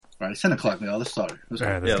All right, it's 10 o'clock now. Let's start. All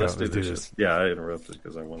right, let's do this. Yeah, I interrupted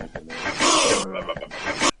because I wanted to know.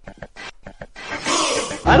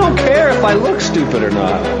 I don't care if I look stupid or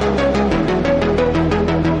not.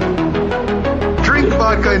 Drink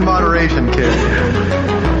vodka in moderation, kid.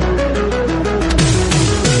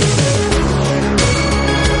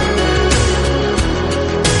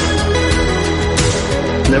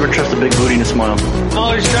 Never trust a big booty and a smile.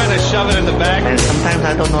 Always trying to shove it in the back. And sometimes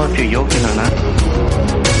I don't know if you're joking or not.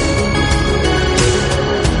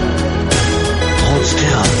 Hold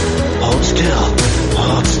still. Hold still.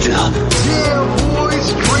 Hold still. Yeah, boy,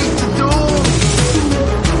 straight to doom.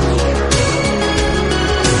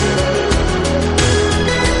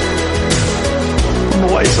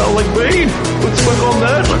 Why you sound like Bane? What's the fuck on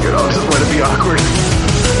that? Look it up, just let it be awkward.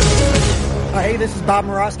 Hey, this is Bob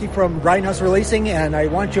Morosky from Grindhouse Releasing, and I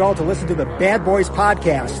want you all to listen to the Bad Boys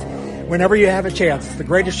podcast whenever you have a chance. It's the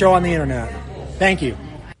greatest show on the internet. Thank you.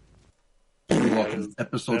 Welcome to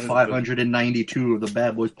episode 592 of the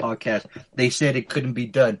Bad Boys podcast. They said it couldn't be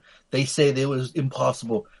done. They said it was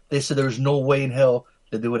impossible. They said there was no way in hell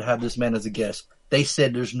that they would have this man as a guest. They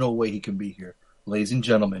said there's no way he can be here. Ladies and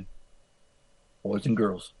gentlemen, boys and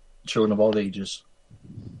girls, children of all ages,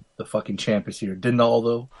 the fucking champ is here. Didn't all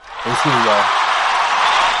though? Let's hear y'all.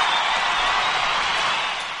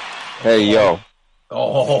 Hey, yo.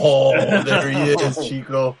 Oh, there he is,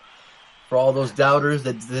 Chico. For all those doubters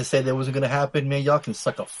that they said that wasn't going to happen, man, y'all can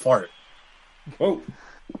suck a fart. Whoa.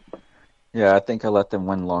 Yeah, I think I let them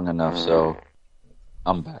win long enough, so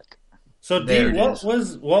I'm back. So, D, what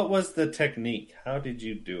was the technique? How did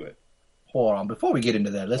you do it? Hold on. Before we get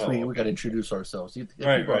into that, we got to introduce ourselves. If people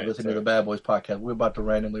are listening to the Bad Boys podcast, we're about to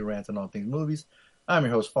randomly rant on all things movies. I'm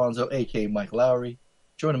your host, Fonzo, a.k.a. Mike Lowry.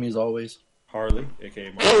 Joining me as always, Harley,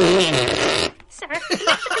 a.k.a. Mike Lowry. Sir, you have to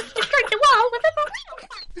strike the wall with a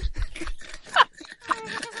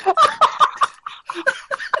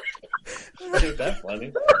Isn't that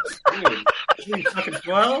funny? Dude, you fucking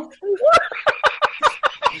 12?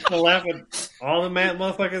 You gonna laugh at all the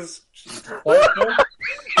motherfuckers?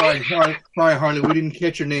 Sorry, Harley. We didn't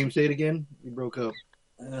catch your name. Say it again. You broke up.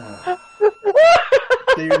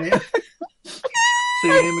 Say your name. Say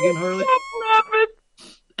your name again, Harley.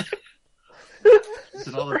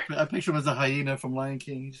 I picture him as a hyena from Lion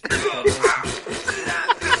King.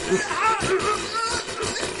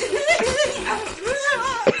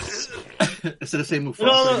 Instead of saying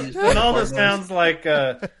Mufasa, and all this sounds like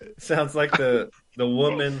the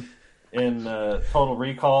woman in Total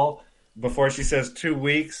Recall before she says 2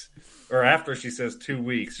 weeks or after she says 2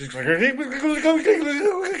 weeks. She's like,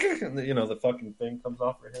 the fucking thing comes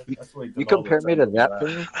off her head. That's what you compare me to that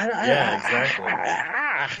thing? Yeah,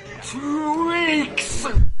 exactly. 2 weeks.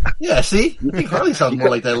 Yeah, see, you think Harley sounds more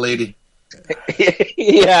like that lady?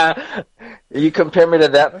 Yeah, you compare me to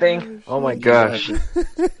that thing? Oh my gosh.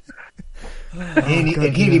 And he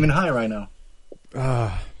ain't even high right now.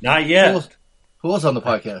 Not yet. Who else on the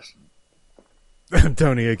podcast? I'm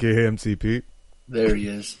Tony, a.k.a. MCP. There he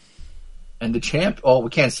is. And the champ, we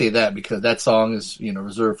can't say that because that song is,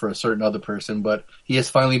 reserved for a certain other person, but he has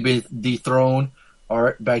finally been dethroned. All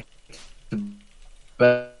right, back to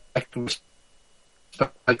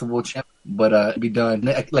respectable champ. But be done.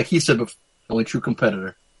 Like he said before, the only true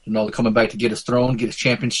competitor. Coming back to get his throne, get his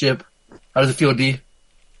championship. How does it feel, D?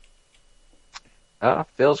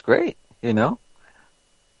 Feels great, it's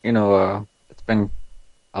been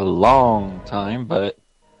a long time, but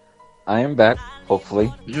I am back,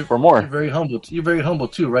 hopefully, for more. You're very humble. You're very humble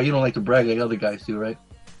too, right? You don't like to brag like other guys do, right?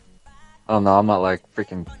 Oh no, I'm not like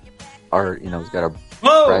freaking Art. He's got to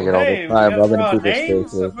brag it all the time, rubbing people's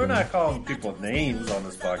faces. We're not calling people names on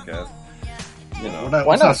this podcast.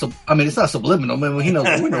 Why not? It's not subliminal, man. We know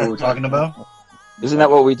what we're talking about. Isn't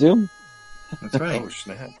that what we do? That's right. Oh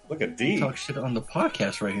snap! Look at D. Talk shit on the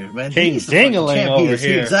podcast right here, man. King Dingling over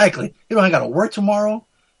here. Exactly. You know I got to work tomorrow.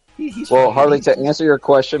 Well, Harley, to answer your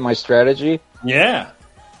question, my strategy. Yeah.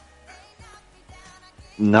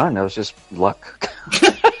 None. That was just luck.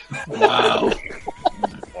 Wow.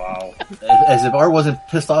 Wow. As if Art wasn't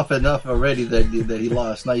pissed off enough already that he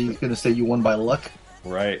lost. Now you're going to say you won by luck?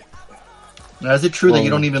 Right. Now, is it true that you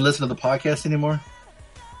don't even listen to the podcast anymore?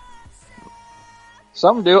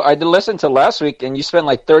 Some do. I did listen to last week, and you spent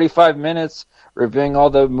like 35 minutes reviewing all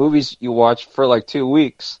the movies you watched for like 2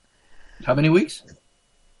 weeks. How many weeks?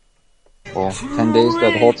 Well, 10 days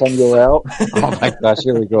the whole time you were out. Oh my gosh,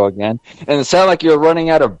 here we go again. And it sounded like you were running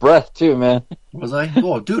out of breath too, man. Was I?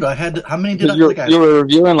 Oh, dude, I had how many did I think you were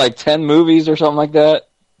reviewing like 10 movies or something like that?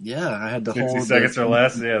 Yeah, I had the 60 whole seconds or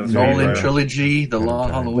less. Yeah, Nolan trilogy, the Long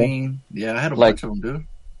Halloween. Yeah, I had a bunch of them, dude.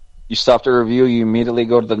 You stopped a review, you immediately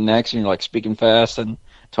go to the next, and you're like speaking fast and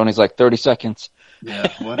Tony's like 30 seconds.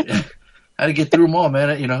 Yeah, what? I had to get through them all,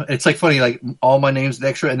 man. You know, it's like funny, like all my names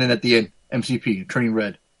extra, and then at the end, MCP, turning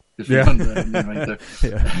red. Just right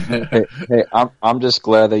there. Hey, I'm just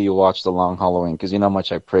glad that you watched The Long Halloween because you know how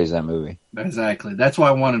much I praise that movie. Exactly. That's why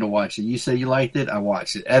I wanted to watch it. You said you liked it, I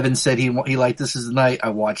watched it. Evan said he liked This Is the Night, I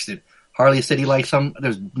watched it. Harley said he liked some.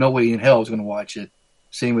 There's no way in hell I was going to watch it.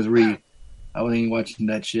 Same with Reed. I wasn't even watching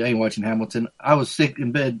that shit. I ain't watching Hamilton. I was sick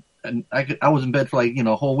in bed, and I was in bed for like,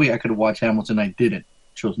 a whole week. I could have watched Hamilton. I didn't.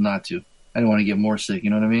 Chose not to. I didn't want to get more sick. You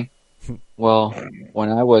know what I mean? Well, when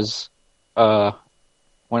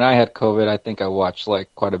I had COVID, I think I watched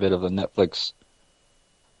like quite a bit of the Netflix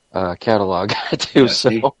catalog too. So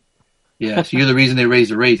you're the reason they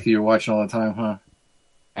raised the rates because you're watching all the time, huh?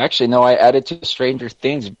 Actually, no, I added to Stranger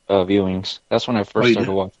Things viewings. That's when I first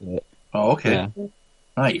started watching it. Oh, okay. Yeah.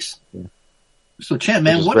 Nice. Yeah. So, Chan,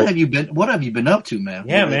 man, what have you been up to, man?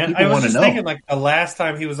 Yeah, man. I was just thinking, like, the last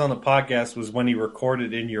time he was on the podcast was when he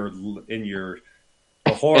recorded in your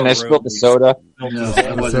the horror and I spilled the soda. No,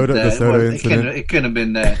 it wasn't that. The soda incident. It couldn't have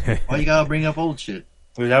been that. Why you gotta bring up old shit?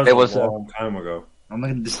 Dude, that was a long time ago. I'm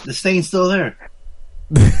like, the stain's still there.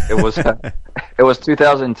 It was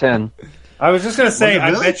 2010. I was just gonna say, I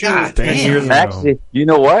bet you it was 10 years ago. Actually, you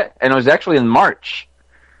know what? And it was actually in March.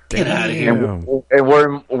 Get out of here. And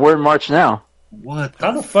we're in March now. What?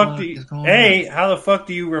 How the fuck do you? Hey, how the fuck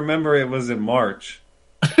do you remember it was in March?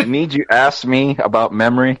 Need you ask me about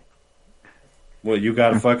memory? Well, you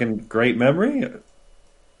got a fucking great memory.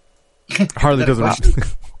 Harley doesn't.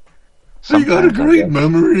 You got a great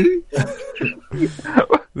memory.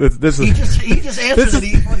 This is he just answered that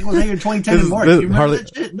he was here in 2010 in March. You remember Harley,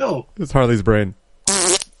 that shit? No. It's Harley's brain.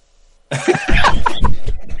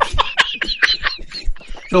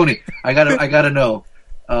 Tony, I gotta know.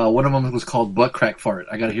 One of them was called Butt Crack Fart.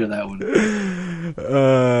 I gotta hear that one.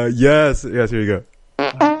 Yes. Here you go.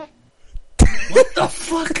 What the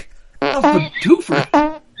fuck? That was a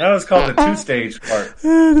twofer. That was called the 2-stage part.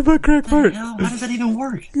 The butt crack fart. How does that even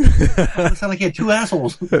work? It sounds like you had two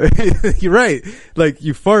assholes. You're right. Like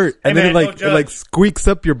you fart, and man, then it squeaks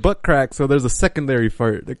up your butt crack. So there's a secondary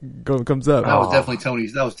fart that comes up. That was definitely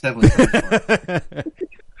Tony's. Fart.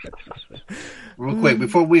 Real quick,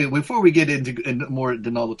 before we get into more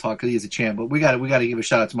than all the talk, because he's a champ, but we got to give a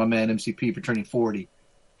shout out to my man MCP for turning 40.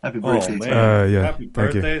 Happy birthday! Yeah. Happy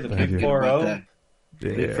birthday, the big 4-0.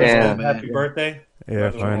 Yeah. Happy birthday. Yeah,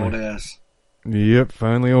 finally. Old ass. Yep,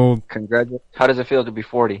 finally old. Congratulations. How does it feel to be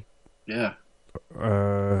 40? Yeah.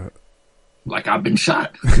 Like I've been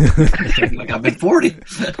shot. Like I've been 40.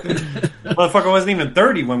 Motherfucker wasn't even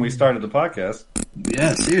 30 when we started the podcast.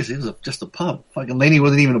 Yeah, seriously, it was just a pup. Fucking Lainey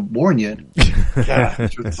wasn't even born yet.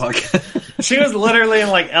 She was literally in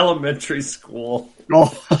like elementary school.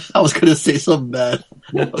 Oh, I was gonna say something bad.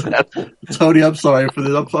 Tony, I'm sorry for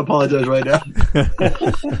this. I apologize right now.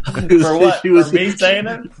 For what? For me saying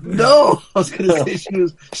it? No, I was gonna say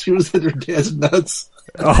she was in her dad's nuts.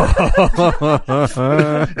 And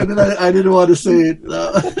then I didn't want to say it.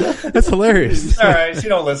 That's hilarious. All right, she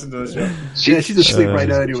don't listen to the show. She's asleep right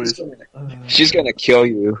now, anyways. She's gonna kill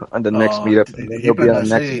you on the next meetup. You'll be on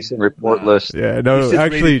the next report list. Yeah, no,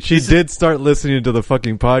 actually, she did start listening to the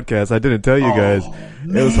fucking podcast. I didn't tell you guys.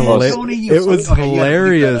 It was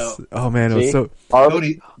hilarious. Oh man, it was so.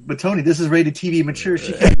 Tony, this is rated TV mature.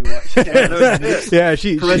 She can't be watching. Yeah,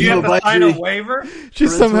 she you have to sign a waiver. She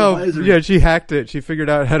somehow, she hacked it. She figured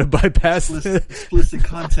out how to bypass explicit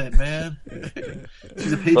content, man.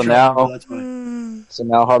 She's a Patreon. So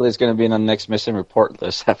now Harley's going to be in the next missing report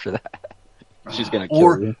list after that. She's going to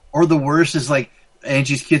kill you. Or the worst is like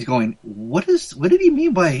Angie's kids going, what did he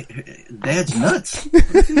mean by dad's nuts?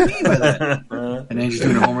 What did he mean by that? And Angie's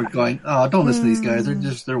doing her homework going, oh, don't listen to these guys. They're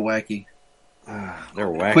wacky. They're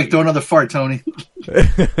wacky. Quick, throw another fart, Tony.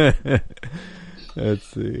 Let's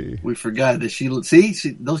see. We forgot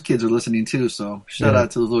that those kids are listening too, so shout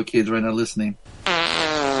out to those little kids right now listening.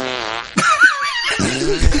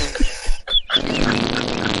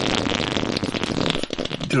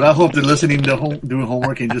 Dude, I hope they're listening to doing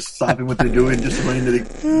homework and just stopping what they're doing, just running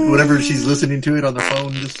to whatever she's listening to it on the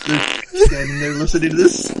phone, just standing there listening to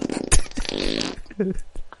this.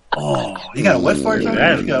 Oh, you got a wet fart?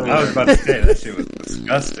 I was about to say that shit was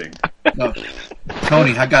disgusting. No.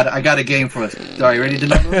 Tony, I got a game for us. Are you ready,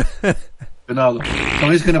 Donaldo? Donaldo,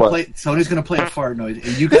 Tony's gonna play a fart noise,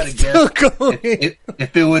 and you gotta guess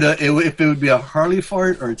if it would be a Harley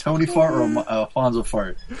fart or a Tony fart or a Alfonso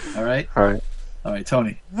fart. All right,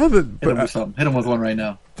 Tony. Hit him with something. Hit him with one right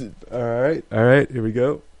now. All right. Here we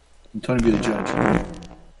go. And Tony be the judge.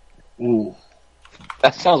 Ooh.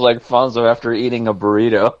 That sounds like Fonzo after eating a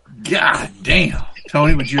burrito. God damn.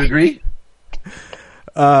 Tony, would you agree?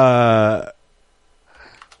 You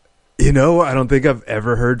know, I don't think I've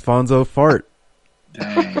ever heard Fonzo fart.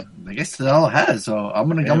 Dang. I guess it all has. So I'm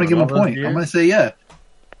gonna give him a point. I'm gonna say yeah.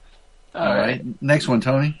 All right. Next one,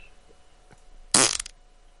 Tony.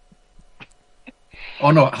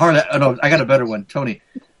 Oh no, Harley. Oh, no, I got a better one. Tony,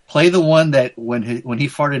 play the one that when he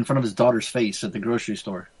farted in front of his daughter's face at the grocery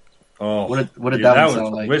store. Oh, what did that one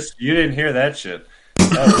sound like? You didn't hear that shit.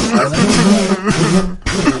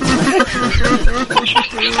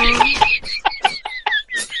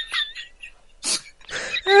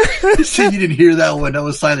 So you didn't hear that one? That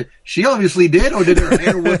was silent. She obviously did, or did her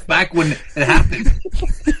hair whiff back when it happened?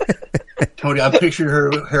 Tony, I pictured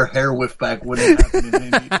her hair whiff back when it happened,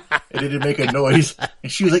 and it didn't make a noise.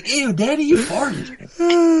 And she was like, "Ew, Daddy, you farted."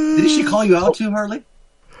 Did she call you out too, Harley?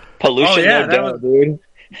 Pollution, oh, yeah, dude.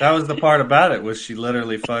 That was the part about it, was she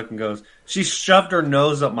literally fucking goes, she shoved her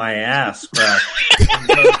nose up my ass crack.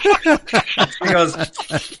 She goes,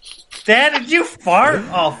 "Dad, did you fart?"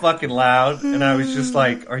 All fucking loud. And I was just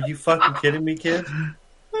like, are you fucking kidding me, kid?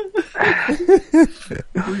 We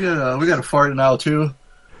got a fart now too.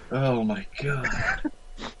 Oh my god.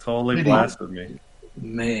 Totally blasted me.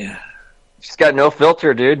 Man. She's got no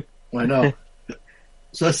filter, dude. I know.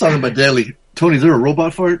 So that's talking about deadly. Tony, is there a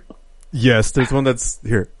robot fart? Yes, there's one that's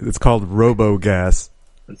here. It's called RoboGas.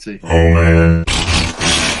 Let's see. Oh man.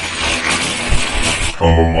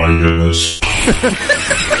 Oh my goodness.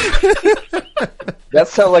 That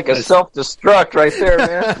sounds like a self-destruct right there,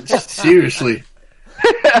 man. Seriously.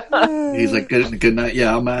 He's like, good night.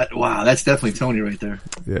 Yeah, I'm at. Wow, that's definitely Tony right there.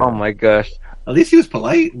 Yeah. Oh my gosh. At least he was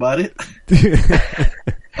polite about it.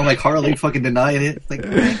 I'm like Harley fucking denying it. Like,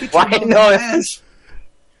 man, get Why your no? ass.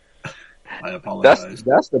 I apologize.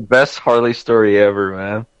 That's the best Harley story ever,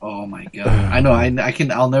 man. Oh my god. I know.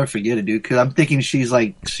 I'll never forget it, dude. Because I'm thinking she was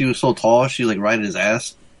so tall. She was like right at his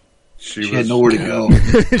ass. She had nowhere to go.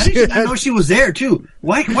 I know she was there too.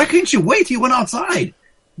 Why couldn't you wait till you went outside?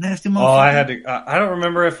 Nasty motherfucker. Oh, I had to. I don't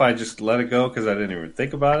remember if I just let it go because I didn't even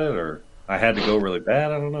think about it, or I had to go really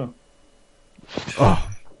bad. I don't know. Oh,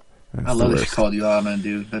 I love that she called you out, man,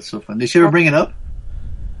 dude. That's so fun. Did she ever bring it up?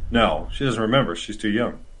 No, she doesn't remember. She's too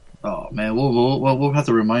young. Oh man, we'll have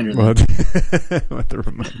to remind her. We'll have to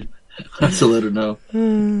remind her. Have to let her know.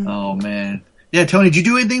 Oh man, yeah, Tony. Did you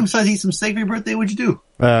do anything besides eat some steak for your birthday? What'd you do?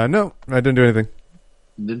 No, I didn't do anything.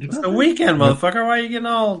 It's the weekend, motherfucker. Why are you getting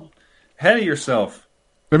all ahead of yourself?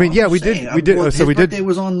 I mean, yeah, we did. His birthday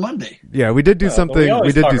was on Monday. Yeah, we did do something.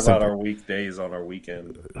 We did talk do about something. our weekdays on our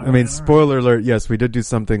weekend. I mean, spoiler alert. Yes, we did do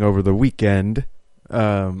something over the weekend.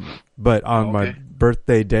 But on my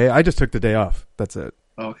birthday day, I just took the day off. That's it.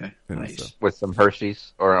 Oh, okay, nice. So. With some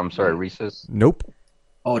Hershey's, or I'm sorry, Reese's. Nope.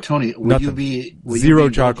 Oh, Tony, will you be zero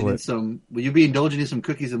chocolate? Will you be indulging in some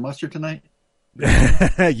cookies and mustard tonight?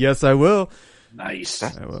 Yes, I will. Nice.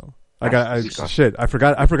 I will. Shit. I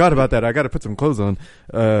forgot about that. I got to put some clothes on.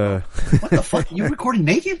 What the fuck? You recording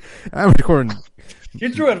naked? I'm recording. You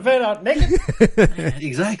threw a van out naked.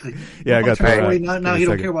 Exactly. Yeah, I got that. Now you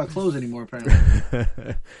don't care about clothes anymore, apparently.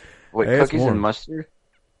 Wait, hey, cookies and mustard?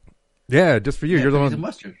 Yeah, just for you. Yeah, you're the one. And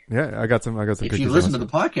mustard. Yeah, I got some. If you listened to the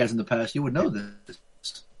podcast in the past, you would know this.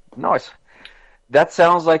 No, that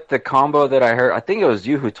sounds like the combo that I heard. I think it was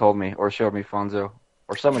you who told me or showed me, Fonzo,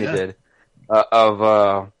 or somebody did.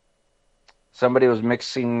 Somebody was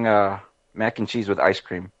mixing mac and cheese with ice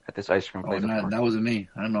cream at this ice cream place. That wasn't me.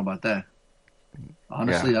 I don't know about that.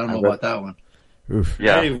 Honestly, I don't know about that one. Oof.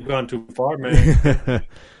 Yeah, you've gone too far, man.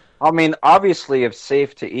 I mean, obviously, it's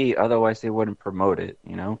safe to eat. Otherwise, they wouldn't promote it.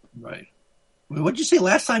 You know. Right. Wait, what did you say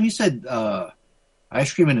last time? You said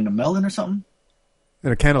ice cream in a melon or something?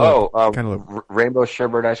 In a cantaloupe. Rainbow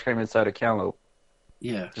sherbet ice cream inside a cantaloupe.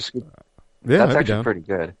 Yeah. That's actually pretty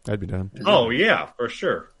good. I'd be down. Oh yeah, for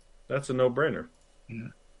sure. That's a no-brainer. Yeah.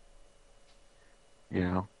 You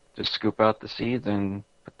know, just scoop out the seeds and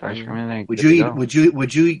put the ice cream in there. Would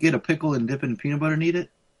you get a pickle and dip it in peanut butter and eat it?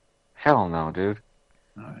 Hell no, dude.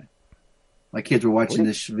 All right. My kids were watching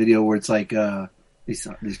this video where it's like these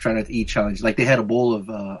trying not to eat challenge. Like they had a bowl of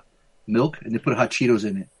milk and they put hot Cheetos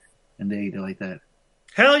in it and they ate it like that.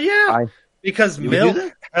 Hell yeah! Because milk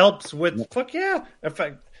helps with fuck yeah. In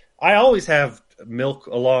fact, I always have milk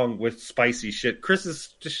along with spicy shit.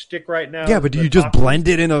 Chris's shtick right now. Yeah, but do you just blend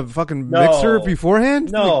it in a fucking mixer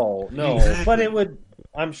beforehand? No. But it would.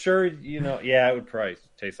 I'm sure it would probably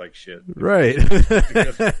taste like shit. Right.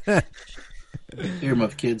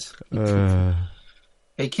 Earmuff kids.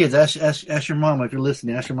 Hey kids, ask your mom if you're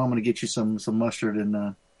listening. Ask your mom to get you some mustard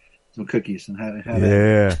and some cookies and have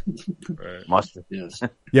Yeah. Mustard. Yes.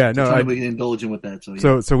 Yeah, no, I we can indulge in with that.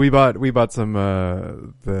 So we bought some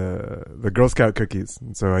the Girl Scout cookies,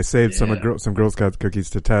 and so I saved some Girl Scout cookies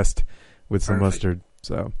to test with some mustard.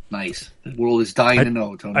 So nice. The world is dying to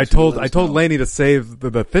know, Tony. I told Lainey to save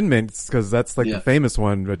the Thin Mints because that's like the famous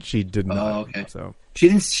one, but she did not. Oh, okay. So she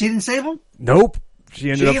didn't save them. Nope. She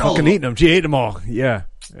ended up fucking eating them. She ate them all. Yeah.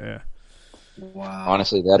 Wow.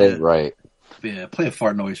 Honestly, that ain't right. Yeah, play a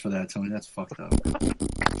fart noise for that, Tony. That's fucked up.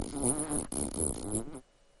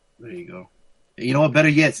 There you go. You know what? Better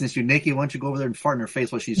yet, since you're naked, why don't you go over there and fart in her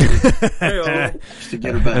face while she's just to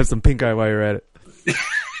get her back. Have some pink eye while you're at it.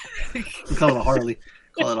 Call it a Harley.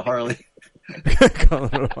 Call it a Harley.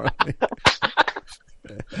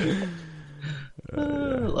 A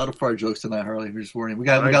lot of fart jokes tonight, Harley. We're just warning. We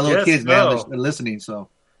got little kids, man. They're listening. So,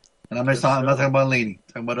 and I'm not talking about Lainey. I'm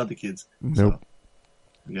talking about other kids. Nope. So,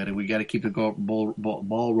 we got to keep the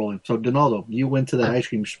ball rolling. So, Donaldo, you went to the ice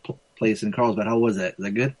cream place in Carlsbad. How was that? Is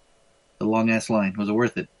that good? The long ass line. Was it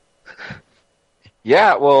worth it?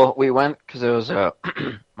 Yeah. Well, we went because it was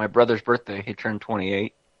my brother's birthday. He turned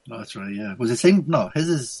 28. Oh, that's right. Yeah. Was it same? No, his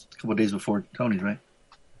is a couple of days before Tony's, right?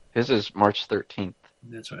 His is March 13th.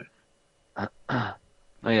 That's right. Oh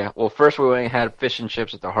yeah. Well, first we went and had fish and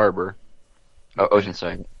chips at the harbor,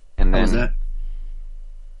 Oceanside, and then. How was that?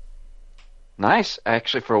 Nice.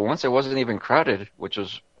 Actually, for once, it wasn't even crowded, which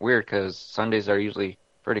was weird because Sundays are usually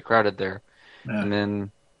pretty crowded there. Yeah. And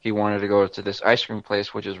then he wanted to go to this ice cream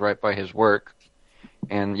place, which is right by his work,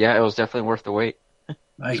 and yeah, it was definitely worth the wait.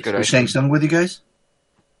 Nice. Was Shang Tsung with you guys?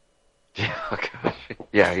 Yeah. Okay.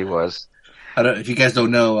 Yeah, he was. If you guys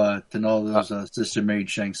don't know, Donaldo's sister married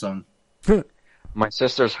Shang Tsung. My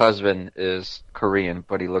sister's husband is Korean,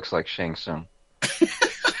 but he looks like Shang Tsung.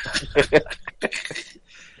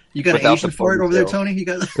 You got an Asian fart over there, Tony? You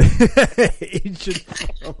got Asian?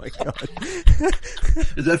 Oh my god!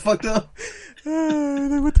 Is that fucked up?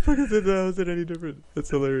 What the fuck is it? How is it any different? That's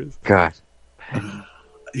hilarious. God,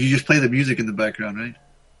 you just play the music in the background, right?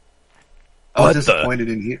 I was disappointed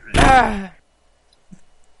in here. What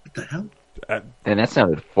the hell? And that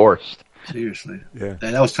sounded forced. Seriously. Yeah.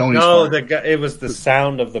 That was Tony's No, fart. it was the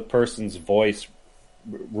sound of the person's voice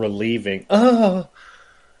relieving. Oh.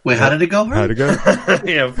 Wait, how did it go? How'd it go?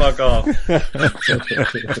 Yeah, fuck off.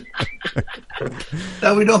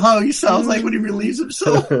 Now we know how he sounds like when he relieves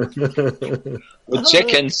himself. With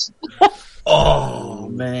chickens. Oh,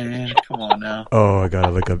 man. Come on now. Oh, I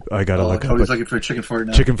gotta look up. Tony's looking for a chicken fart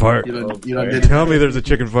now. Chicken fart. You don't Tell me there's a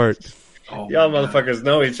chicken fart. Oh, y'all motherfuckers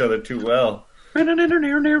know each other too well. Fart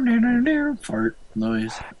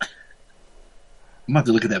noise. I'm about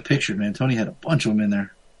to look at that picture, man. Tony had a bunch of them in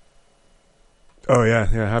there. Oh yeah.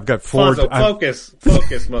 I've got 4. Fonzo, focus,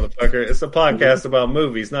 motherfucker. It's a podcast about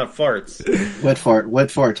movies, not farts. Wet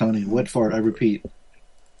fart, Tony. Wet fart. I repeat.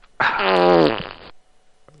 There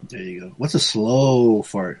you go. What's a slow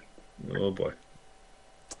fart? Oh boy.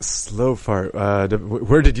 Slow fart.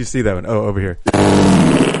 Where did you see that one? Oh, over here.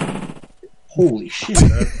 Holy shit.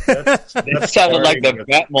 That sounded like the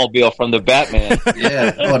Batmobile from the Batman.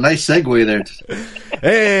 Yeah. Oh, nice segue there.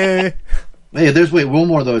 Hey, there's one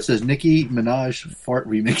more though. It says Nicki Minaj fart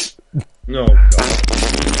remix. No.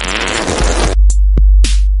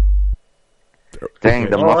 Dang,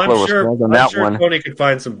 the muffler was stronger on that one. Tony could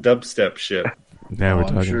find some dubstep shit. Now we're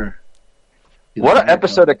talking. I'm sure. What an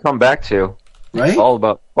episode to come back to. Right? It's all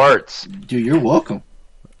about farts. Dude, you're welcome.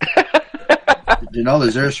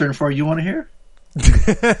 Is there a certain fart you want to hear?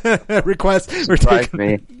 Request. Surprise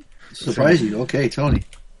me. Surprise you. Okay, Tony.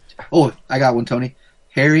 Oh, I got one, Tony.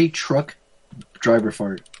 Harry truck driver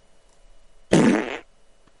fart. No,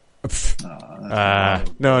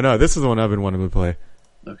 this is the one I've been wanting to play.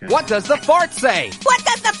 Okay. What does the fart say? What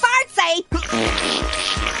does the fart say?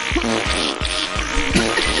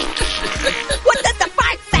 What does the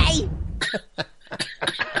fart say?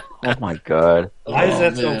 Oh my god. Why is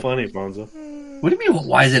that so funny, Bonzo? What do you mean,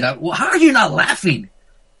 why is it not? Well, how are you not laughing?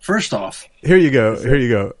 First off. Here you go.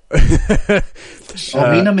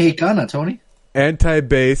 Mina Mexicana, Tony.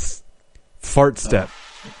 Anti-bass fart step.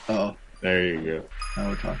 Oh. There you go. Now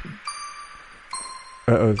we're talking.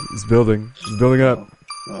 Uh-oh, it's building. It's building up.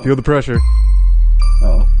 Oh. Feel the pressure.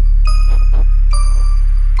 Oh.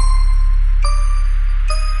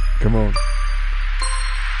 Come on.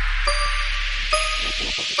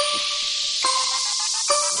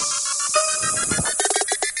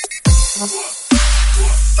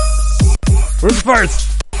 Where's the farts?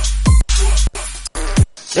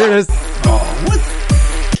 There it is. Oh, what?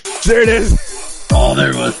 There it is. Oh,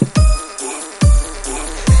 there it was.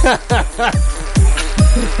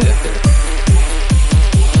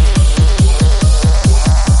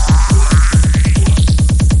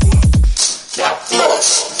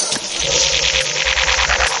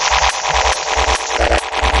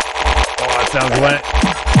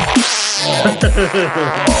 Then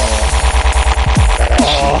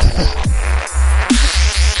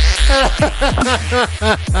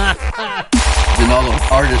all the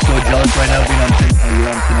artists so jealous right now being on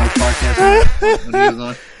tonight's podcast. When he was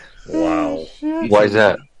on. Wow. Why is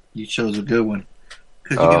that? You chose a good one.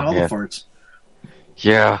 Because you get all the farts.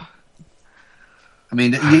 Yeah. I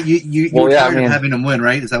mean, you were tired of having them win,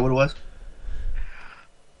 right? Is that what it was?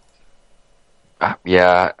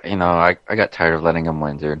 Yeah, I got tired of letting him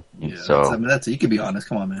win, dude. Yeah, so that's you can be honest.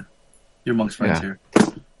 Come on, man. You're amongst friends here.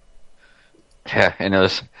 Yeah, and it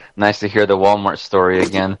was nice to hear the Walmart story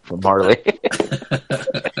again from Harley.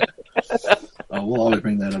 Oh, we'll always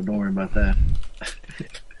bring that up. Don't worry about that.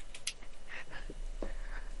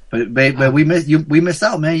 But we missed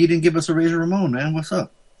out, man. You didn't give us a Razor Ramon, man. What's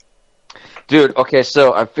up? Dude, okay,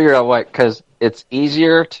 so I figured out why, because it's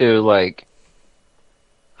easier to, like,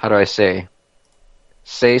 how do I say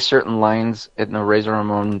certain lines in the Razor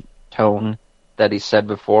Ramon tone that he said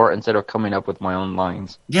before instead of coming up with my own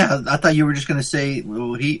lines. Yeah, I thought you were just going to say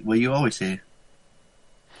what you always say.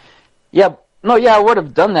 Yeah, I would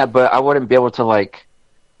have done that, but I wouldn't be able to, like,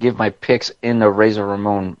 give my picks in the Razor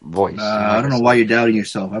Ramon voice. I don't know why you're doubting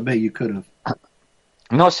yourself. I bet you could have.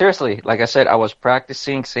 No, seriously. Like I said, I was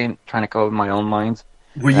practicing, trying to come up with my own lines.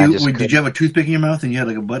 Did you have a toothpick in your mouth and you had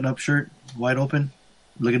like a button-up shirt, wide open,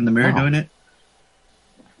 looking in the mirror doing it?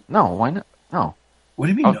 No, why not? No. What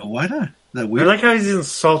do you mean? No, why not? Is that weird? I like how he's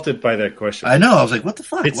insulted by that question. I know. I was like, what the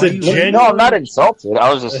fuck? No, I'm not insulted.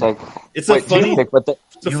 I was just like, it's a funny like,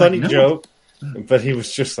 joke, but he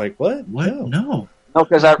was just like, what? What? No. No,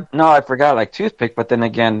 because I forgot like toothpick, but then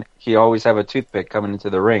again, he always have a toothpick coming into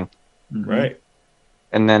the ring. Mm-hmm. Right.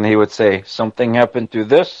 And then he would say, something happened to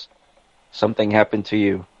this, something happened to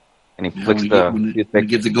you. And he flicks the toothpick. He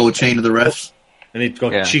gives the gold chain to the refs. And he'd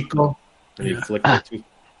go, Chico. And he'd flick the toothpick.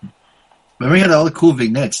 Remember, he had all the cool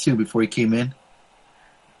vignettes, too, before he came in?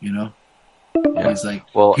 Yeah. He's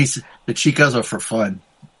like, the Chicos are for fun.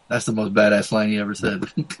 That's the most badass line he ever said.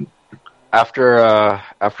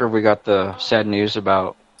 After we got the sad news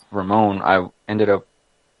about Ramon, I ended up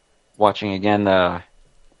watching again the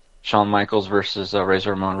Shawn Michaels versus Razor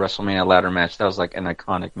Ramon WrestleMania ladder match. That was like an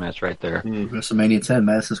iconic match right there. WrestleMania 10,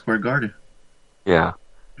 Madison Square Garden. Yeah.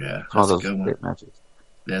 Yeah, all that's those a good one. great matches.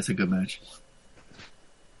 Yeah, it's a good match.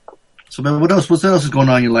 So, man, what else is going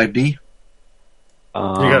on in your life, D?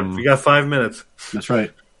 You got 5 minutes. That's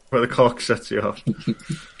right. Before the clock shuts you off.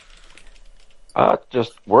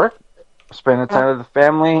 Just work, spending time with the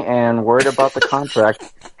family, and worried about the contract.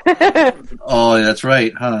 Oh, that's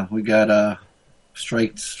right, huh? We got a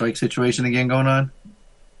strike situation again going on?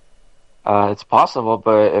 It's possible,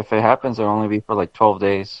 but if it happens, it'll only be for like 12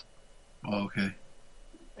 days. Oh, okay.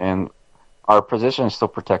 And our position is still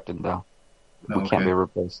protected, though. We can't be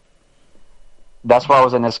replaced. That's why I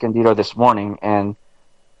was in Escondido this morning, and,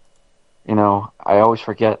 I always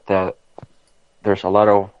forget that there's a lot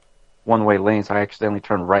of one-way lanes. I accidentally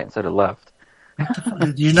turned right instead of left.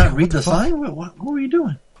 Did you not read the sign? What were you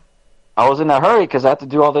doing? I was in a hurry because I had to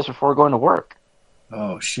do all this before going to work.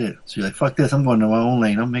 Oh, shit. So you're like, fuck this, I'm going to my own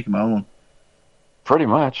lane. I'm making my own. Pretty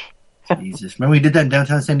much. Jesus. Remember we did that in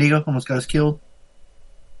downtown San Diego? Almost got us killed?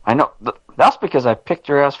 I know. That's because I picked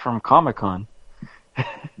your ass from Comic-Con.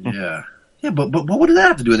 Yeah. Yeah, but what did that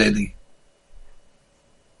have to do with anything?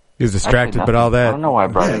 He was distracted, but all that. I don't know why I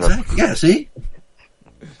brought it up. Yeah, see?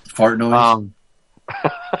 Fart noise. I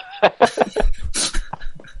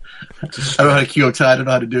don't know how to cue up time. I don't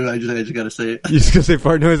know how to do it. I just got to say it. You just gonna say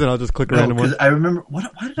fart noise, and I'll just click random one. I remember. Why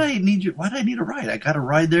did I need you? Why did I need a ride? I got a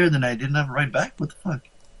ride there, and then I didn't have a ride back. What the fuck?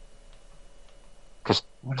 Because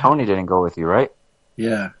Tony didn't go with you, right?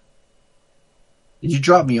 Yeah. Did you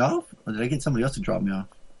drop me off, or did I get somebody else to drop me off?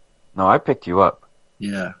 No, I picked you up.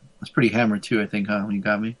 Yeah, that's pretty hammered too. I think, huh? When you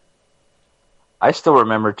got me. I still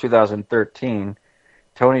remember 2013.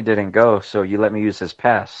 Tony didn't go, so you let me use his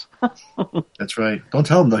pass. That's right. Don't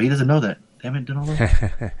tell him, though. He doesn't know that. Damn it, don't know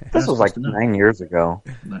that. This was like 9 years ago.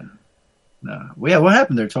 No. Well, yeah, what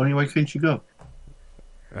happened there, Tony? Why couldn't you go?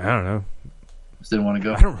 I don't know. Just didn't want to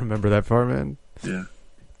go? I don't remember that far, man. Yeah.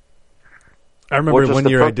 I remember one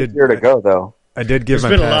year I did. Year to go, though. I did give There's my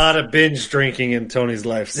been pass. a lot of binge drinking in Tony's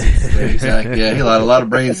life. Exactly. Yeah, a lot of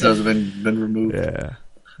brain cells have been removed. Yeah.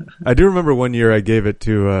 I do remember one year I gave it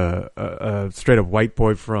to a straight up white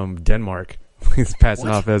boy from Denmark. He's passing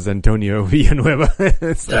off as Antonio Villanueva.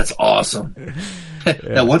 That's awesome. Yeah.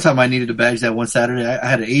 That one time I needed a badge that one Saturday, I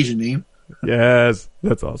had an Asian name. Yes,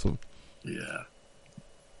 that's awesome. Yeah.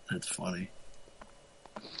 That's funny.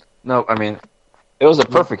 No, I mean, it was a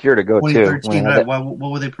perfect year to go, too. 2013,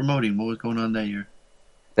 what were they promoting? What was going on that year?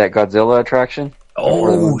 That Godzilla attraction?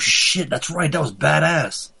 Oh, shit, that's right. That was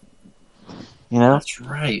badass. You know? That's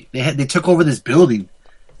right. They took over this building,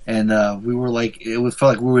 and we were like, felt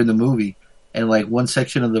like we were in the movie. And like one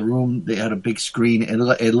section of the room, they had a big screen, and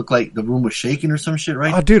it looked like the room was shaking or some shit,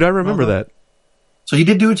 right? Oh, dude, I remember that. So you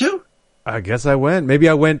did do it too? I guess I went. Maybe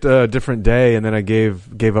I went a different day, and then I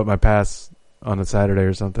gave up my pass on a Saturday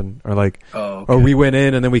or something, or like, or we went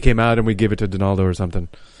in and then we came out and we gave it to Donaldo or something.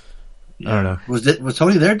 Yeah. I don't know. Was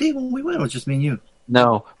Tony there, D, when we went? Or was it just me and you?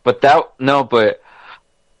 No, but it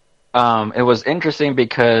was interesting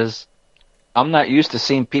because I'm not used to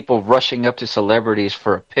seeing people rushing up to celebrities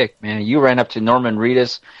for a pic, man. You ran up to Norman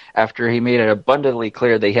Reedus after he made it abundantly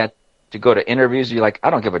clear they had to go to interviews. You're like, I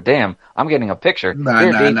don't give a damn. I'm getting a picture. Nah.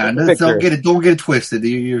 Don't get it twisted.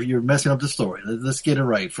 You're messing up the story. Let's get it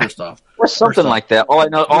right first off. Or something like that. All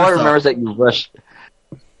I remember is that you rushed.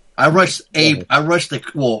 I rushed Abe.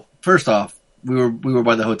 First off, we were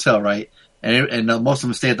by the hotel, right? And most of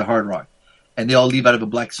them stay at the Hard Rock. And they all leave out of a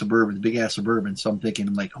black Suburban, big ass Suburban. So I'm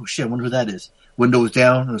like, oh shit, I wonder who that is. Windows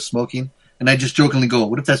down, and smoking. And I just jokingly go,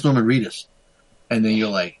 what if that's Norman Reedus? And then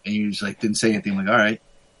you just like didn't say anything. I'm like, all right.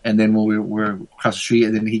 And then when we're across the street,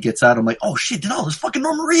 and then he gets out, I'm like, oh shit, it's fucking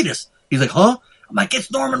Norman Reedus. He's like, huh? I'm like,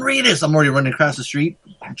 it's Norman Reedus. I'm already running across the street.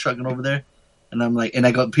 I'm trucking over there. And I'm like,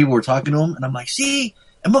 people were talking to him, and I'm like, see?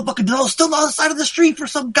 And motherfucking Donald's still on the side of the street for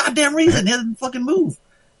some goddamn reason. He doesn't fucking move.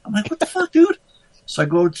 I'm like, what the fuck, dude? So I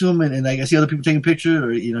go over to him, and I see other people taking pictures,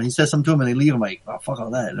 or, he says something to him, and they leave. I'm like, oh, fuck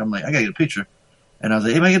all that. And I'm like, I gotta get a picture. And I was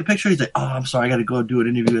like, hey, can I get a picture? He's like, oh, I'm sorry, I gotta go do an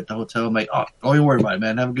interview at the hotel. I'm like, oh, don't even worry about it,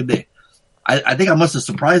 man. Have a good day. I think I must have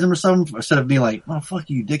surprised him or something, instead of being like, oh, fuck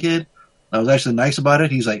you, dickhead. I was actually nice about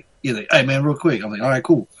it. He's like, hey, man, real quick. I'm like, all right,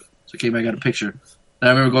 cool. So I came back, got a picture. And I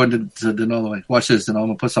remember going to Donaldo, like, watch this, and I'm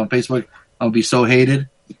going to put this on Facebook. I'm going to be so hated.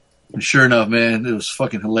 And sure enough, man, it was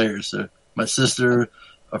fucking hilarious. My sister,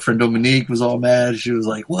 our friend Dominique was all mad. She was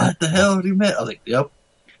like, what the hell have you met? I was like, yep.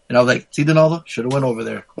 And I was like, see, Donaldo? Should have went over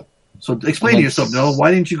there. So explain to yourself, Donaldo,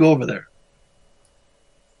 why didn't you go over there?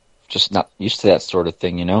 Just not used to that sort of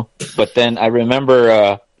thing, But then I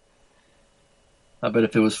remember... I bet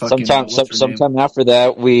if it was fucking... Sometime after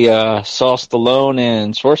that, we saw Stallone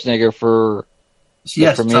and Schwarzenegger for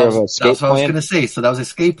the premiere of Escape Plan. That's what I was going to say. So that was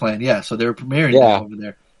Escape Plan, yeah. So they were premiering over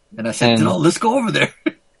there. And I said, let's go over there.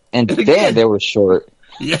 And damn, they were short.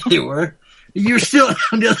 Yeah, they were. You're still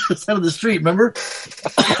on the other side of the street, remember?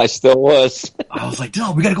 I still was. I was like,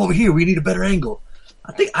 no, we got to go over here. We need a better angle.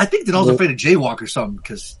 I think Donald's afraid of jaywalk or something,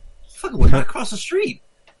 because fucking went across the street.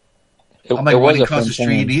 I'm like running across the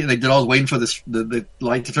street, and they did all waiting for the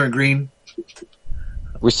light to turn green.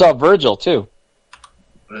 We saw Virgil too.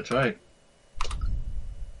 That's right.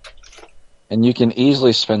 And you can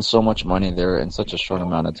easily spend so much money there in such a short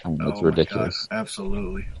amount of time. It's ridiculous. God,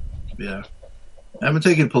 absolutely. Yeah. I've been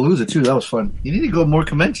taking Palooza too. That was fun. You need to go to more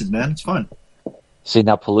conventions, man. It's fun. See,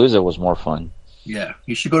 now Palooza was more fun. Yeah.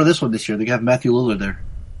 You should go to this one this year. They have Matthew Lillard there.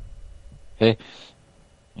 Hey.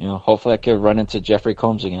 Hopefully I could run into Jeffrey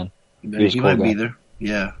Combs again. He might be there.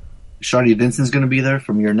 Yeah. Shardy Vinson's going to be there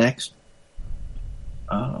from Your Next.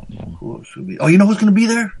 Who else will be? Oh, you know who's going to be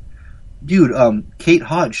there? Dude, Kate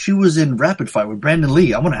Hodge. She was in Rapid Fire with Brandon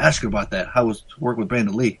Lee. I want to ask her about that. How was to work with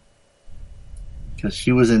Brandon Lee? Because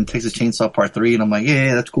she was in Texas Chainsaw Part 3, and I'm like,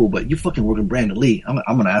 yeah, that's cool, but you fucking work with Brandon Lee. I'm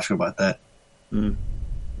going to ask her about that.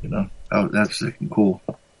 That's cool.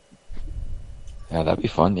 Yeah, that'd be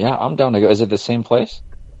fun. Yeah, I'm down to go. Is it the same place?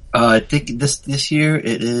 I think this year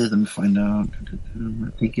it is. Let me find out.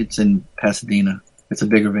 I think it's in Pasadena. It's a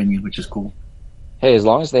bigger venue, which is cool. Hey, as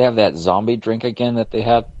long as they have that zombie drink again that they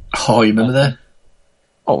had. Oh, you remember that?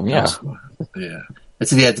 Oh, yeah. Yeah.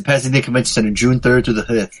 It's the Pasadena Convention Center, June 3rd through the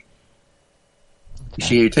 5th. You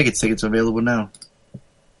should get your tickets. Tickets are available now.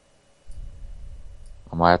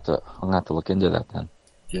 I'm gonna have to look into that then.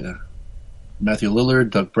 Yeah. Matthew Lillard,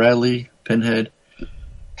 Doug Bradley, Pinhead,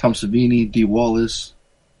 Tom Savini, Dee Wallace.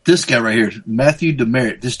 This guy right here, Matthew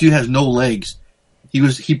Demerit. This dude has no legs.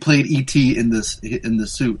 He played E.T. in the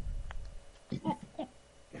suit.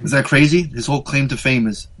 Is that crazy? His whole claim to fame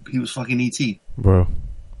is he was fucking E.T. Bro.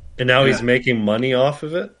 And now he's making money off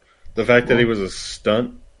of it? The fact that he was a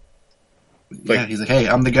stunt? He's like, hey,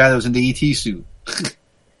 I'm the guy that was in the E.T. suit.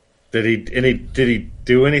 Did he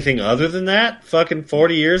do anything other than that? Fucking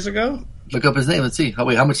 40 years ago? Look up his name. Let's see. How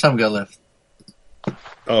much time we got left?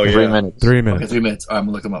 Oh, yeah. 3 minutes. 3 minutes. Okay, 3 minutes. All right, I'm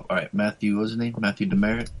going to look him up. All right, Matthew, what's his name? Matthew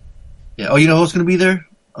Demerit. Yeah. Oh, you know who's going to be there?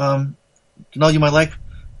 You might like?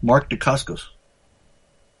 Mark Dacascos.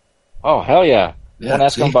 Oh, hell yeah. Don't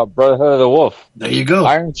ask him about Brotherhood of the Wolf. There you go.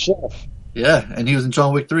 Iron Chef. Yeah, and he was in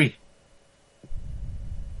John Wick 3.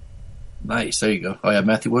 Nice. There you go. Oh, yeah,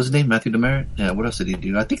 Matthew, what's his name? Matthew Demerit? Yeah, what else did he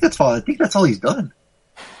do? I think that's all he's done.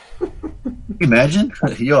 Imagine?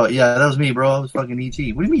 Yo, yeah, that was me, bro. I was fucking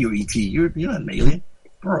E.T. What do you mean you're E.T.? You're not an alien.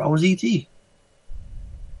 Bro, I was E.T.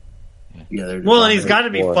 Yeah, well, and he's got to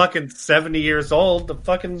be fucking 70 years old. The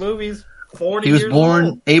fucking movie's 40 He was years born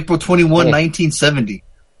old. April 21, 1970.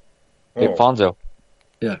 Hey, Fonzo.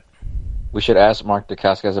 Yeah. We should ask Mark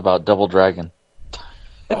Dacascos about Double Dragon.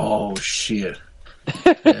 Oh, shit.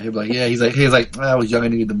 Yeah, he's like, I was young, I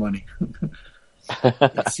needed the money.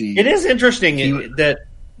 Let's see. It is interesting that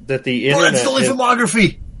the internet... That's only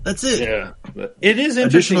filmography. That's it. Yeah. It is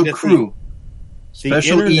interesting Additional that crew.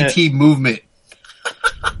 Special E.T. movement.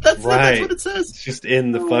 That's what it says. It's just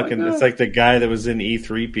in the fucking... It's like the guy that was in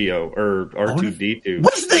E3PO or R2-D2.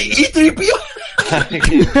 What's the E3PO?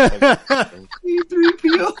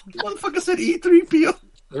 E3PO. Motherfucker said E3PO.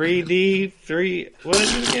 3D3... What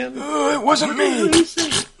is it again? It wasn't me.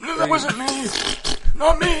 That wasn't me.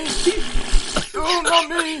 Not me. Oh, not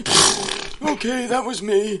me. Okay, that was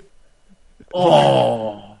me.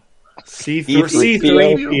 Oh.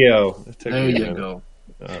 C3PO. There you go.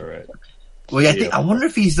 All right. Well, yeah, I wonder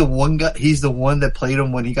if he's the one guy. He's the one that played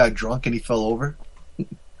him when he got drunk and he fell over.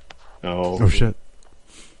 Oh shit!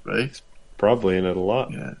 Right, probably in it a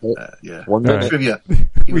lot. Yeah, yeah. Right. Trivia: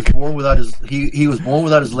 He was born without his. He was born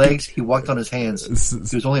without his legs. He walked on his hands.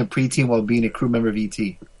 He was only a preteen while being a crew member of ET.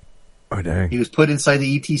 Oh dang! He was put inside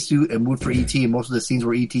the ET suit and moved for ET. And most of the scenes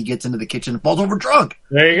where ET gets into the kitchen and falls over drunk.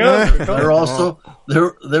 There you go.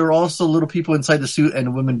 There were also little people inside the suit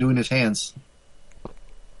and women doing his hands.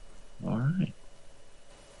 All right.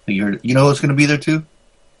 You know who's going to be there too?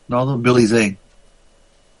 Ronaldo? Billy Zane.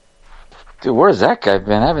 Dude, where's that guy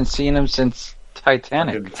been? I haven't seen him since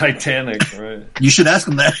Titanic. Titanic, right? You should ask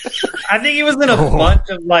him that. I think he was in a bunch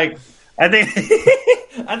of like. I think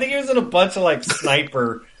he was in a bunch of like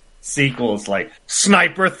sniper sequels, like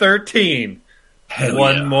Sniper 13. Hell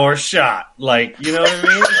One yeah. more shot, like you know what I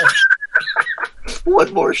mean? Like,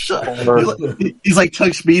 one more shot. He's like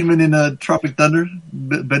Tug Speedman in Tropic Thunder.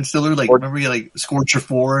 Ben Stiller, like remember he like scored your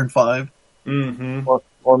 4 and 5. Mm-hmm.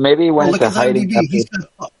 Or maybe he went into hiding.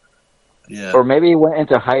 Or maybe he went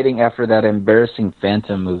into hiding after that embarrassing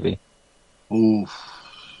Phantom movie. Ooh,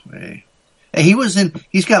 hey, he was in.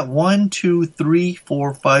 He's got 1, 2, 3,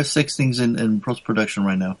 4, 5, 6 things in post production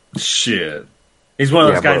right now. Shit, he's one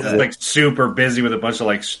of those guys that's like super busy with a bunch of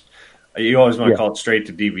like. You always want to call it straight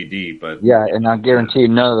to DVD, but yeah, and I guarantee you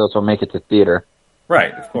none of those will make it to theater.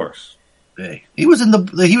 Right, of course. Hey, he was in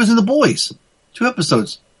the Boys 2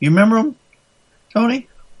 episodes. You remember him, Tony?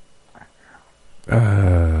 He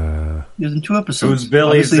was in 2 episodes. Who's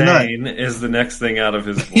Billy Obviously Zane is the next thing out of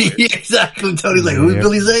his voice. Exactly. Tony's like, who's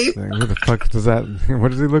Billy Zane? Who the fuck does that?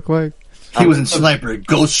 What does he look like? He was in Sniper,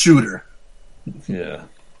 Ghost Shooter. Yeah.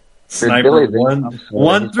 Sniper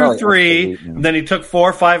 1 through 3, and then he took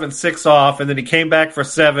 4, 5, and 6 off, and then he came back for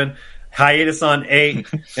 7, hiatus on 8,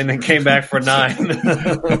 and then came back for 9.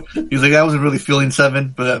 He's like, I wasn't really feeling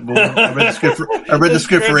 7, but I read the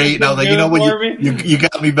script for 8, and I was like, you know what, you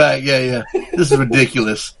got me back. Yeah. This is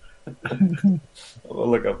ridiculous. I'll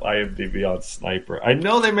look up IMDb on Sniper. I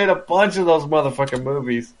know they made a bunch of those motherfucking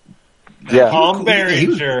movies. Yeah, Tom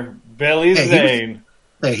Berenger, Billy Zane.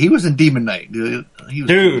 He was in Demon Knight, dude.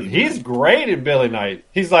 He's great in Billy Knight.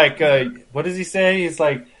 He's like, what does he say? He's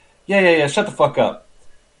like, yeah, shut the fuck up.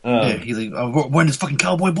 He's like, we're in this fucking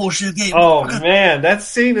cowboy bullshit game. Oh, man, that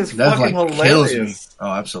scene is fucking hilarious.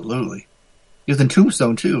 Oh, absolutely. He was in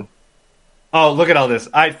Tombstone, too. Oh, look at all this.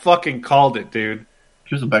 I fucking called it, dude.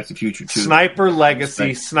 He was in Back to the Future, too. Sniper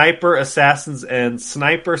Legacy, Sniper Assassin's End,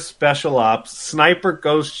 Sniper Special Ops, Sniper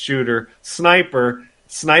Ghost Shooter, Sniper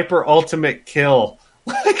Ultimate Kill.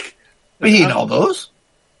 Like, but he ain't all those.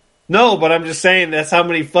 No, but I'm just saying that's how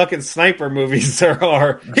many fucking sniper movies there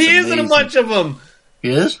are. He is in a bunch of them. He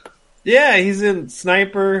is? Yeah, he's in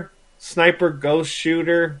Sniper Ghost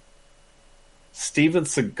Shooter, Steven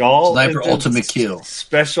Seagal, Sniper Ultimate Kill,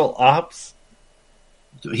 Special Ops.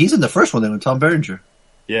 He's in the first one then with Tom Berenger.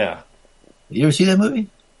 Yeah. You ever see that movie?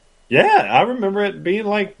 Yeah, I remember it being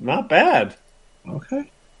like not bad. Okay.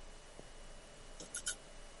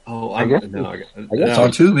 Oh, I guess it's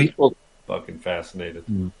on Tubi. Fucking fascinated.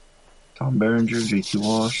 Tom Berenger, J.T.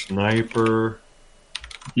 Walsh, Sniper.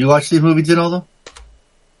 You watch these movies, Dinaldo?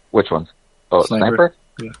 Which ones? Oh, Sniper?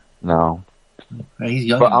 Yeah. No. Hey, he's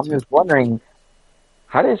young. But I'm just wondering,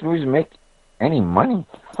 how do these movies make any money?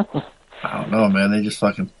 I don't know, man. They just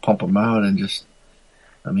fucking pump them out and just.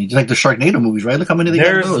 I mean, just like the Sharknado movies, right? Look how many they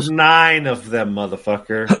got. There's 9 of them,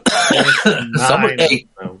 motherfucker. Some are 8.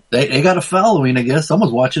 They got a following, I guess.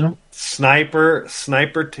 Someone's watching them. Sniper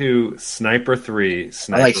 2, Sniper 3,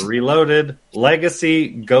 Sniper Reloaded, Legacy,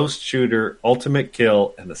 Ghost Shooter, Ultimate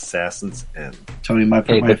Kill, and Assassin's End. Tony, my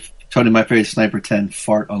Tony, my favorite Sniper 10,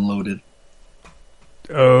 fart unloaded.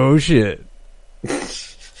 Oh shit.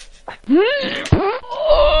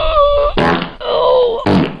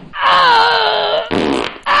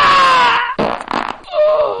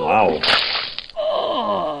 Wow.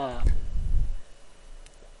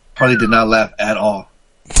 Harley did not laugh at all.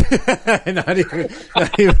 not even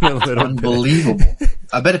a little. Unbelievable.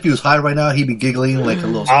 I bet if he was high right now, he'd be giggling like a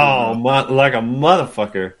little. Like a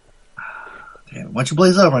motherfucker. Damn, why don't you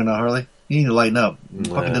blaze up right now, Harley? You need to lighten up.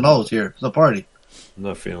 Fucking Denalo's here. It's a party. I'm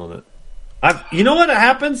not feeling it. You know what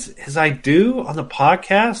happens is I do on the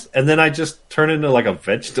podcast, and then I just turn into like a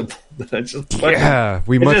vegetable.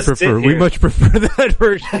 We much prefer that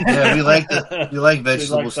version. Yeah, we like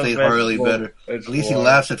vegetable state Harley better. At least he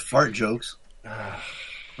laughs at fart jokes,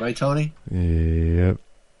 right, Tony? Yep.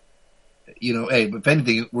 You know, hey, if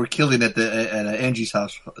anything, we're killing at Angie's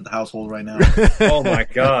household right now. Oh my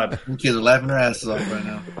god, the kids are laughing their asses off right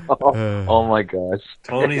now. Oh my gosh,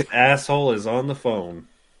 Tony's asshole is on the phone.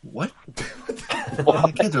 What?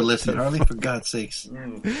 The kids are listening, Harley, for God's sakes.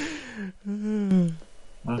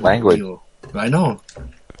 Language. I know.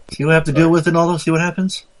 See what I have to deal with and all those? See what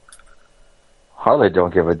happens? Harley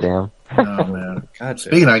don't give a damn. Oh, man.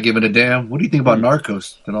 Speaking of not giving a damn, what do you think about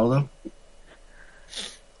Narcos, Donaldo?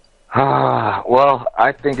 Well,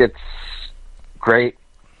 I think it's great.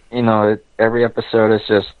 You know, every episode is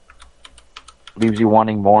just leaves you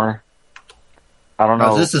wanting more. I don't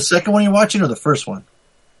know. Is this the second one you're watching or the first one?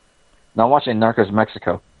 No, I'm watching Narcos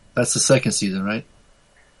Mexico. That's the second season, right?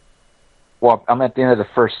 Well, I'm at the end of the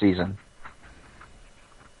first season.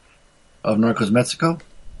 Of Narcos Mexico?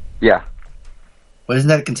 Yeah. But isn't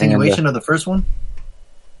that a continuation of the first one?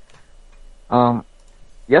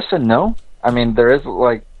 Yes and no. I mean, there is,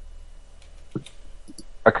 like,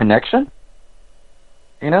 a connection.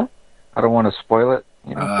 You know? I don't want to spoil it.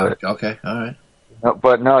 You know, okay, all right. No,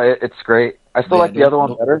 but no, it's great. I still like the other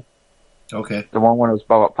one better. Okay. The one when it was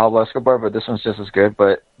about Pablo Escobar, but this one's just as good.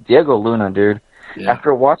 But Diego Luna, dude. Yeah.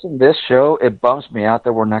 After watching this show, it bums me out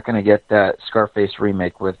that we're not going to get that Scarface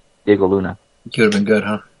remake with Diego Luna. It could have been good,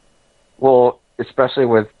 huh? Well, especially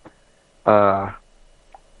with, what's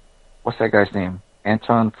that guy's name?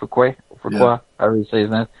 Anton Fuqua? However you say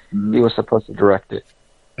his name. Mm-hmm. He was supposed to direct it.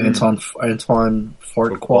 Anton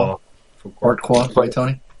Fuqua, right,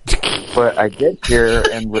 Tony? But I did hear,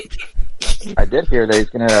 that he's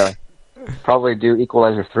going to probably do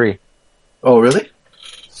Equalizer 3. Oh, really?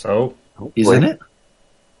 So? He's in it?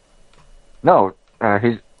 No,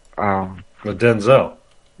 he's... with Denzel.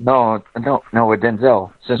 No, with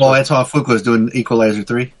Denzel. Anton Fuqua is doing Equalizer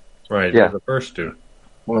 3? Right, yeah. The first two.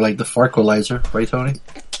 Or like the Farqualizer, right, Tony?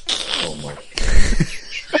 Oh, my...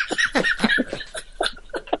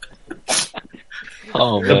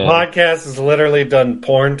 Oh, man. The podcast has literally done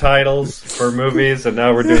porn titles for movies, and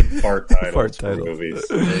now we're doing fart titles for movies.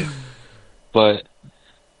 But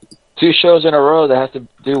 2 shows in a row that have to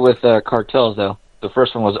do with cartels, though. The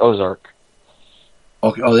first one was Ozark.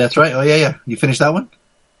 Okay. Oh, that's right. Oh, yeah. You finished that one?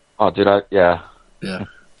 Oh, dude, yeah. Yeah.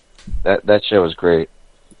 That show was great.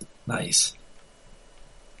 Nice.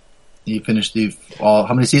 You finished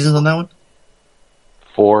how many seasons on that one?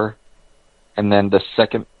 4. And then the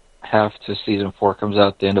second half to season 4 comes out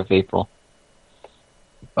at the end of April.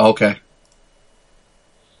 Okay.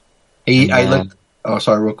 I looked. Oh,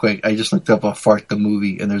 sorry, real quick. I just looked up Fart the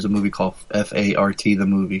movie, and there's a movie called FART the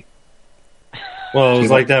movie. Well, it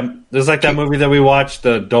was like that. There's like that movie that we watched,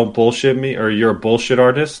 Don't Bullshit Me, or You're a Bullshit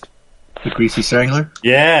Artist. The Greasy Strangler?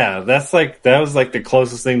 Yeah, that was like the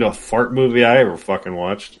closest thing to a fart movie I ever fucking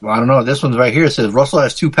watched. Well, I don't know. This one's right here. It says Russell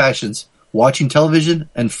has 2 passions: watching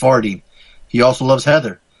television and farting. He also loves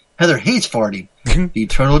Heather. Heather hates farting.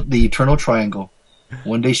 the eternal triangle.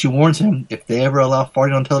 One day she warns him, if they ever allow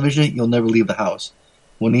farting on television, you'll never leave the house.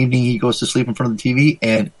 One evening he goes to sleep in front of the TV,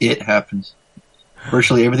 and it happens.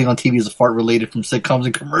 Virtually everything on TV is a fart related, from sitcoms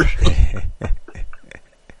and commercials.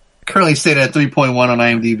 Currently staying at 3.1 on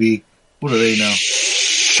IMDb. What do they know?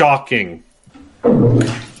 Shocking.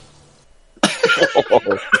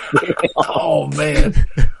 Oh, man.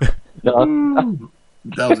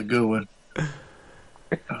 That was a good one.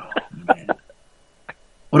 Oh, man.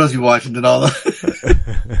 What else you watching, Donaldo?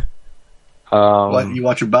 You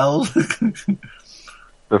watch your bowels?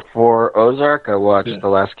 Before Ozark, I watched The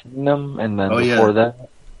Last Kingdom, and then before that,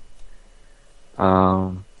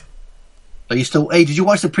 Are you still? Hey, did you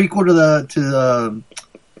watch the prequel to the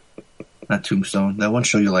not Tombstone? That one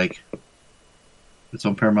show you like? It's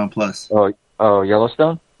on Paramount Plus. Oh,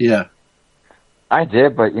 Yellowstone? Yeah, I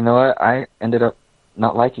did, but you know what? I ended up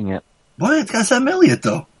not liking it. What? It's got Sam Elliott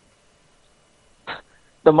though.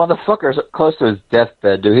 The motherfucker's close to his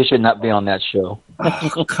deathbed, dude. He should not be on that show.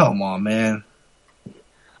 Oh, come on, man.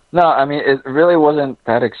 No, I mean, it really wasn't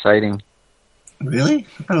that exciting. Really?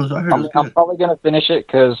 I heard it was I'm good. probably going to finish it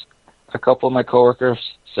because a couple of my coworkers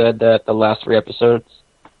said that the last 3 episodes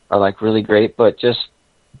are like really great, but just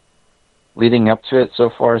leading up to it so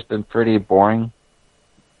far has been pretty boring.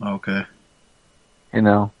 Okay. You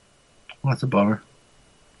know. Well, that's a bummer.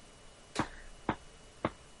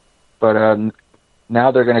 But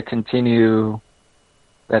now they're going to continue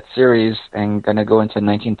that series and going to go into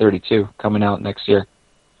 1932, coming out next year.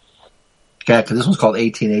 Yeah, because this one's called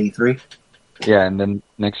 1883. Yeah, and then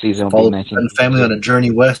next season will Follow be 1932. a family on a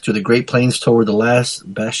journey west through the Great Plains toward the last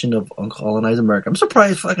bastion of uncolonized America. I'm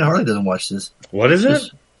surprised fucking Harley doesn't watch this. What is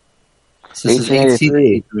it? This is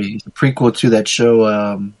 1883. It's a prequel to that show,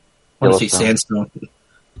 I want to say Sandstone.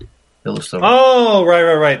 Yellowstone. Oh,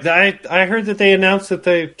 right. I heard that they announced that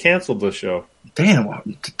they canceled the show.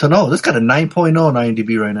 Damn, to know. This got a 9.0 on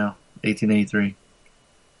IMDb right now. 1883.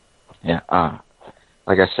 Yeah,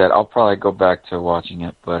 like I said, I'll probably go back to watching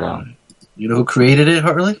it, but... You know who created it,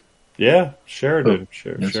 Harley? Yeah, Sheridan.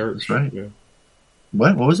 That's right. Yeah.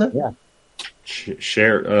 What was that? Yeah.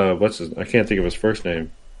 What's his... I can't think of his first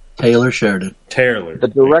name. Taylor Sheridan. Taylor. The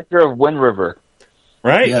director of Wind River.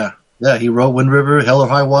 Right? Yeah, he wrote Wind River, Hell or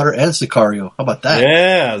High Water, and Sicario. How about that?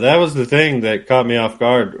 Yeah, that was the thing that caught me off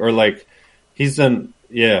guard. Or like, he's done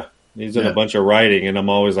a bunch of writing, and I'm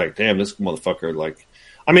always like, damn, this motherfucker, like...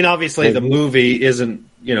 I mean, obviously, the movie isn't,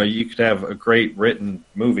 you could have a great written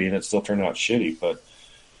movie and it still turned out shitty, but...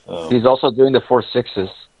 He's also doing the 4 Sixes.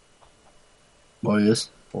 Oh, he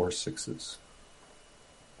is? 4 Sixes.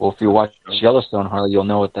 Well, if you watch Yellowstone, Harley, you'll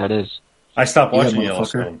know what that is. I stopped watching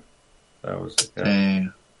Yellowstone. That was...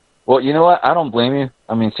 Dang. Well, you know what? I don't blame you.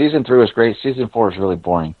 I mean, Season 3 was great. Season 4 is really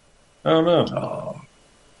boring. Oh, no. Oh.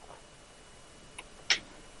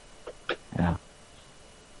 Yeah.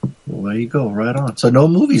 Well, there you go. Right on. So no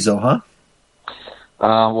movies, though, huh?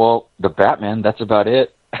 Well, the Batman. That's about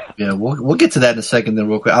it. Yeah, we'll get to that in a second. Then,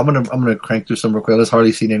 real quick, I'm gonna crank through some real quick. Unless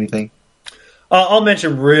Harley's seen anything. I'll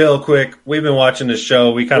mention real quick. We've been watching this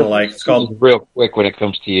show. We kind of like it's called real quick when it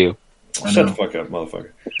comes to you. Shut the fuck up,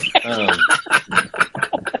 motherfucker.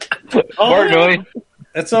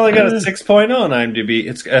 It's only got a 6.0 on IMDb.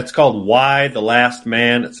 It's called Why the Last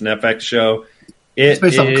Man. It's an FX show. It's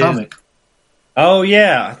based on a comic. Oh,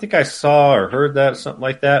 yeah. I think I saw or heard that, something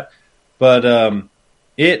like that. But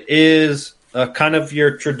it is a kind of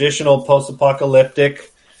your traditional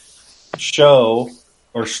post-apocalyptic show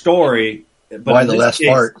or story. But Why the last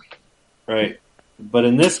part. Right. But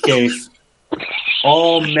in this case,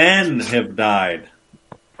 all men have died.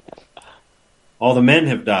 All the men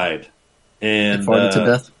have died. And farted to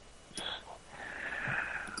death?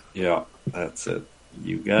 Yeah, that's it.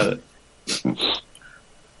 You got it.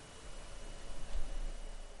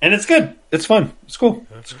 And it's good. It's fun. It's cool.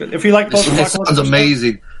 It's good. If you like This sounds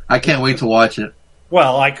amazing. I can't wait to watch it.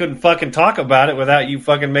 Well, I couldn't fucking talk about it without you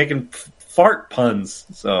fucking making fart puns.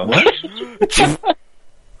 So what?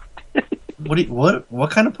 What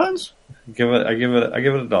kind of puns? I give it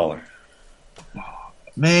 $1.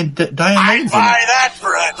 Man, Diane Lane's buy that for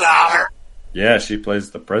 $1. Yeah, she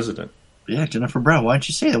plays the president. Yeah, Jennifer Brown. Why didn't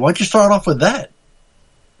you say that? Why don't you start off with that?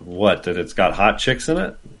 What? That it's got hot chicks in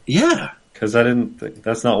it? Yeah. Because I didn't think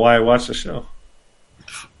that's not why I watched the show.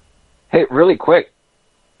 Hey, really quick.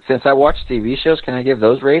 Since I watch TV shows, can I give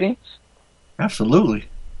those ratings? Absolutely.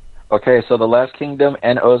 Okay, so The Last Kingdom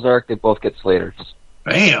and Ozark, they both get Slaters.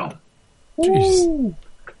 Bam. Jeez.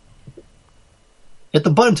 Hit the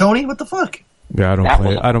button, Tony. What the fuck? Yeah, I don't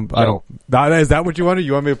play it. I don't. Is that what you wanted?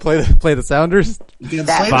 You want me to play the Sounders?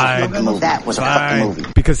 That was a fucking movie.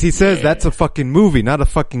 Because he says that's a fucking movie, not a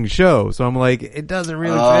fucking show. So I'm like, it doesn't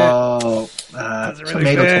really fit.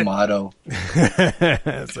 Tomato.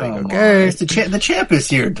 It's like, come okay. On. It's the champ is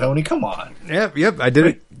here, Tony. Come on. Yep. I did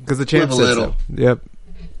it because the champ Live a said little. so. Yep.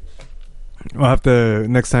 We'll have to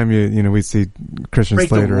next time we see Christian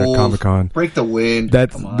Slater at Comic-Con. Break the wind.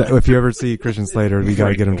 If you ever see Christian Slater, we got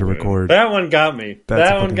to get him to record. That one got me.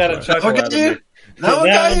 That one got a chuckle out of me.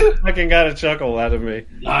 That one fucking got a chuckle out of me.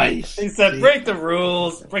 Nice. He said, "Break the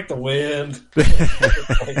rules, break the wind."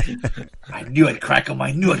 I knew I'd crack him.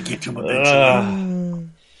 I knew I'd get him eventually.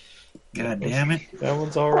 God damn it. That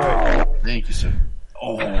one's all right. Thank you, sir.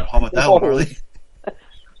 Oh, how about that one, Harley?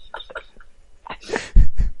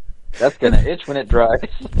 That's gonna itch when it dries.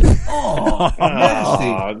 Oh,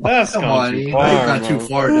 nasty. That's come on, too far, not too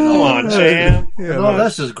far. Come on, champ. No,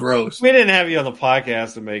 that's just gross. We didn't have you on the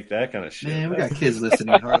podcast to make that kind of shit. Man, we got kids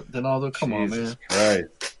listening. Donaldo, come on, man.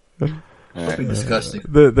 Christ. That'd be disgusting.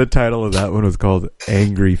 The title of that one was called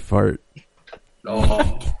Angry Fart. Oh,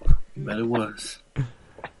 I bet it was.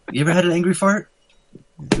 You ever had an angry fart?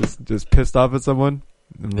 just pissed off at someone.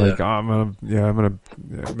 And like, oh, I'm gonna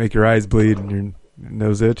make your eyes bleed and your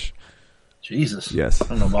nose itch. Jesus. Yes. I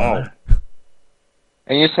don't know about that.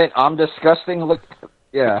 And you said I'm disgusting. Look,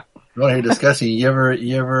 yeah. Go ahead, discussing. You ever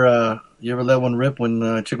let one rip when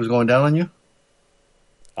a chick was going down on you?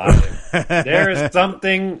 There is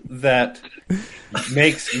something that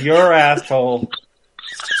makes your asshole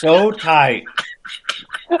so tight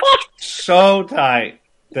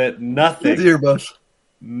that nothing is going to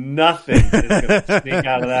sneak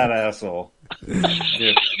out of that asshole.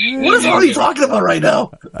 What is Harley talking about right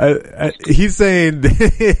now? He's saying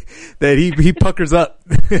that he puckers up.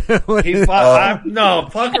 No,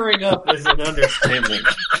 puckering up is an understatement.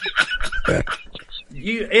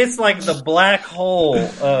 It's like the black hole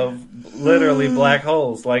of literally black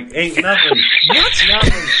holes. Like, ain't nothing.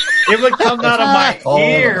 Nothing. It would come out of my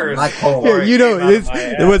ears. Black hole. Yeah, you know,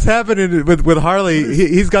 what's happening with Harley,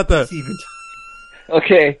 he's got the...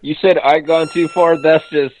 Okay, you said I gone too far. That's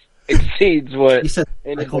just exceeds what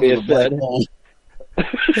anybody has said.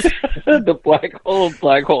 The black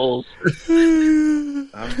holes.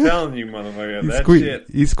 I'm telling you, motherfucker, that shit.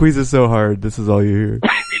 He squeezes so hard. This is all you hear.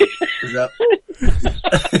 Is that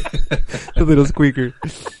a little squeaker?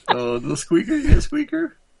 Oh, the squeaker! You get a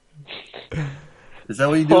squeaker? Is that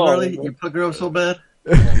what you do, Harley? You pucker up so bad?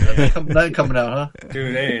 That ain't coming out, huh?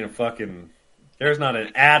 Dude, they ain't a fucking... There's not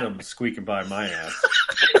an atom squeaking by my ass.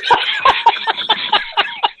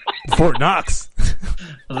 Fort Knox.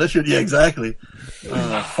 Yeah, exactly.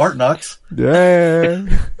 Fart Knox. Yeah.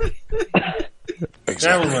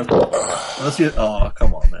 Unless you,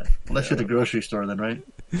 come on, man. Unless you're at the grocery store, then, right?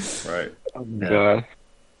 Right. Oh my God.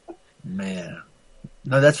 Man.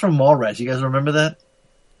 No, that's from Mallrats. You guys remember that?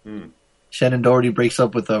 Shannon Doherty breaks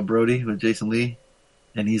up with Brody, with Jason Lee,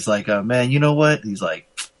 and he's like, man, you know what? He's like,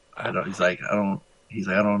 I don't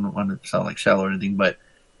want to sound like shallow or anything, but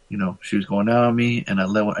you know, she was going out on me, and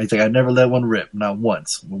he's like, I never let one rip, not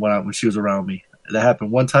once, when she was around me. That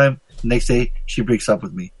happened one time. The next day, she breaks up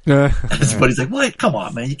with me. But he's like, what? Come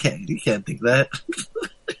on, man, you can't think that.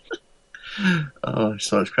 Oh,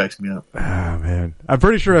 so it cracks me up. Oh man, I'm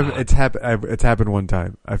pretty sure it's happened one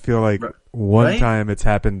time. I feel like one time it's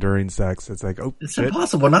happened during sex. It's like, oh, it's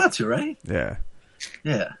impossible not to, right? Yeah.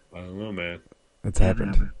 I don't know, man. It's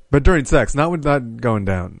happened, but during sex, not going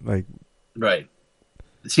down. Like, right.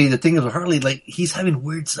 See, the thing is with Harley, like, he's having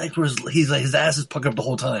weird sex where he's like, his ass is puckered up the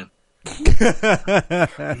whole time.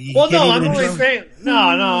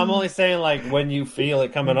 I'm only saying like when you feel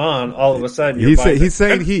it coming on, all of a sudden he's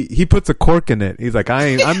saying he puts a cork in it. He's like,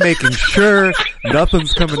 I'm making sure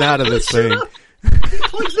nothing's coming out of this thing.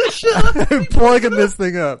 Plug this shit up. I'm plugging this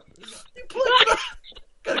thing up. You plug it up.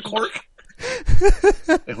 Got a cork.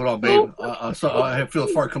 Hey, hold on, babe. I feel a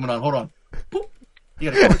fart coming on. Hold on. Boop. You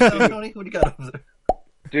got a cork, Tony? What do you got over there?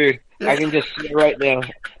 Dude, I can just see it right now.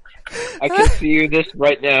 I can see you this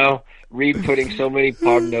right now. Reed putting so many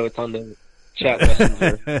pod notes on the chat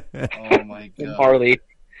messenger. Oh my God. Harley.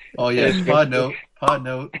 Oh yeah, pod note.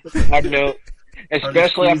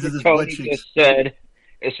 Especially after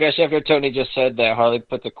Tony just said that Harley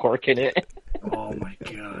put the cork in it. Oh my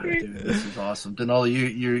God, dude, this is awesome. Denali,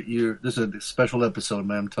 you're this is a special episode,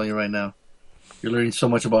 man. I'm telling you right now. You're learning so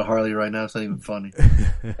much about Harley right now. It's not even funny.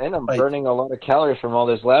 And I'm burning a lot of calories from all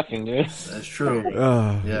this laughing, dude. That's true.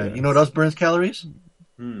 Yeah. You know what else burns calories?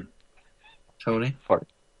 Tony? Fart.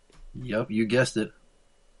 Yep, you guessed it.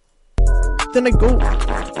 Then I go.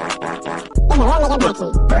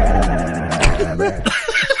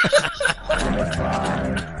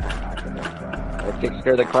 That takes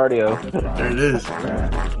care of the cardio. There it is.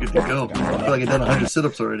 Good to go. I feel like I've done 100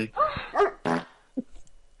 sit-ups already.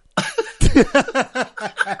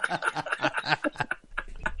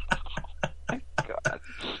 God.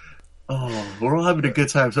 Oh, we're all having a good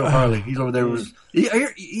time. So Harley, he's over there.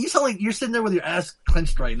 You sound like you're sitting there with your ass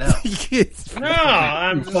clenched right now. No,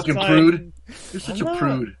 I'm fucking like, prude. You're such a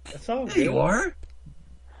prude. It's all good. Yeah, you are.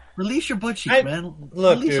 Release your butt cheeks, man.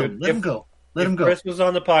 Look, Release dude. Him. Let him go. Let him go. If Chris was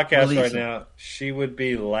on the podcast Release right now, she would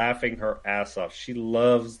be laughing her ass off. She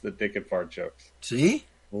loves the dick and fart jokes. See?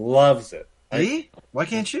 Loves it. See? Why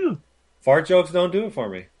can't you? Fart jokes don't do it for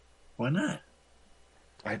me. Why not?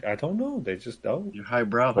 I don't know. They just don't. You're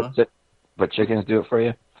highbrow, huh? But chickens do it for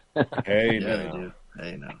you? Hey, yeah, no. they do.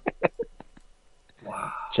 Hey, no.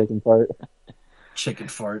 Wow. Chicken fart. Chicken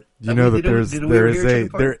fart. You know that there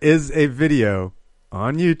is a video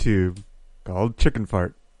on YouTube called Chicken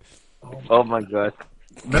Fart. Oh my God.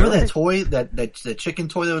 Remember that toy, that chicken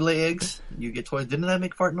toy that would lay eggs? You get toys. Didn't that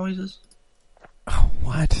make fart noises? Oh,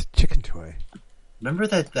 what? Chicken toy. Remember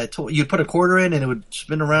that toy? You'd put a quarter in and it would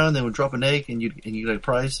spin around and it would drop an egg and you get a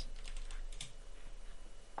prize?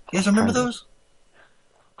 You guys remember those?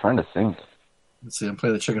 Trying to think. Let's see. I'm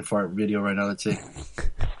playing the chicken fart video right now. Let's see.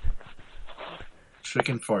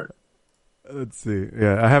 Chicken fart. Let's see.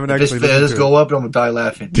 Yeah, I haven't actually. Let's go up, and I'm gonna die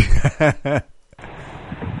laughing.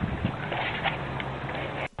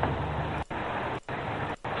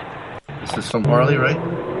 This is from Harley, right?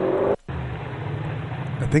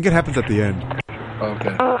 I think it happens at the end. Oh,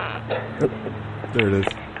 okay. There it is.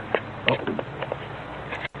 Oh.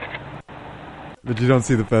 But you don't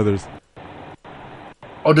see the feathers.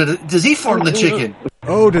 Oh, does he fart in the chicken?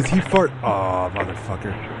 Oh, does he fart? Oh,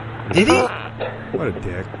 motherfucker. Did he? What a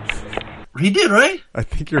dick. He did, right? I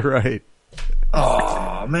think you're right.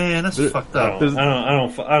 Oh man, that's fucked up.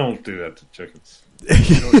 I don't do that to chickens.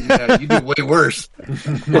 You do way worse.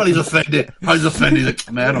 He's offended. He's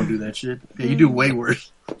like, man, I don't do that shit. Yeah, you do way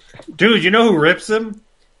worse. Dude, you know who rips him?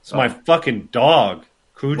 It's my fucking dog,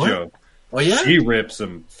 Cujo. What? Oh yeah? She rips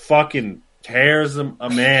him. Fucking tears him.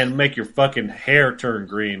 Man, make your fucking hair turn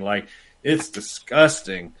green. Like, it's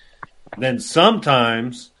disgusting. Then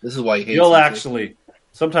sometimes this is why you'll actually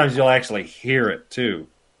hear it too.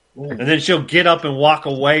 Ooh. And then she'll get up and walk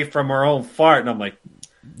away from her own fart, and I'm like,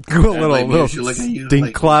 little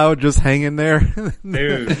stink cloud just hanging there, dude,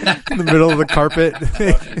 in the middle of the carpet.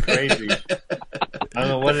 Crazy. I don't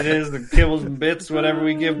know what it is, the kibbles and bits, whatever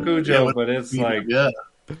we give Cujo, but it's like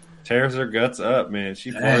tears her guts up, man.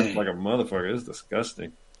 She farts like a motherfucker. It's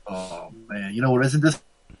disgusting. Oh man, you know what isn't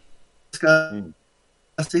disgusting?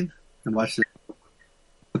 And watch it.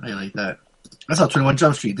 I like that. I saw 21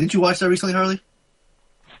 Jump Street. Didn't you watch that recently, Harley?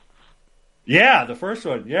 Yeah, the first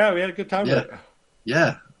one. Yeah, we had a good time with it.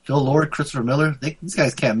 Yeah. Phil Lord, Christopher Miller. These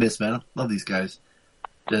guys can't miss, man. I love these guys.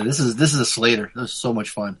 Yeah, this is a Slater. This was so much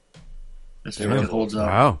fun. This fucking holds up.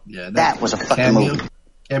 Wow. Yeah, that was a fucking movie.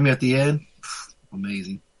 Cameo at the end.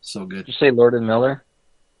 Amazing. So good. Did you say Lord and Miller?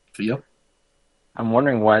 Yep. I'm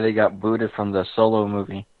wondering why they got booted from the Solo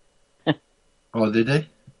movie. Oh, did they?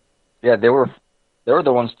 Yeah, they were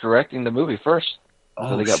the ones directing the movie first. Oh,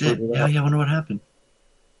 so they got shit. booted Yeah, I wonder what happened.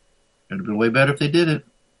 It would have been way better if they did it.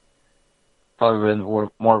 Probably been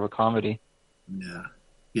more of a comedy. Yeah.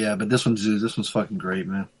 Yeah, but this one's fucking great,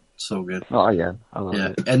 man. So good. Oh, yeah. I love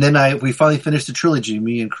it. And then we finally finished the trilogy,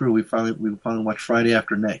 me and crew. We finally watched Friday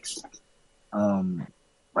After Next.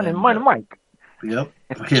 Mike. Yep.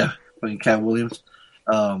 Yeah. Fucking Cat Williams.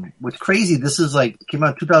 What's crazy, this is came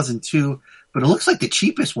out in 2002, but it looks like the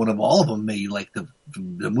cheapest one of all of them made. Like the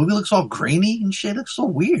movie looks all grainy and shit. It looks so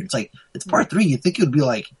weird. It's like, it's part 3. You'd think it would be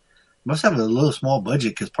must have a little small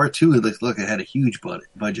budget, because part 2, it had a huge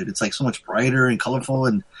budget. It's like so much brighter and colorful,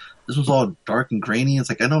 and this one's all dark and grainy. It's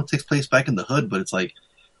like, I know it takes place back in the hood, but it's like,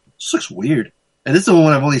 it just looks weird. And this is the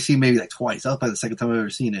one I've only seen maybe twice. That was probably the second time I've ever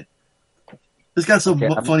seen it. It's got some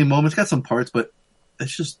funny moments, got some parts, but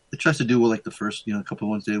it's just, it tries to do what the first, a couple of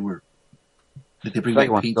ones did, where they bring back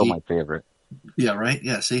Pinky. Still my favorite. Yeah, right?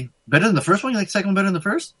 Yeah, see? Better than the first one? You like the second one better than the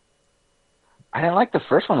first? I didn't like the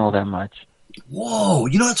first one all that much. Whoa!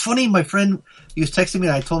 You know what's funny? My friend, he was texting me,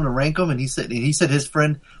 and I told him to rank them, and he said his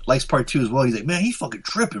friend likes part 2 as well. He's like, man, he's fucking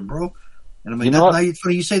tripping, bro. And I'm like, now it's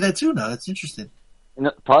funny you say that too. Now that's interesting.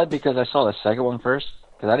 Probably because I saw the second one first,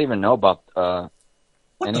 because I didn't even know about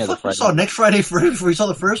any of the Friday. You saw Next Friday first before you saw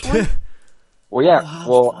the first one? Well, yeah.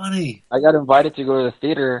 Oh, funny. I got invited to go to the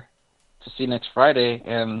theater to see Next Friday,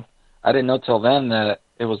 and I didn't know till then that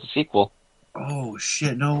it was a sequel. Oh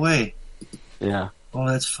shit! No way. Yeah. Oh,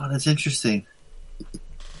 that's fun. That's interesting.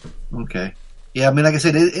 Okay. Yeah, I mean, like I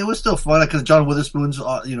said, it was still fun because John Witherspoon's,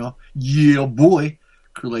 yeah, boy.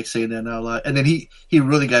 Crew saying that now a lot. And then he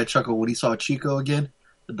really got a chuckle when he saw Chico again,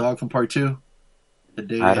 the dog from part 2. The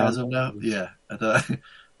day he has him now. Yeah, I thought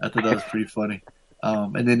that was pretty funny.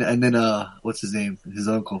 And then what's his name? His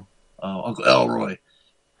uncle, Uncle Elroy.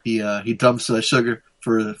 He dumps sugar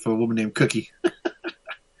for a woman named Cookie.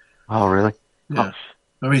 Oh, really? Yeah.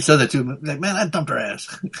 Remember he said that too. Like, man, I dumped her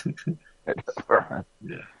ass.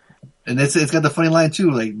 Yeah. And it's got the funny line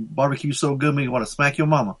too, like, barbecue's so good, make you want to smack your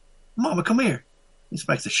mama. Mama, come here. He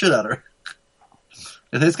smacks the shit out of her.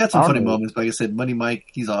 And it's got some funny moments. Like I said, Money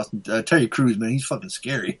Mike, he's awesome. Terry Crews, man, he's fucking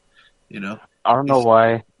scary. I don't know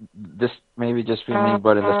why. This maybe just be me,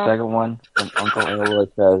 but in the second one, when Uncle Elroy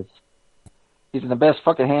says, he's in the best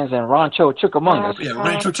fucking hands in Rancho Chickamauga. Yeah,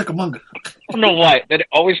 Rancho Chickamauga. I don't know why. That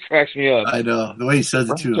always cracks me up. I know. The way he says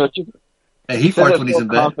it, too. Hey, he farts when he's in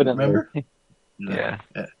bed, remember? Yeah.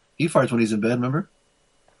 He farts when he's in bed, remember?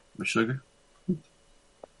 With sugar.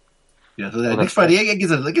 Yeah, so that next Friday, it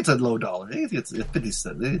gets a low dollar. It gets 50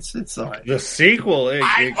 cents. It's all right. The sequel, it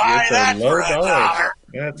gets a low dollar.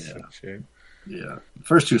 That's a shame. Yeah.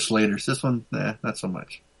 First 2 Slaters. This one, not so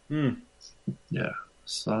much. Yeah.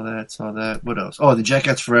 Saw that. What else? Oh, the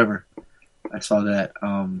Jackass Forever. I saw that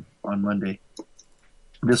on Monday.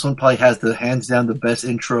 This one probably has the hands down the best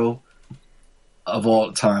intro of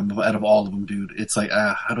all time out of all of them, dude. It's like,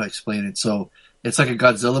 how do I explain it? So it's like a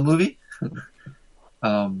Godzilla movie.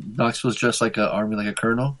 Knoxville's dressed like an army, like a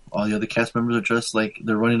colonel. All the other cast members are dressed like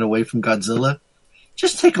they're running away from Godzilla.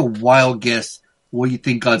 Just take a wild guess what you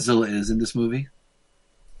think Godzilla is in this movie.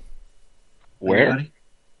 Where?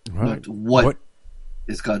 What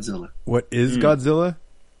is Godzilla? What is Godzilla?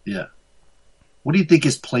 Yeah. What do you think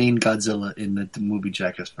is playing Godzilla in the movie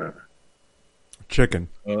Jackass Forever? Chicken.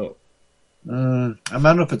 Oh. I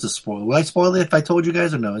don't know if it's a spoiler. Will I spoil it if I told you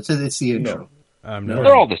guys or no? It's the intro. No.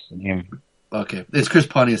 They're all the same. Okay. It's Chris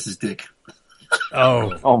Pontius' dick.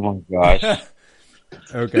 Oh my gosh.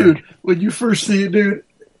 Okay. Dude, when you first see it, dude,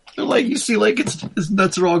 like you see like his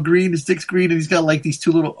nuts are all green, his dick's green, and he's got like these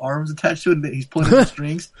two little arms attached to it, and he's pulling the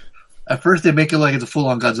strings. At first, they make it like it's a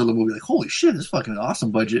full-on Godzilla movie. Like, holy shit, this is fucking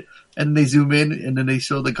awesome budget. And then they zoom in, and then they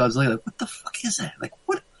show the Godzilla. Like, what the fuck is that? Like,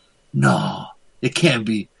 what? No, it can't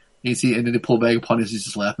be. And you see, and then they pull back upon us. He's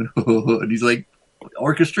just laughing, and he's like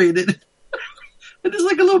orchestrated. And it's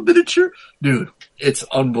like a little miniature, dude. It's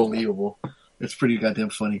unbelievable. It's pretty goddamn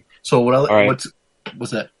funny. So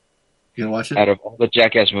what's that? You gonna watch it? Out of all the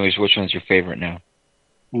Jackass movies, which one's your favorite now?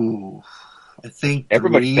 Ooh, I think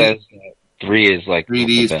everybody says 3 is like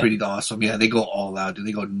 3D is pretty awesome. Yeah, they go all out, dude.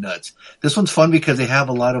 They go nuts. This one's fun because they have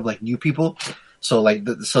a lot of like new people. So like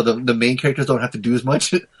the main characters don't have to do as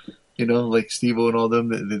much. You know, like Steve-O and all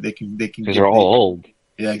them. They can because they're all old.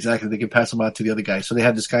 Yeah, exactly. They can pass them out to the other guys. So they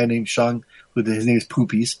have this guy named Sean, his name is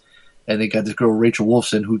Poopies, and they got this girl Rachel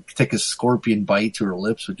Wolfson who take a scorpion bite to her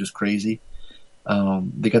lips, which is crazy.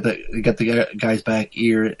 They got the guys back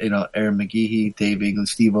here, you know, Aaron McGehee, Dave England,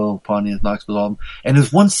 Steve-O, Pontius, Knoxville, all them. And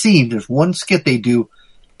there's one skit they do,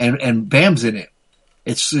 and Bam's in it.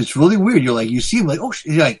 It's really weird. You're like, you see him like, oh,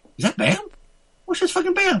 you're like, is that Bam? Oh, shit's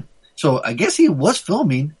fucking Bam. So I guess he was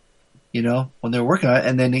filming, you know, when they were working on it,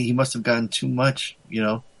 and then he must have gotten too much, you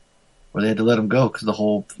know, where they had to let him go because the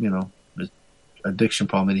whole, you know, addiction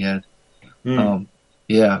problem that he had.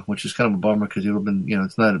 Yeah, which is kind of a bummer because he would have been, you know,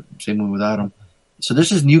 it's not the same movie without him. So there's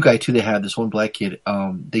this new guy too. They have this one black kid.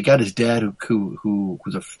 They got his dad who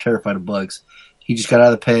was terrified of bugs. He just got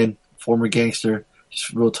out of the pen, former gangster,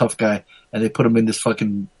 just a real tough guy, and they put him in this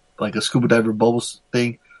fucking like a scuba diver bubbles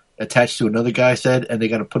thing attached to another guy's head, and they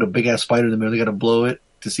got to put a big ass spider in the middle. They got to blow it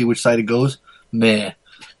to see which side it goes. Man,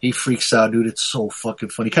 he freaks out, dude. It's so fucking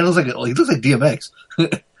funny. Kind of looks like DMX.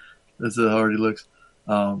 That's how hard he looks.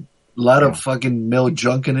 A lot of fucking male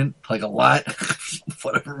junk in it, like a lot,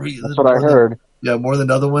 for whatever reason. That's what I heard. Yeah, more than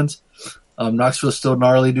other ones. Knoxville's still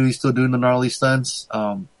gnarly, dude. He's still doing the gnarly stunts.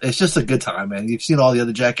 It's just a good time, man. You've seen all the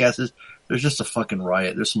other Jackasses. There's just a fucking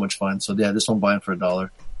riot. There's so much fun. So yeah, this one buying for $1.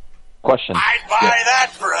 Question. I'd buy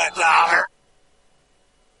that for $1.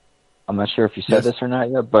 I'm not sure if you said this or not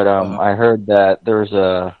yet, but I heard that there was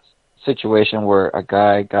a situation where a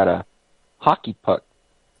guy got a hockey puck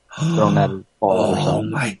thrown at his ball or something. Oh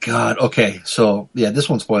my god. Okay, so yeah, this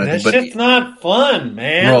one's fun. That shit's not fun,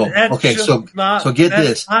 man. Bro, okay, so get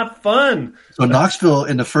this. Not fun. So Knoxville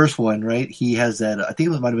in the first one, right? He has that. I think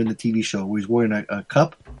it might have been the TV show where he's wearing a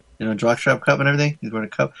cup, you know, a jockstrap cup and everything. He's wearing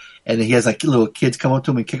a cup, and then he has like little kids come up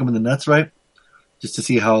to him and kick him in the nuts, right? Just to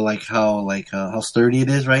see how sturdy it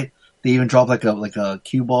is, right? They even drop like a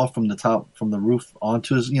cue ball from the roof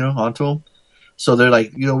onto him. So they're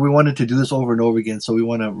like, you know, we wanted to do this over and over again, so we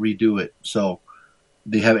want to redo it. So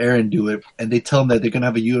they have Aaron do it, and they tell him that they're going to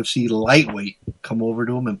have a UFC lightweight come over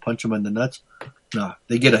to him and punch him in the nuts. Nah,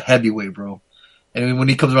 they get a heavyweight, bro. And when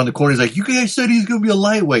he comes around the corner, he's like, you guys said he's going to be a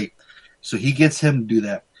lightweight. So he gets him to do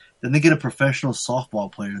that. Then they get a professional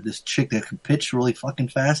softball player, this chick that can pitch really fucking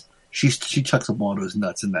fast. She chucks a ball to his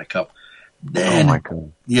nuts in that cup. Then, oh my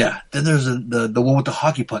god. Yeah, then there's the one with the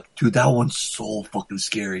hockey puck. Dude, that one's so fucking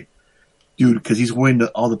scary. Dude, because he's wearing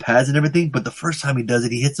all the pads and everything, but the first time he does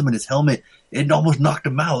it, he hits him in his helmet. It almost knocked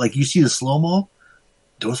him out. Like, you see the slow-mo?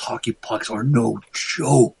 Those hockey pucks are no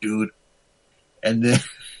joke, dude. And then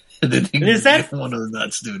is that one of the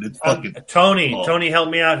nuts, dude? It's fucking Tony, help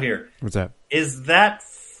me out here. What's that? Is that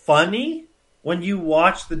funny when you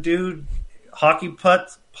watch the dude hockey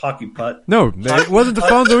putt? No, it wasn't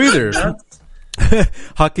DeFonso either.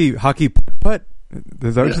 hockey putt.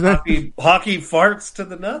 Is that what you said? Hockey farts to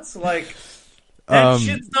the nuts? Like, that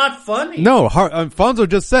shit's not funny. No, Fonzo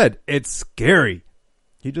just said, it's scary.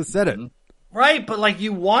 He just said it. Right, but like,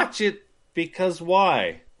 you watch it because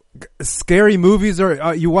why? Scary movies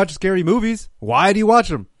are, you watch scary movies. Why do you watch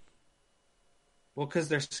them? Well, because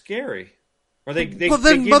they're scary. Or they well,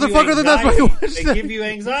 then, motherfucker, then that's why you watch They that. give you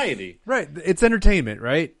anxiety. Right. It's entertainment,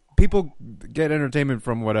 right? People get entertainment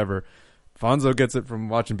from whatever. Fonzo gets it from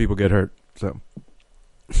watching people get hurt. So.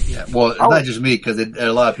 Yeah, well, not just me, because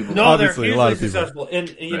a lot of people. No, obviously, they're a lot of successful.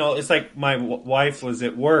 And, it's like my wife was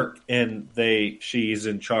at work, and she's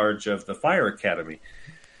in charge of the fire academy.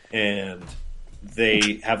 And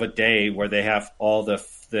they have a day where they have all the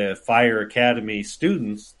fire academy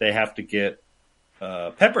students, they have to get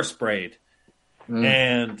pepper sprayed.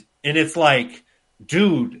 And it's like,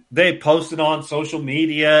 dude, they posted on social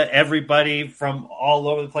media. Everybody from all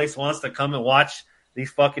over the place wants to come and watch these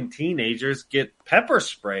fucking teenagers get pepper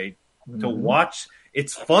sprayed to watch.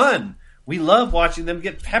 It's fun. We love watching them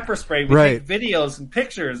get pepper sprayed. We take videos and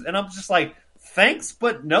pictures, and I'm just like, thanks,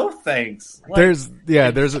 but no thanks. Like, there's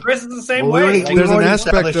Chris is the same way. There's an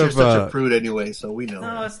aspect of you're such a prude anyway, so we know.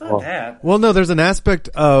 No, it's not that. Well, no, there's an aspect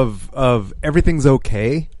of everything's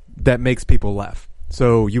okay that makes people laugh.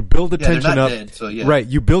 So you build the tension up, dead, so yeah. right?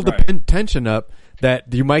 You build the tension up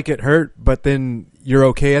that you might get hurt, but then you're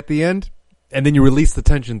okay at the end, and then you release the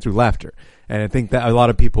tension through laughter. And I think that a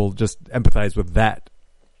lot of people just empathize with that.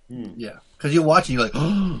 Yeah, because you're watching, you're like,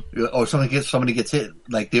 oh, somebody gets hit.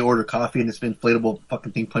 Like they order coffee and this inflatable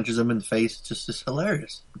fucking thing punches them in the face. It's just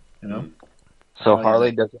hilarious, you know. So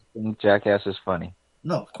Harley doesn't think Jackass is funny.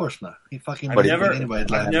 No, of course not. He fucking. I've never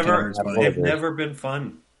been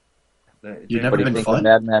fun. You've never been fun?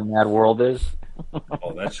 Mad World is?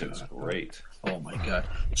 Oh, that shit is great. Oh my god.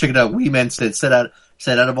 Check it out. Wee Man said out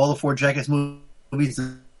of all the 4 Jackass movies,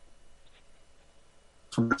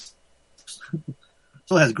 still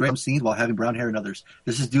has great scenes while having brown hair and others.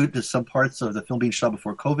 This is due to some parts of the film being shot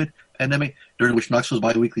before COVID pandemic, during which Knoxville's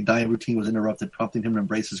bi-weekly diet routine was interrupted, prompting him to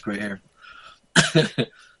embrace his gray hair.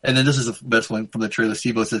 And then this is the best one from the trailer.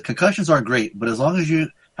 Steve-O says, concussions aren't great, but as long as you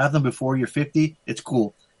have them before you're 50, it's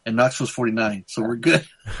cool. And Knoxville's 49, so we're good.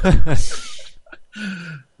 He's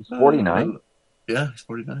 49? Yeah, he's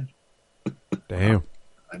 49. Damn.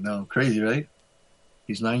 I know. Crazy, right?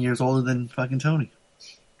 He's 9 years older than fucking Tony.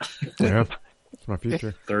 Yeah. It's my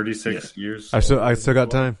future. 36 years. I still got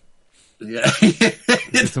time. Yeah.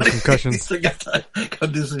 Some concussions. Still got time. Go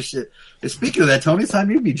do some shit. And speaking of that, Tony, it's time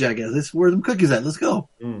you be Jackass. This is where them cookies at. Let's go.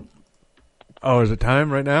 Oh, is it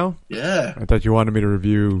time right now? Yeah. I thought you wanted me to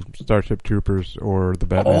review Starship Troopers or the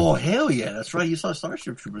Batman. Oh, hell yeah. That's right. You saw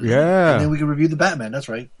Starship Troopers. Yeah. And then we can review the Batman. That's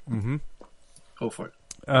right. Mm-hmm. Go for it.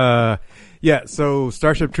 Yeah, so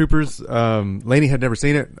Starship Troopers, Lainey had never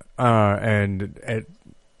seen it, and I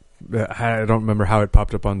don't remember how it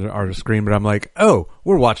popped up on our screen, but I'm like, oh,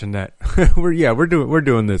 we're watching that. we're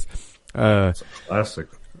doing this. It's a classic.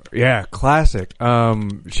 Yeah, classic.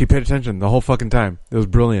 She paid attention the whole fucking time. It was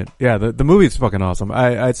brilliant. Yeah, the movie's fucking awesome.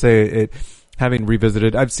 I'd say it, having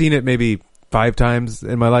revisited, I've seen it maybe 5 times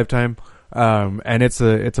in my lifetime. And it's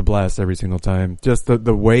a blast every single time. Just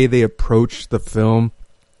the way they approach the film,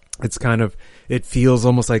 it's kind of, it feels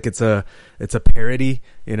almost like it's a parody,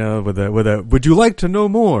 you know, with a would you like to know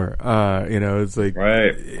more? You know, it's like,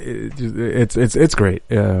 right. It's great.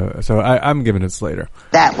 So I'm giving it Slater.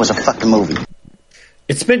 That was a fucking movie.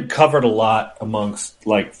 It's been covered a lot amongst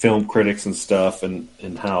like film critics and stuff, and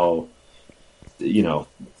how, you know,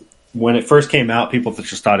 when it first came out, people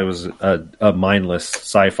just thought it was a mindless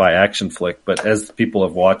sci-fi action flick. But as people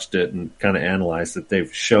have watched it and kind of analyzed it,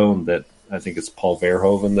 they've shown that, I think it's Paul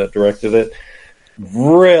Verhoeven that directed it,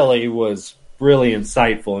 really was really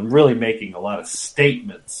insightful and really making a lot of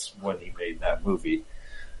statements when he made that movie.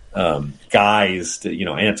 Guised, you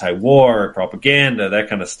know, anti-war, propaganda, that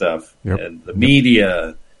kind of stuff, and the media,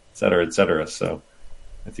 et cetera, et cetera. So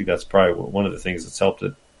I think that's probably one of the things that's helped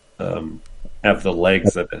it have the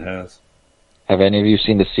legs that it has. Have any of you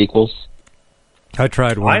seen the sequels? I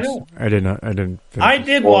tried once. I didn't. I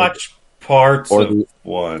did watch parts of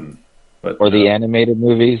one, but the animated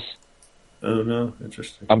movies. Oh no,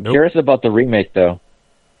 interesting. I'm curious about the remake though.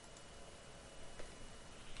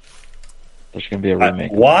 There's going to be a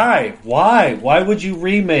remake. Why? Why would you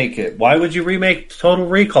remake it? Why would you remake Total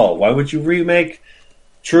Recall? Why would you remake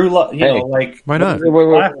True Love? You know, like, why not?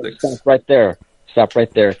 Wait. Stop right there.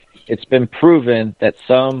 It's been proven that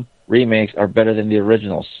some remakes are better than the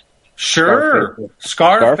originals. Sure.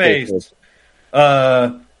 Scarface.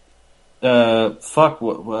 The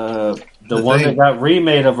one that got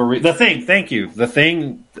remade of The Thing. Thank you. The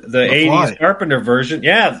Thing, the 80s Carpenter version.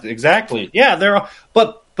 Yeah, exactly. Yeah, they're all,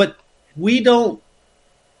 but we don't.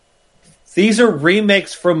 These are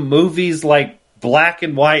remakes from movies like black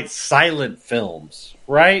and white silent films,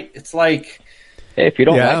 right? It's like, hey, if you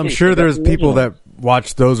don't, I'm sure there's people that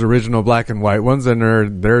watch those original black and white ones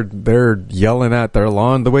and they're yelling at their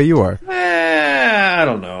lawn the way you are. I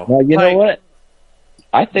don't know. Well, you know what?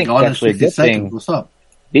 I think Gone in that's actually a 60 good seconds. thing. What's up?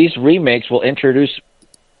 These remakes will introduce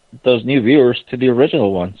those new viewers to the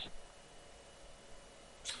original ones.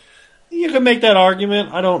 You can make that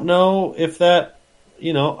argument. I don't know if that,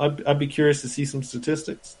 I'd be curious to see some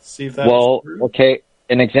statistics, see if that's true. Okay,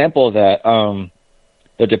 an example of that,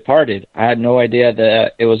 The Departed. I had no idea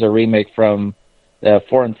that it was a remake from the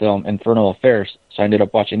foreign film Infernal Affairs, so I ended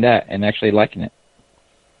up watching that and actually liking it.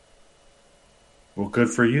 Well, good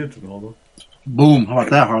for you, Ronaldo. Boom. How about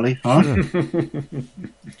that, Harley? Huh?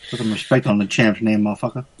 Put some respect on the champ's name,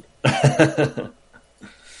 motherfucker.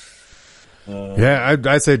 Yeah,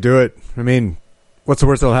 I say do it. I mean, what's the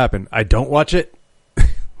worst that'll happen? I don't watch it.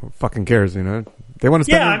 Who fucking cares, They want to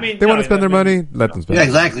spend. They want to spend their money. Let them spend. Yeah,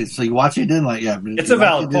 exactly. So you watch it, then it's a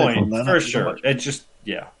valid point for sure. It just,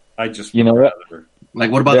 I just, what?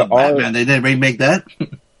 Like, what about the Batman? They didn't remake that.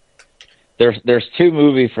 There's two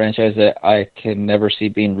movie franchises that I can never see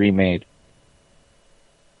being remade: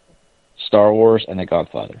 Star Wars and The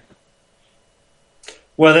Godfather.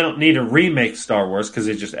 Well, they don't need to remake Star Wars because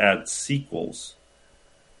they just add sequels.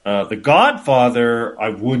 The Godfather, I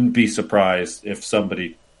wouldn't be surprised if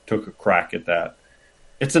somebody took a crack at that.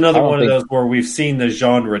 It's another one of those where we've seen the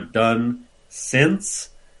genre done since,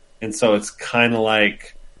 and so it's kind of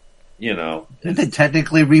like, Didn't they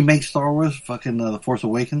technically remake Star Wars? Fucking The Force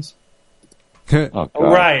Awakens.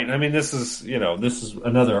 Right. I mean, this is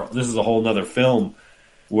a whole nother film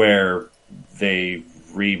where they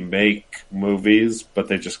remake movies, but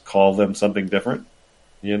they just call them something different.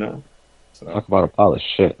 So. Talk about a pile of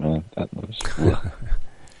shit, man. That movie's cool.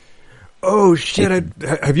 Oh shit!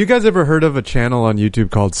 Have you guys ever heard of a channel on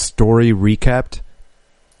YouTube called Story Recapped?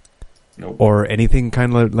 Nope. Or anything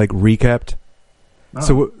kind of like Recapped?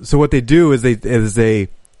 Oh. So what they do is they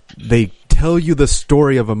tell you the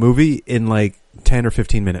story of a movie in like 10 or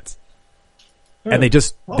 15 minutes. And they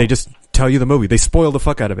just tell you the movie. They spoil the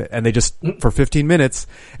fuck out of it, and they just for 15 minutes,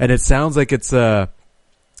 and it sounds like it's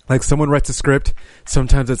like someone writes a script.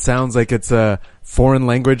 Sometimes it sounds like it's a foreign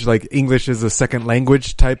language, like English is a second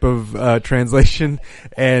language type of translation,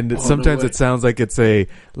 and sometimes it sounds like it's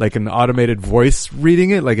like an automated voice reading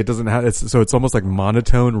it, like it doesn't have. So it's almost like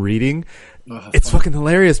monotone reading. It's fucking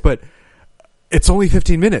hilarious, but it's only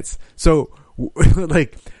 15 minutes. So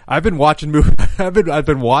like I've been watching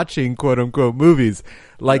quote unquote movies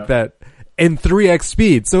like that in 3x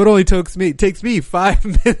speed, so it only takes me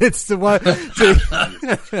 5 minutes to watch. And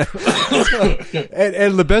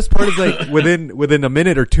the best part is like within a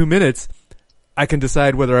minute or 2 minutes, I can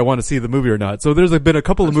decide whether I want to see the movie or not. So there's been a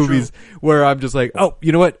couple of movies where I'm just like, oh,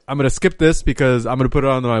 you know what? I'm going to skip this because I'm going to put it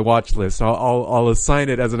on my watch list. I'll assign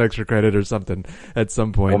it as an extra credit or something at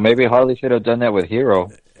some point. Well, maybe Harley should have done that with Hero.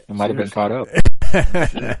 It might have been caught up.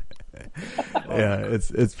 Yeah,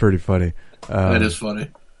 it's pretty funny. That is funny.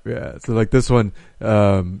 Yeah, so like this one,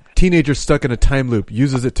 teenager stuck in a time loop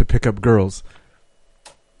uses it to pick up girls.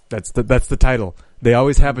 That's the title. They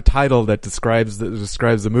always have a title that describes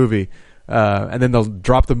the movie, and then they'll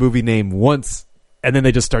drop the movie name once, and then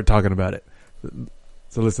they just start talking about it.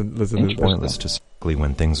 So listen. Pointless to simply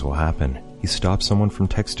when things will happen. He stops someone from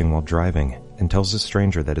texting while driving and tells a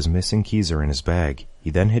stranger that his missing keys are in his bag. He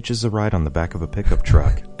then hitches a ride on the back of a pickup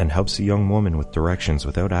truck and helps a young woman with directions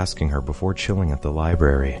without asking her before chilling at the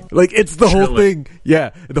library. Like it's the whole thing. Yeah,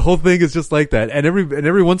 the whole thing is just like that. And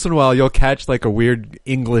every once in a while you'll catch like a weird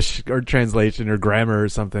English or translation or grammar or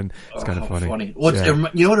something. It's kind of funny. You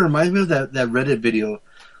know what it reminds me of? That Reddit video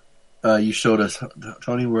you showed us,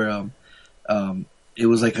 Tony, where it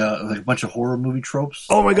was like a bunch of horror movie tropes.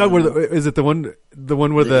 Oh my god, is it the one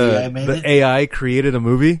where the AI created a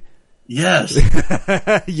movie? Yes.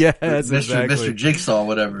 Yes, Mr. Jigsaw,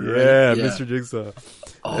 whatever. Yeah, right? Mr. Jigsaw.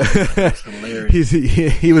 Oh, that's hilarious.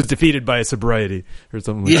 He was defeated by sobriety or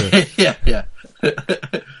something like that. Yeah.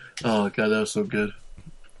 Oh god, that was so good.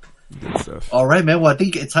 Good stuff. All right, man. Well, I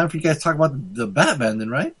think it's time for you guys to talk about the Batman then,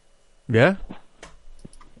 right? Yeah.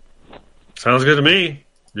 Sounds good to me.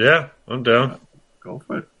 Yeah, I'm down. Go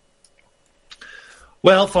for it.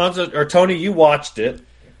 Well, Fonzo or Tony, you watched it.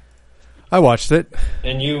 I watched it.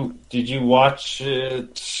 And did you watch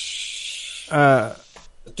it?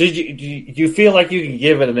 Did you feel like you could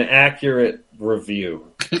give it an accurate review?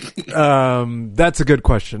 That's a good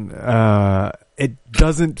question. It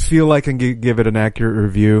doesn't feel like I can give it an accurate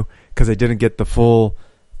review because I didn't get the full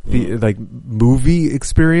movie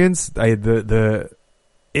experience.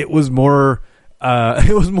 It was more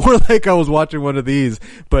like I was watching one of these,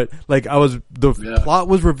 but like plot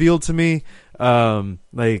was revealed to me. But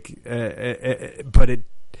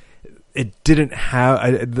it didn't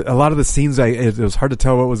have a lot of the scenes. It was hard to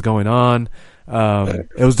tell what was going on.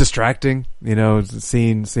 It was distracting,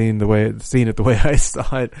 seeing it the way I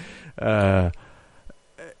saw it.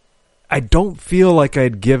 I don't feel like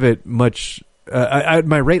I'd give it much. I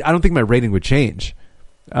don't think my rating would change,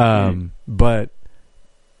 but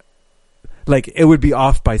like it would be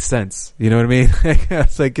off by cents. You know what I mean?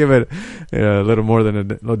 It's like give it a little more than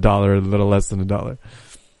 $1, a little less than $1.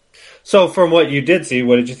 So, from what you did see,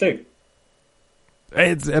 what did you think?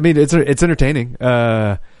 It's entertaining.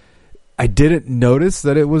 I didn't notice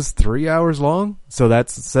that it was 3 hours long, so that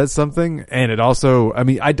says something. And it also,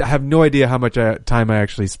 I have no idea how much time I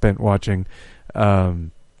actually spent watching.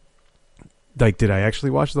 Like, did I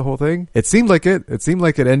actually watch the whole thing? It seemed like it. It seemed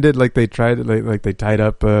like it ended like they tried, like they tied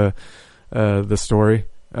up the story.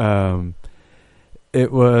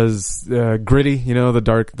 It was gritty,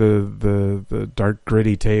 the dark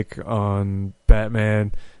gritty take on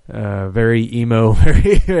Batman. Very emo,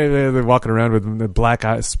 they're walking around with the black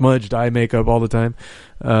eye, smudged eye makeup all the time.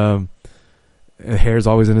 Hair's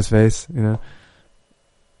always in his face, but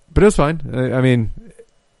it was fine.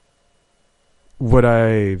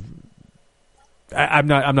 I'm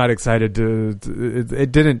not excited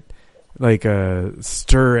it didn't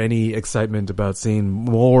stir any excitement about seeing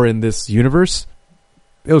more in this universe.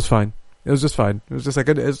 It was fine. It was just fine. It was just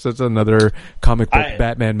it's just another comic book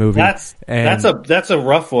Batman movie. That's a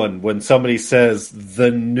rough one when somebody says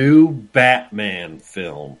the new Batman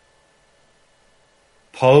film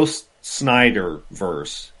post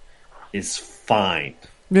Snyderverse is fine.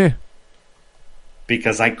 Yeah.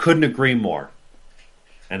 Because I couldn't agree more.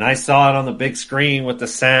 And I saw it on the big screen with the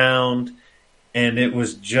sound, and it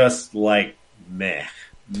was just like meh.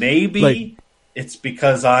 Maybe it's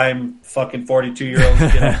because I'm fucking 42-year-old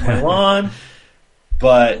get off my lawn.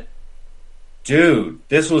 But, dude,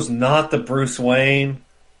 this was not the Bruce Wayne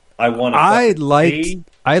I want to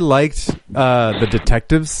I liked the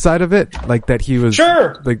detective side of it. Like that he was...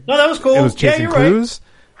 Sure. No, that was cool. It was chasing clues,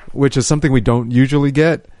 which is something we don't usually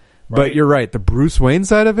get. Right. But you're right. The Bruce Wayne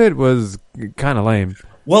side of it was kind of lame.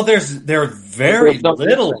 Well, there's very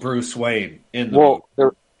little Bruce Wayne in the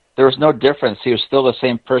movie. There was no difference. He was still the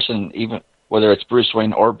same person, even whether it's Bruce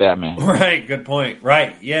Wayne or Batman. Right, good point.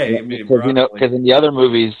 Right, yeah. Because in the other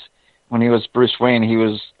movies, when he was Bruce Wayne, he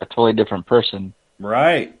was a totally different person.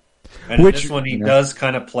 Right. And in this one, he does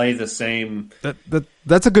kind of play the same.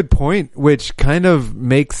 That's a good point, which kind of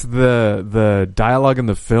makes the dialogue in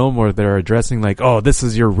the film where they're addressing like, oh, this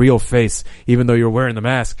is your real face, even though you're wearing the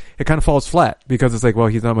mask. It kind of falls flat because it's like, well,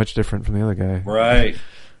 he's not much different from the other guy. Right.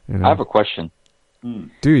 I have a question.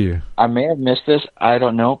 Do you? I may have missed this. I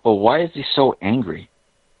don't know. But why is he so angry?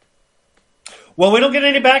 Well, we don't get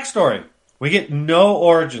any backstory. We get no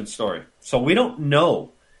origin story. So we don't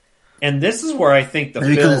know. And this is where I think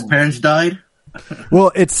maybe because his parents died?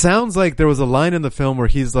 Well, it sounds like there was a line in the film where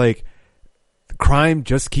he's like, crime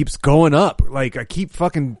just keeps going up. Like, I keep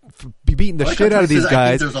fucking beating the shit out of these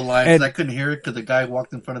guys. There's a line because I couldn't hear it because the guy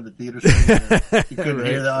walked in front of the theater. He couldn't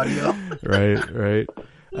hear the audio. Right.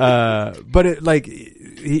 But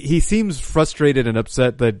he seems frustrated and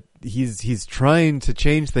upset that he's trying to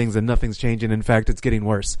change things and nothing's changing. In fact, it's getting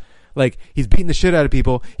worse. Like, he's beating the shit out of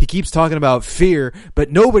people. He keeps talking about fear, but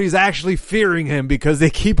nobody's actually fearing him because they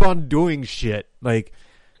keep on doing shit. Like,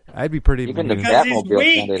 I'd be pretty... Even the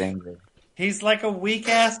Batmobile sounded angry. He's like a weak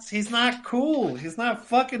ass... He's not cool. He's not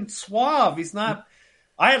fucking suave. He's not...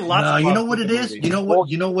 I had lots of... You know what it is? You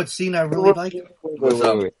know what scene I really like?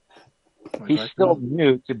 Wait. He's still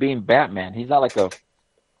new to being Batman. He's not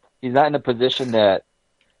he's not in a position that...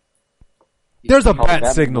 There's a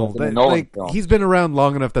bat signal. He's been around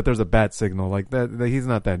long enough that there's a bat signal. Like that he's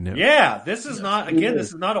not that new. Yeah, this is not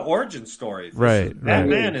an origin story.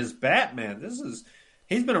 Batman is Batman.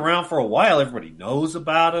 He's been around for a while. Everybody knows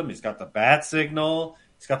about him. He's got the bat signal.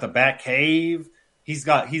 He's got the bat cave. He's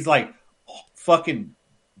like fucking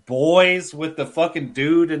boys with the fucking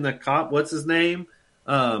dude in the cop. What's his name?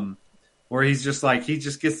 Where he's just like, he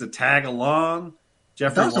just gets to tag along.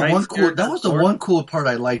 That was the one cool part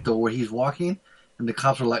I liked though, where he's walking and the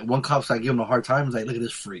cops are like, one cop's like giving him a hard time. He's like, "Look at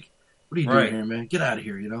this freak! What are you doing here, man? Get out of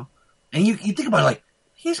here!" And you think about it, like,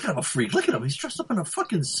 he's kind of a freak. Look at him; he's dressed up in a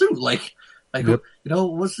fucking suit. Like, yep.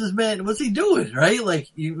 What's this man? What's he doing? Right? Like,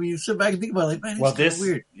 you sit back and think about it, like, man, he's kind of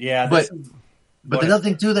weird. Yeah, but the other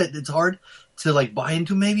thing too that it's hard to like buy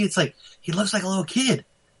into. Maybe it's like he looks like a little kid.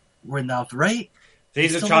 We're not right.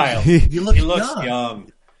 He's a child. He looks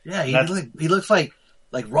young. Yeah, he looks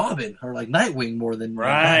like Robin or like Nightwing more than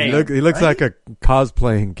right. He looks like a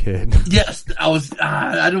cosplaying kid. Yes,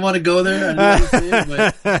 I didn't want to go there.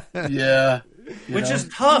 But yeah, which is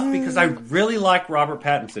tough because I really like Robert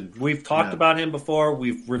Pattinson. We've talked about him before.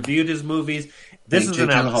 We've reviewed his movies. This is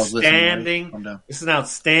an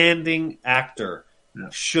outstanding actor. Yeah.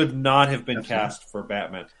 Should not have been cast for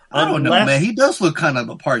Batman. I don't know, man. He does look kind of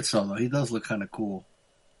the part, though. He does look kind of cool.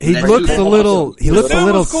 He looks a little. He looks a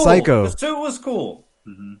little psycho. The suit was cool.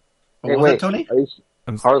 Mm-hmm. Hey, wait, Tony?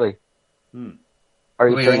 Harley. Are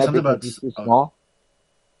you saying that because he's too small?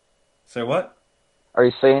 Say what? Are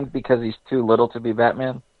you saying because he's too little to be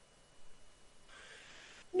Batman?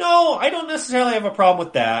 No, I don't necessarily have a problem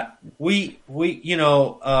with that.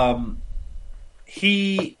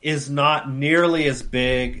 He is not nearly as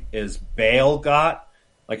big as Bale got.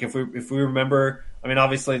 Like if we remember, I mean,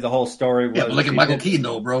 obviously the whole story was... Yeah, but look at Michael Keaton,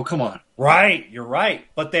 though, bro. Come on. Right, you're right.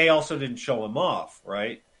 But they also didn't show him off,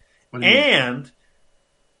 right? And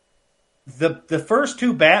the first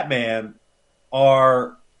two Batman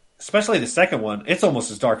are, especially the second one, it's almost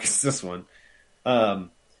as dark as this one.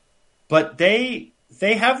 But they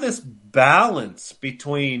have this balance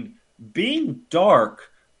between being dark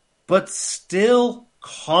but still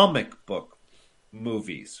comic book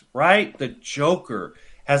movies, right? The Joker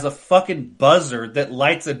has a fucking buzzard that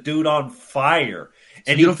lights a dude on fire.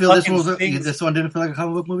 And you don't feel this one didn't feel like a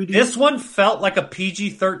comic book movie? This one felt like a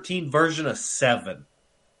PG-13 version of Seven.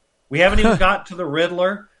 We haven't even got to the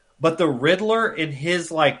Riddler, but the Riddler in his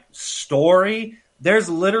like story, there's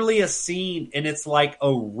literally a scene and it's like a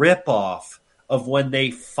ripoff of when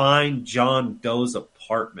they find John Doe's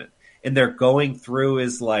apartment and they're going through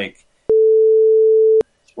his like,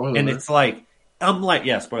 spoiler and alert. It's like, I'm like,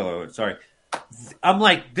 yeah, spoiler alert, sorry. I'm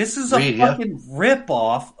like, this is a fucking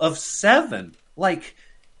ripoff of Seven. Like,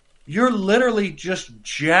 you're literally just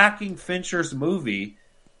jacking Fincher's movie,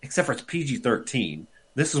 except for it's PG-13.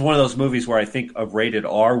 This is one of those movies where I think a rated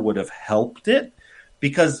R would have helped it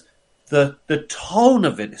because the tone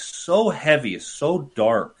of it is so heavy, it's so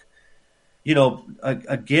dark. You know,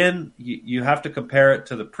 again, you have to compare it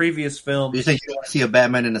to the previous film. Do you think you want to see a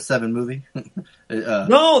Batman in a Seven movie?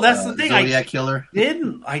 No, that's the thing. Zodiac Killer?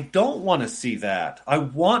 I don't want to see that. I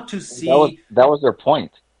want to see... That was their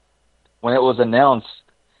point. When it was announced,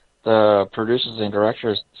 the producers and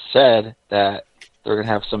directors said that they're going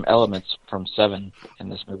to have some elements from Seven in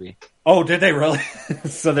this movie. Oh, did they really?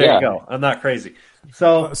 So there you go. I'm not crazy.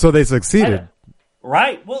 So they succeeded.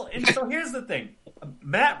 Right. Well, and so here's the thing.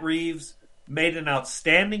 Matt Reeves made an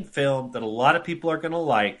outstanding film that a lot of people are going to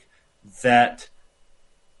like, that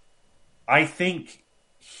I think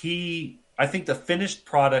the finished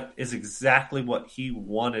product is exactly what he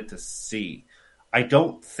wanted to see. I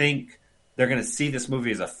don't think they're going to see this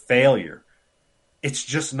movie as a failure. It's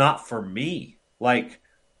just not for me. Like,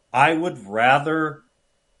 I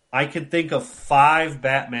can think of 5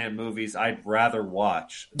 Batman movies I'd rather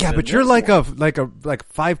watch. Yeah, but you're like a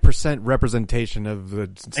 5% representation of the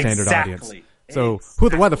standard audience. So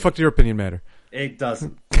why the fuck does your opinion matter? It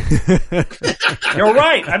doesn't. You're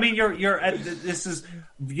right. I mean, this is,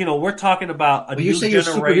 we're talking about a new generation. You're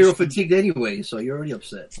superhero fatigued anyway, so you're already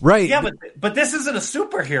upset. Right. Yeah, but this isn't a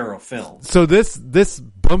superhero film. So this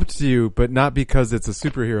bumped you, but not because it's a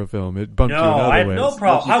superhero film. It bumped you in other ways. I had no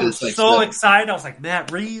problem. I was so excited. I was like, Matt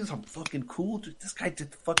Reeves, I'm fucking cool. Dude, this guy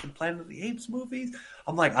did the fucking Planet of the Apes movies.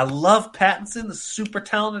 I'm like, I love Pattinson, the super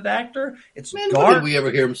talented actor. It's dark. When did we ever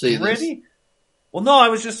hear him say this? Well, no, I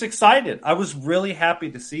was just excited. I was really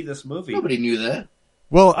happy to see this movie. Nobody knew that.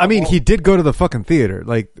 Well, I mean, he did go to the fucking theater.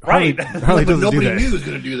 Like, right. Harley doesn't nobody do that. knew he was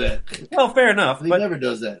going to do that. Well, fair enough. He never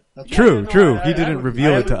does that. True. He didn't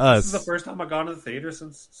reveal it to us. This is the first time I've gone to the theater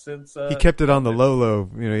since he kept it on the low.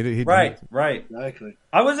 Right. Exactly.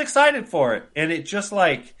 I was excited for it, and it just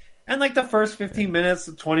like the first 15 minutes,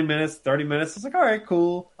 20 minutes, 30 minutes, I was like, all right,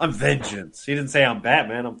 cool. I'm Vengeance. He didn't say I'm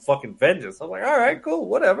Batman. I'm fucking Vengeance. I'm like, all right, cool,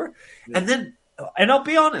 whatever. Yeah. And I'll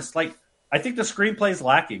be honest, like, I think the screenplay is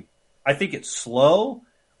lacking. I think it's slow.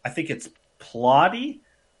 I think it's plotty.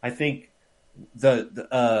 I think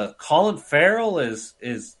the Colin Farrell is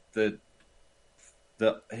his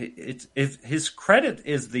credit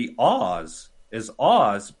is the Oz,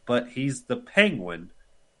 but he's the Penguin,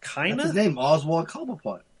 kind of. That's his name, Oswald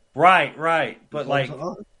Cobblepot. Right, but like,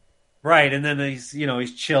 right, and then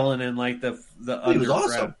he's chilling in like the underground. He was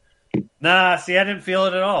awesome. Nah, see, I didn't feel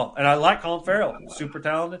it at all. And I like Colin Farrell. Super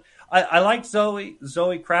talented. I like Zoe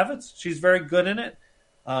Kravitz. She's very good in it.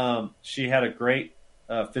 She had a great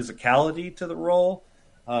physicality to the role.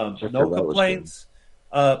 No complaints.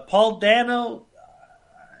 Paul Dano,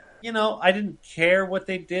 I didn't care what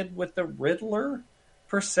they did with the Riddler,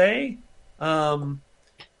 per se. Andy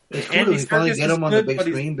Serkis get him on the big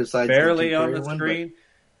screen besides barely on the screen.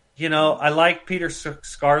 I like Peter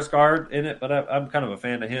Skarsgård in it, but I'm kind of a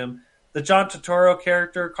fan of him. The John Turturro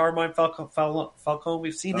character, Carmine Falcone,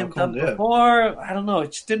 we've seen him done before. I don't know.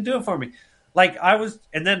 It just didn't do it for me. Like I was,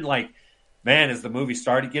 and then like, man, as the movie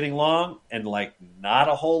started getting long and like not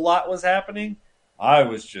a whole lot was happening, I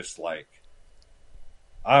was just like,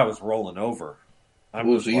 I was rolling over. So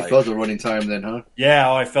you felt the running time then, huh?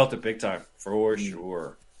 Yeah, I felt it big time for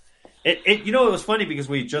sure. It you know, it was funny because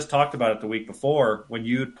we just talked about it the week before when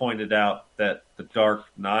you had pointed out that The Dark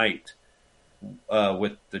Knight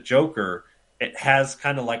with the Joker, it has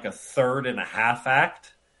kind of like a third and a half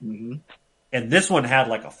act, and this one had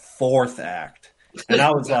like a fourth act, and I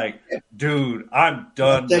was like, dude, I'm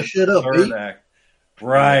done with the third act.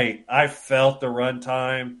 Right, I felt the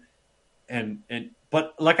runtime, and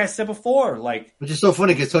but like I said before, like which is so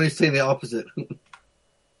funny because Tony's saying the opposite.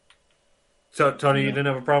 So, Tony, you didn't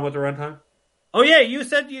have a problem with the runtime? Oh yeah, you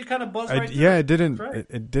said you kind of buzzed. It didn't. Right.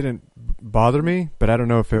 It didn't bother me, but I don't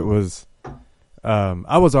know if it was.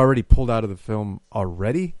 I was already pulled out of the film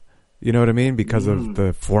already. You know what I mean? Because of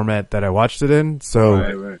the format that I watched it in.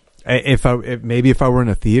 So, if I were in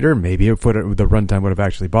a theater, maybe the runtime would have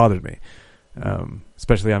actually bothered me.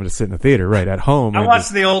 Especially I'm just sitting in the theater, right at home. I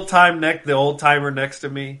watched the old timer next to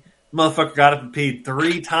me. Motherfucker got up and peed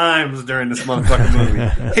 3 times during this motherfucking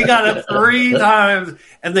movie. He got up 3 times.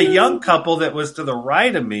 And the young couple that was to the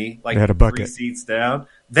right of me, like they had a bucket 3 seats down,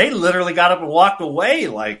 they literally got up and walked away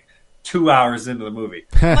like 2 hours into the movie.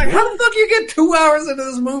 Like, how the fuck you get 2 hours into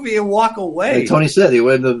this movie and walk away? Like Tony said, they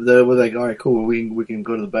went. They were like, all right, cool. We can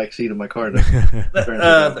go to the back seat of my car now.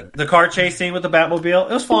 The car chase scene with the Batmobile,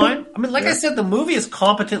 it was fine. I mean, like I said, the movie is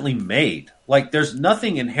competently made. Like, there's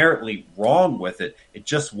nothing inherently wrong with it. It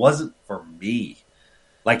just wasn't for me.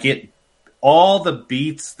 Like, all the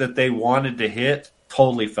beats that they wanted to hit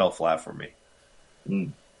totally fell flat for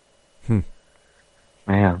me.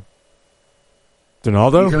 Man.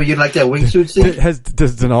 Donaldo? You like that wingsuit scene?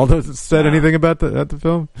 Does Donaldo said anything about the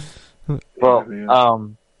film? Well,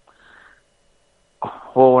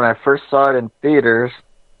 when I first saw it in theaters,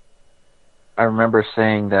 I remember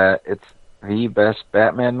saying that it's the best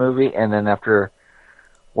Batman movie, and then after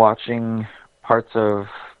watching parts of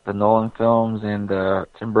the Nolan films and the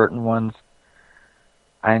Tim Burton ones,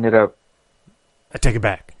 I ended up... I take it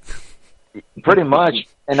back. Pretty much.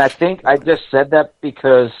 And I think I just said that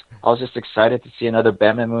because I was just excited to see another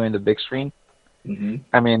Batman movie in the big screen.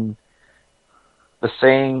 I mean, the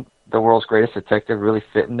saying, the world's greatest detective, really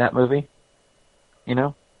fit in that movie. You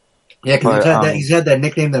know? Yeah, because he's had that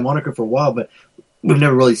nickname, that moniker for a while, but we've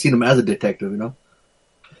never really seen him as a detective, you know?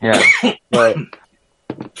 Yeah. But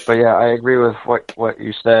yeah, I agree with what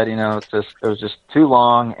you said. You know, it was just too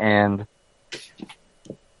long, and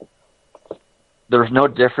there was no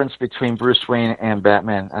difference between Bruce Wayne and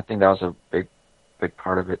Batman. I think that was a big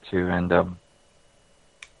part of it too. And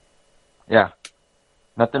yeah,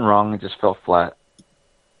 nothing wrong. It just fell flat.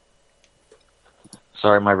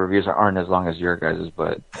 Sorry, my reviews aren't as long as your guys's,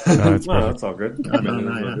 but that's all good.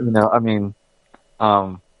 You know, I mean,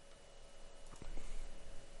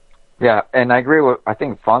 yeah, and I agree with. I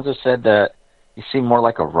think Fonzo said that he seemed more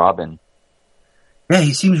like a Robin. Yeah,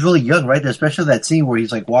 he seems really young, right? Especially that scene where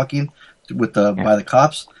he's like walking with by the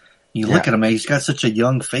cops. You look at him, and he's got such a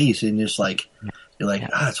young face, and just like you're like,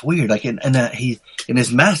 it's weird. Like, and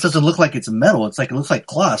his mask doesn't look like it's metal. It's like it looks like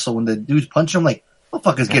glass. So when the dude's punching him, like,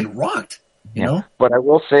 motherfucker's getting rocked. You know. But I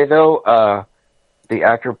will say though, the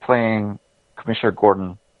actor playing Commissioner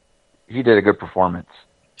Gordon, he did a good performance.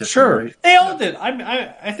 Sure, they all did.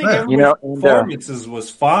 I think everyone's performances was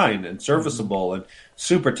fine and serviceable and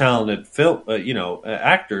super talented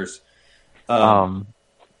actors. The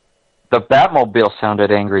Batmobile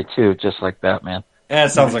sounded angry too, just like Batman. Yeah, it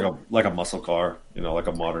sounds like a muscle car, like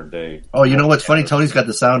a modern day. Oh, you know what's funny? Tony's got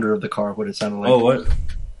the sounder of the car. What it sounded like? Oh, what?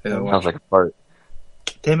 Yeah, sounds like a fart.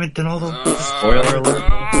 Damn it, Donaldo! Spoiler alert!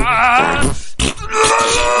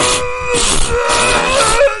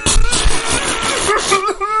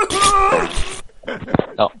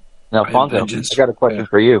 Now, Fonzo, I got a question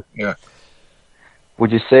for you. Yeah.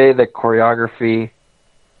 Would you say the choreography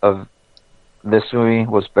of this movie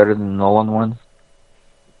was better than the Nolan ones?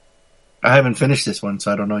 I haven't finished this one,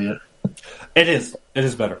 so I don't know yet. It is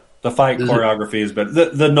better. The fight choreography is better.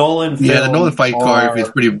 The Nolan films the Nolan fight choreography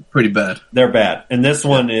is pretty bad. They're bad, and this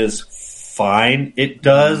one is fine. It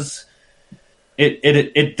does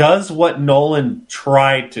it does what Nolan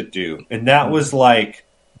tried to do, and that was like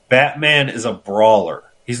Batman is a brawler.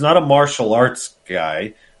 He's not a martial arts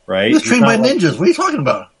guy, right? He's trained by ninjas. What are you talking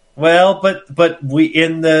about? Well, but we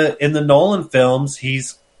in the Nolan films,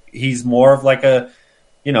 he's more of like a,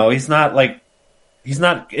 he's not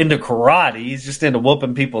into karate. He's just into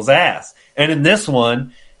whooping people's ass. And in this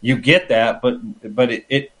one, you get that, but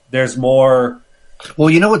there's more. Well,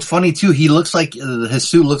 you know what's funny too? He looks like his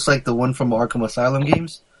suit looks like the one from Arkham Asylum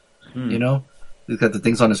games. You know, he's got the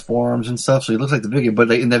things on his forearms and stuff, so he looks like the video game. But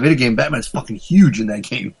like, in that video game, Batman's fucking huge in that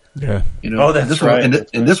game. Yeah. You know, Oh, that's this right. One,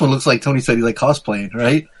 and this one looks like Tony said he like cosplaying,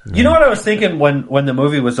 right? You know what I was thinking when the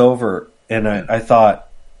movie was over, and I thought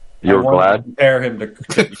You were I wanted glad? to compare him to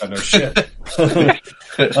yeah, no shit.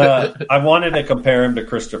 I wanted to compare him to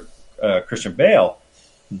Christian Bale,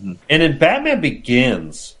 and in Batman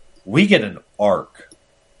Begins, we get an arc,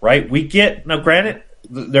 right? We get now. Granted,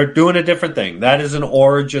 they're doing a different thing. That is an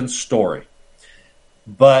origin story,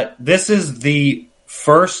 but this is the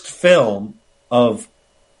first film of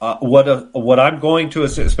what I'm going to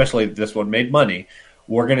assume, especially this one made money.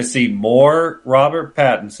 We're going to see more Robert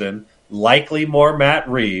Pattinson, likely more Matt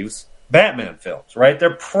Reeves Batman films, right?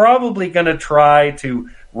 They're probably going to try to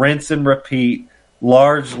rinse and repeat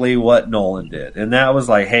largely what Nolan did. And that was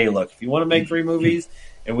like, hey, look, if you want to make 3 movies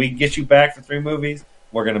and we can get you back for 3 movies,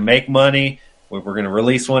 we're going to make money. We're going to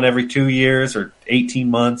release one every 2 years or 18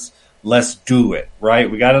 months. Let's do it,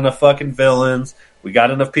 right? We got enough fucking villains. We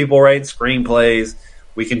got enough people writing screenplays.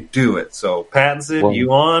 We can do it. So, Pattinson,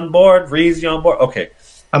 you on board? Reeves, you on board? Okay.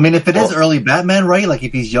 I mean, if it is early Batman, right? Like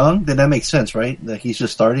if he's young, then that makes sense, right? That he's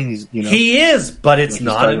just starting. He's he is, but it's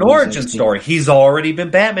not an origin story. He's already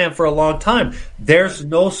been Batman for a long time. There's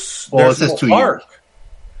no arc.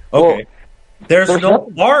 Okay. There's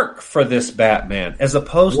no arc for this Batman, as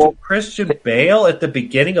opposed to Christian Bale at the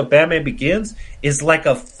beginning of Batman Begins is like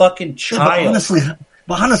a fucking child.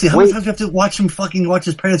 But honestly, how many times do you have to watch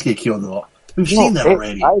his parents get killed? Though we've seen that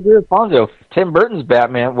already. I agree with Fonzo. Tim Burton's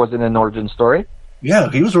Batman wasn't an origin story.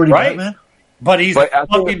 Yeah, he was already Batman. But he's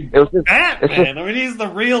fucking Batman. I mean, he's the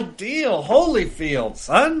real deal. Holyfield,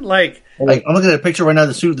 son. Like I'm looking at a picture right now.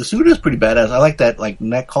 The suit is pretty badass. I like that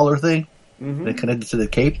neck collar thing. That connected to the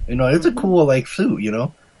cape. You know, it's a cool suit. You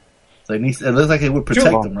know, it looks like it would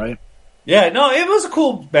protect him, right? Yeah, no, it was a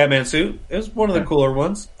cool Batman suit. It was one of the cooler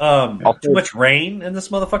ones. Too much rain in this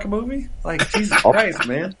motherfucking movie. Like Jesus Christ,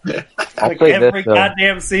 man! Like every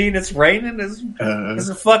goddamn scene, it's raining. Is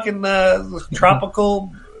a fucking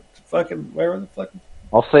tropical fucking where the fucking.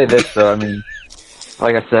 I'll say this though. I mean,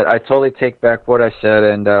 like I said, I totally take back what I said,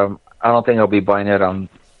 and I don't think I'll be buying it on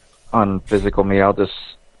physical media. I'll just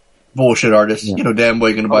bullshit artist. Yeah. You know, damn boy,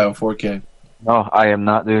 you're gonna buy on 4K. No, I am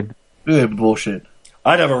not, dude. Bullshit.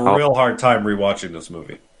 I'd have a real hard time rewatching this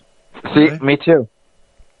movie. See, me too.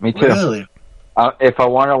 Me too. Really? If I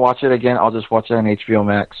want to watch it again, I'll just watch it on HBO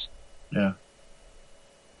Max. Yeah.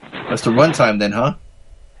 That's the runtime then, huh?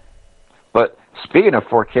 But speaking of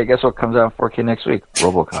 4K, guess what comes out in 4K next week?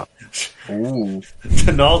 RoboCop. Ooh.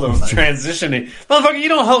 Donaldo transitioning. Motherfucker, you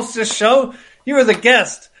don't host this show. You were the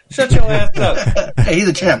guest. Shut your ass up. Hey, he's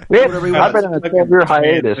a champ. I've been on a 12-year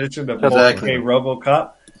hiatus. Exactly.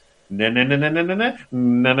 RoboCop. Can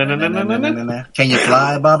you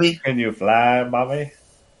fly, Bobby? Can you fly, Bobby?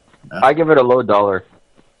 I give it a low dollar.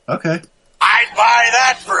 Okay. I'd buy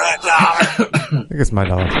that for $1. I think it's my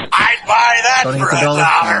dollar. I'd buy that for $1.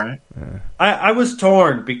 Right. Yeah. I was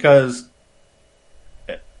torn because,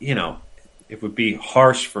 you know, it would be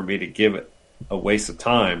harsh for me to give it a waste of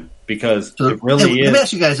time because it really is. Let me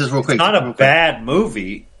ask you guys this real quick. It's not a bad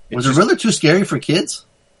movie. Was it really too scary for kids?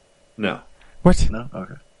 No. What? No?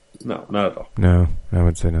 Okay. No, not at all. No, I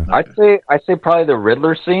would say no. I'd say probably the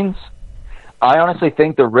Riddler scenes. I honestly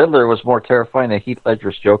think the Riddler was more terrifying than Heath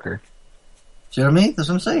Ledger's Joker. See what I mean? That's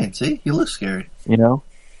what I'm saying. See? He looks scary. You know?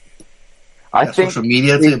 I think social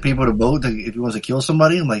media to get people to vote if he wants to kill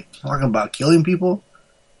somebody and talking about killing people.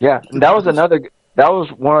 Yeah, that was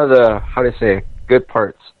one of the, how do you say, good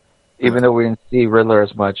parts. Even though we didn't see Riddler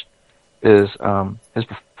as much, is his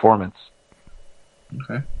performance.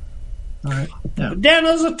 Okay. All right. Yeah.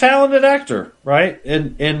 Daniel's a talented actor, right?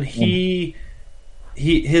 And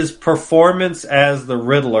his performance as the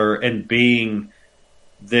Riddler and being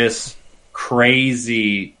this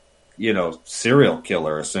crazy, serial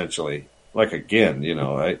killer essentially. Like again,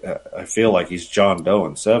 I feel like he's John Doe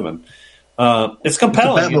in Seven. It's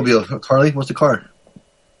compelling. What's the Batmobile, Carly? What's the car?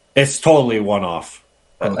 It's totally one off.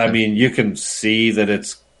 Okay. I mean, you can see that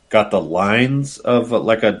it's got the lines of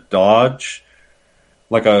like a Dodge,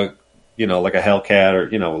 like a Hellcat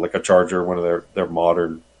or like a Charger, one of their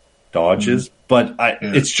modern Dodges. Mm-hmm. But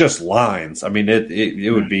it's just lines. I mean,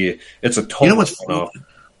 it would be. It's a total one-off.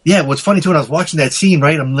 Yeah, what's funny too, when I was watching that scene,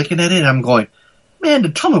 right? I'm looking at it and I'm going, man, the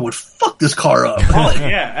Tumblr would fuck this car up.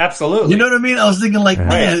 Yeah, absolutely. You know what I mean? I was thinking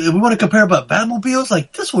man, if we want to compare about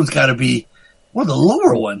Batmobiles, this one's got to be one of the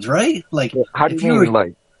lower ones, right? How do you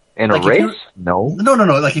mean, in a race? No.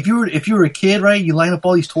 Like if you were a kid, right? You line up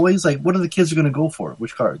all these toys. What are the kids going to go for?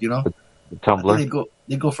 Which car? The tumbler.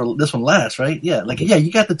 They go for this one last, right? Yeah,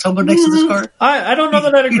 you got the tumbler next to this car. I don't know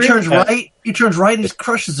that I'd agree. He turns with that. right. He turns right and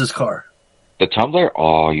crushes his car. The tumbler?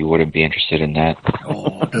 Oh, you wouldn't be interested in that.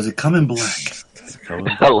 Oh, does it come in black?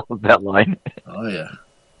 I love that line. Oh yeah.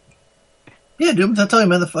 Yeah, dude. I'm telling you,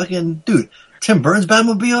 man. The fucking dude, Tim Burton's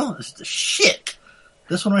Batmobile is the shit.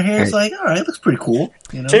 This one right here is like, all right, looks pretty cool.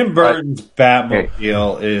 You know? Tim Burton's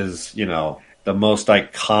Batmobile is, the most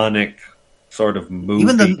iconic sort of movie.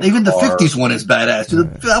 Even the 50s one is badass.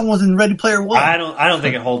 Dude, that one was in Ready Player One. I don't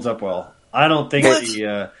think it holds up well. I don't think what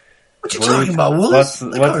you talking about, Willis?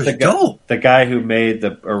 What's the guy who made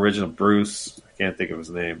the original Bruce? I can't think of his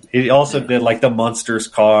name. He also did like the Munsters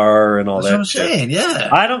car and all that. That's what I'm saying. Yeah,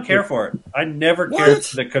 I don't care for it. I never cared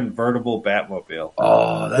for the convertible Batmobile.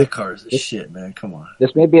 Oh, that car is the shit, man. Come on.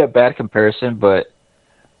 This may be a bad comparison, but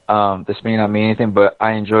this may not mean anything. But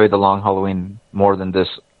I enjoy The Long Halloween more than this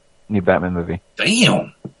new Batman movie.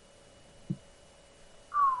 Damn,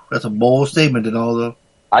 that's a bold statement, Donaldo.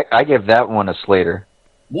 I give that one a Slater.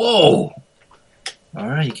 Whoa. All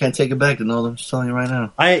right, you can't take it back, Donaldo. I'm just telling you right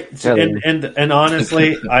now. And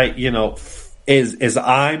honestly, as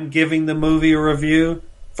I'm giving the movie a review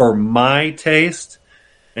for my taste,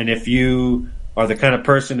 and if you are the kind of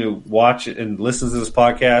person who watch it and listens to this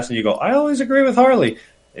podcast and you go, I always agree with Harley,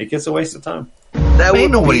 it gets a waste of time.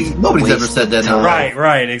 Nobody's ever said that. Now.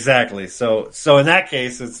 Right, exactly. So in that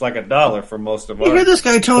case, it's like $1 for most of us. You hear this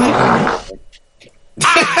guy, Tony?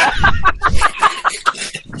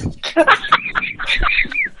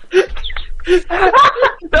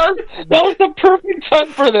 that was the perfect time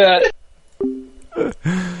for that.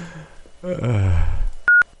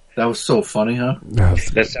 That was so funny, huh?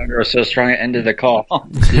 That sounded was so strong it ended the call.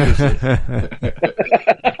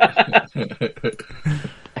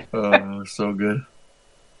 Oh, so good.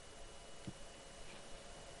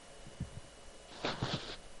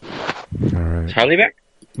 All right. Charlie back?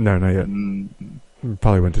 No, not yet.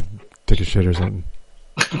 Probably went to take a shit or something.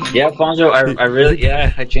 Yeah, Alfonso,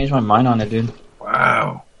 I changed my mind on it, dude.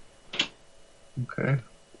 Wow. Okay.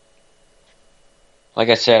 Like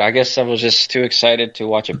I said, I guess I was just too excited to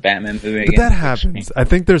watch a Batman movie But again. that happens. I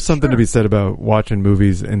think there's something to be said about watching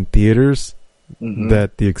movies in theaters,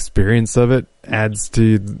 that the experience of it adds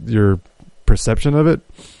to your perception of it.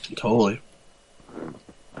 Totally.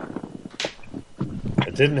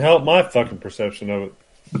 It didn't help my fucking perception of it.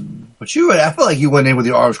 But I feel like you went in with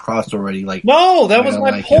your arms crossed already. Like, no, that was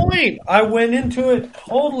my point. I went into it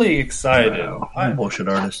totally excited. I'm a bullshit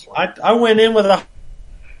artist. I went in with a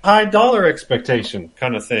high dollar expectation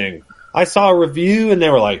kind of thing. I saw a review and they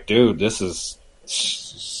were like, "Dude, this is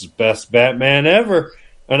best Batman ever."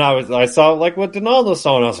 And I saw like what Donaldo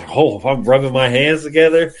saw, and I was like, "Oh, if I'm rubbing my hands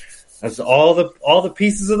together, that's all the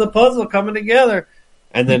pieces of the puzzle coming together."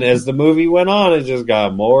 And then as the movie went on, it just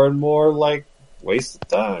got more and more like waste of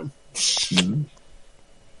time.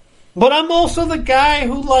 But I'm also the guy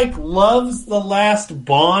who like loves the last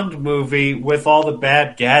Bond movie with all the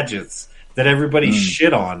bad gadgets that everybody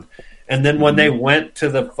shit on. And then when they went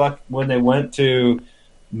to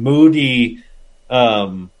moody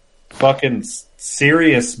fucking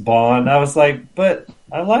serious Bond, I was like, but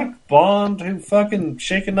I like Bond who fucking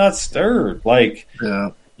shaken not stirred. Like,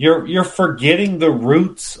 you're forgetting the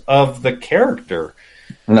roots of the character.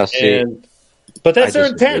 No, see, but that's their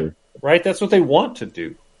intent, right? That's what they want to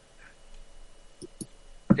do.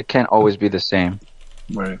 It can't always be the same.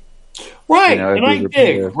 Right. Right, and I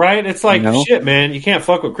dig, right? It's like, shit, man, you can't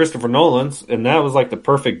fuck with Christopher Nolan's, and that was like the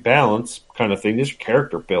perfect balance kind of thing. These are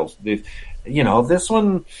character builds. This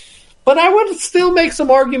one... But I would still make some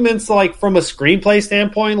arguments, like, from a screenplay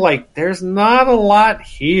standpoint, like, there's not a lot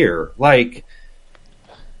here. Like,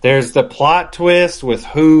 there's the plot twist with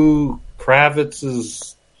who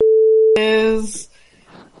Kravitz's is,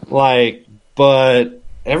 like, but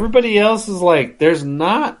everybody else is like, there's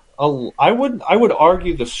not I would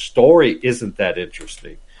argue the story isn't that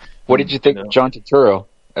interesting. What did you think of John Turturro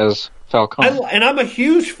as Falcone? And I'm a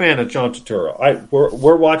huge fan of John Turturro.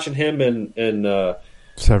 We're watching him in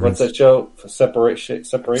Severance. What's that show?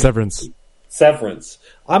 Severance.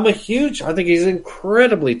 I think he's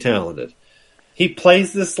incredibly talented. He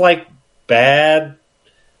plays this like bad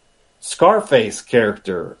Scarface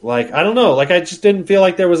character. Like, I don't know. Like, I just didn't feel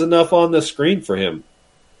like there was enough on the screen for him.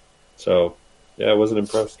 So, yeah, I wasn't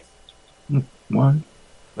impressed. What?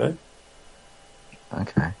 Right?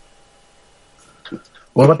 Okay.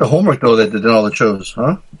 What about the homework, though, that did all the shows,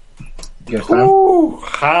 huh? Ooh,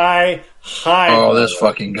 high. Oh, this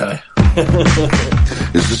fucking guy.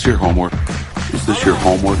 Is this your homework? Is this your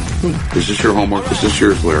homework? Is this your homework? Is this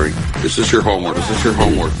yours, Larry? Is this your homework? Is this your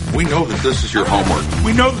homework? We know that this is your homework.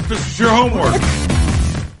 We know that this is your homework.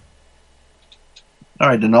 All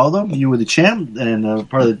right, Donaldo, you were the champ, and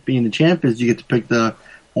part of being the champ is you get to pick the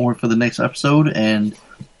horn for the next episode, and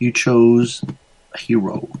you chose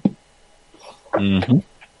Hero. Mm-hmm. Do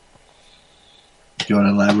you want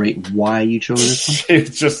to elaborate why you chose this one?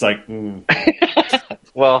 It's just like,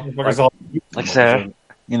 well, like I said,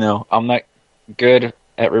 I'm not good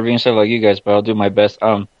at reviewing stuff like you guys, but I'll do my best.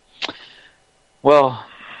 Well,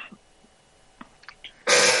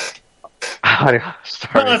 how do I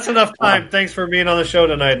start? Well, that's enough time. Thanks for being on the show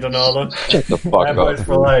tonight, Donaldo. Shut the fuck Bad up. Boys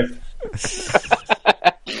for life.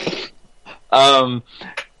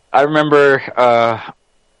 I remember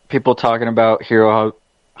people talking about Hero,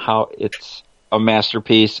 how it's a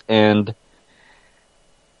masterpiece, and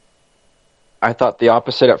I thought the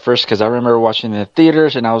opposite at first because I remember watching it in the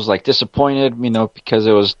theaters and I was like disappointed, because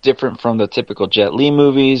it was different from the typical Jet Li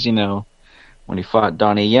movies, when he fought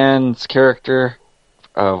Donnie Yen's character.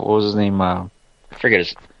 What was his name? I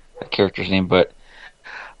forget the character's name, but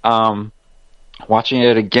watching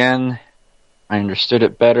it again, I understood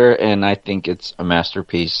it better, and I think it's a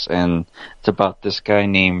masterpiece. And it's about this guy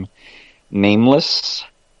named Nameless.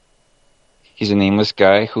 He's a nameless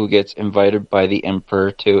guy who gets invited by the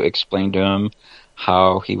Emperor to explain to him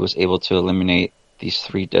how he was able to eliminate these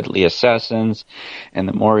 3 deadly assassins. And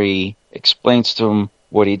the more he explains to him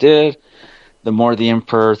what he did, the more the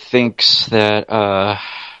Emperor thinks that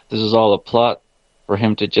this is all a plot for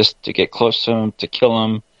him to get close to him, to kill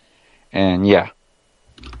him. And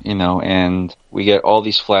and we get all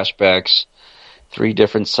these flashbacks, 3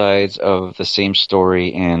 different sides of the same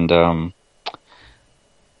story, and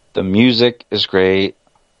the music is great.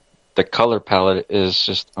 The color palette is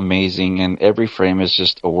just amazing, and every frame is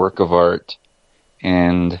just a work of art.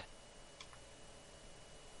 And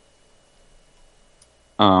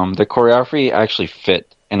the choreography actually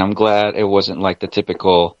fit, and I'm glad it wasn't like the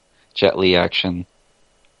typical Jet Li action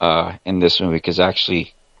in this movie, because I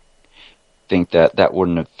actually think that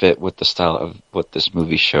wouldn't have fit with the style of what this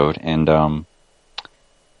movie showed. And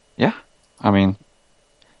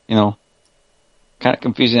kind of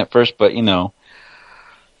confusing at first, but at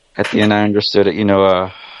the end I understood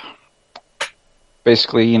it.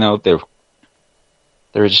 Basically, they were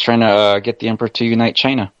just trying to get the Emperor to unite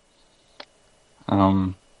China. I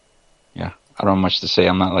don't have much to say.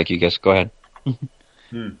 I'm not like you guys. Go ahead.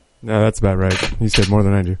 No, that's about right. You said more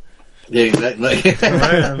than I do. Yeah, exactly.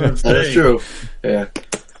 That is true. Yeah.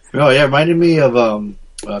 Oh, yeah. It reminded me of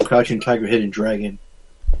Crouching Tiger, Hidden Dragon.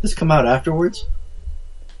 Did this come out afterwards?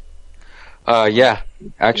 Yeah.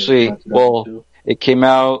 Actually, it came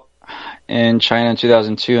out in China in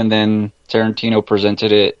 2002, and then Tarantino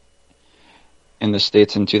presented it in the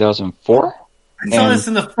States in 2004. I saw this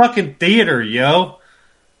in the fucking theater, yo.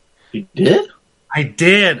 You did? I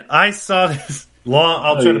did. I saw this long.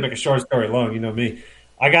 I'll try to make a short story long. You know me.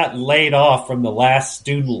 I got laid off from the last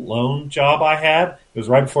student loan job I had. It was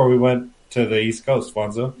right before we went to the East Coast,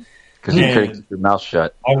 Fonzo. Because you couldn't keep your mouth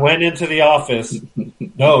shut. I went into the office.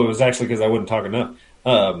 No, it was actually because I wouldn't talk enough.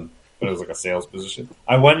 But it was like a sales position.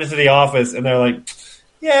 I went into the office, and they're like,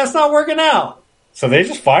 yeah, it's not working out. So they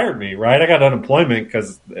just fired me, right? I got unemployment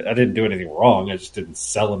because I didn't do anything wrong. I just didn't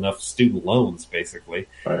sell enough student loans, basically.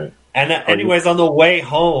 Right. And anyways, on the way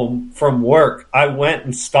home from work, I went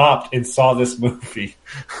and stopped and saw this movie.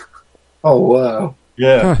 Oh, wow.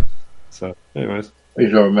 Yeah. Huh. So, anyways. I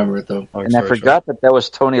don't remember it, though. And I forgot that was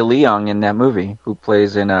Tony Leung in that movie, who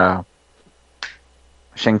plays in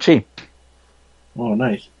Shang-Chi. Oh,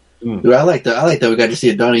 nice. Dude, I like that we got to see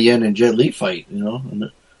a Donnie Yen and Jet Li fight, not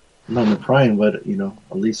in the prime, but, at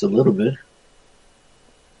least a little bit.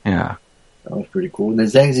 Yeah. That was pretty cool. And then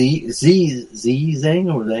Zhang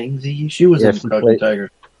Zhang or Zhang Zi, she was in Crouching Tiger.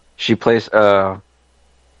 She plays the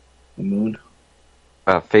Moon.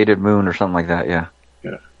 Faded Moon or something like that, yeah.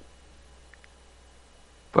 Yeah.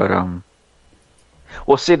 But,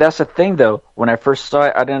 well, see, that's the thing, though. When I first saw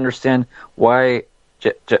it, I didn't understand why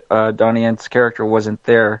Donnie Yen's character wasn't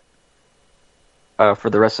there for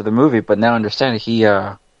the rest of the movie, but now I understand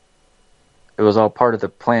it was all part of the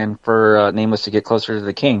plan for Nameless to get closer to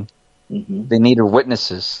the king. Mm-hmm. They needed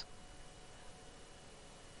witnesses.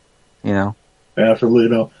 Absolutely,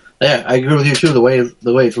 no. Yeah, I agree with you too. The way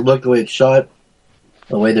it's looked, the way it's shot,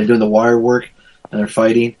 the way they're doing the wire work and they're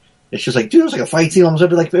fighting. It's just like, dude, it's like a fight scene almost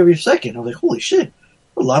every second. I was like, holy shit,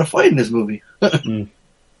 a lot of fight in this movie. But you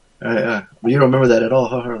don't remember that at all,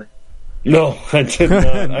 huh, Harley? No, I did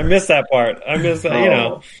not. I missed that part. I missed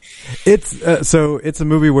that. It's a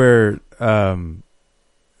movie where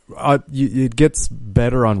it gets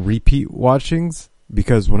better on repeat watchings,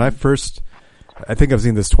 because when I think I've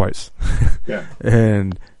seen this twice. Yeah.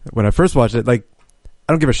 And when I first watched it, like,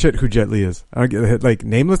 I don't give a shit who Jet Li is. I don't get like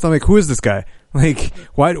Nameless. I'm like, who is this guy? Like,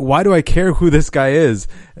 why do I care who this guy is?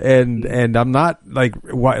 And I'm not like,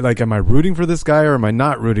 why, like, am I rooting for this guy or am I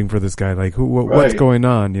not rooting for this guy? Like, what's going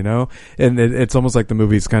on, you know? And it's almost like the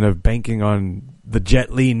movie's kind of banking on the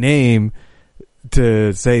Jet Li name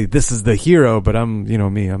to say this is the hero, but I'm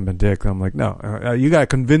a dick. I'm like, no, you gotta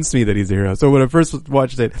convince me that he's a hero. So when I first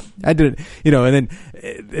watched it, I didn't, and then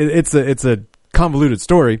it's a convoluted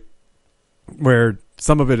story where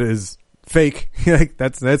some of it is fake. Like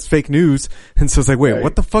that's fake news. And so it's like, wait,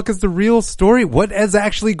 what the fuck is the real story? What is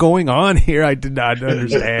actually going on here? I did not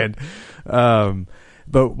understand. But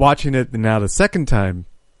watching it now the second time,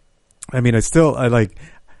 I mean,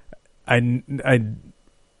 I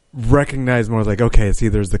recognize more like, okay, see,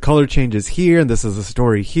 there's the color changes here and this is a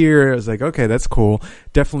story here. I was like, okay, that's cool.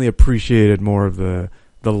 Definitely appreciated more of the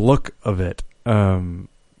look of it,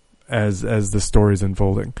 as the story's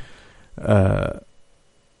unfolding.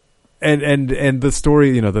 And the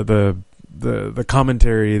story, the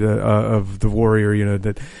commentary of the warrior,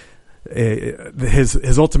 that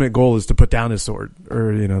his ultimate goal is to put down his sword,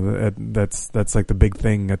 or that's like the big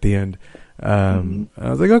thing at the end. I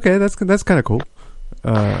was like, okay, that's kind of cool.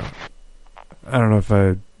 I don't know if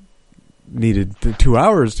I needed 2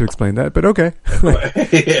 hours to explain that, but okay.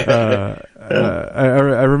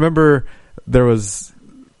 I remember there was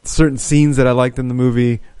certain scenes that I liked in the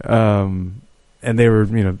movie, and they were,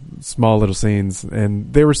 small little scenes,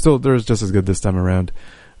 and they were just as good this time around.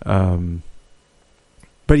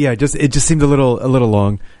 But yeah, it just seemed a little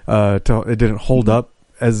long. It didn't hold up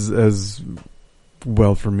as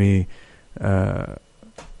well for me,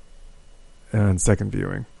 on second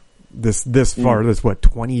viewing. This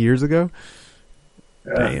 20 years ago?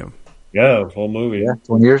 Yeah. Damn. Yeah, the whole movie. Yeah,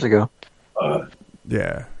 20 years ago.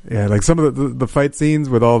 Yeah, like some of the fight scenes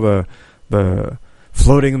with all the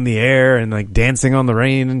floating in the air and like dancing on the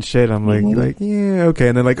rain and shit. I'm like, yeah, okay.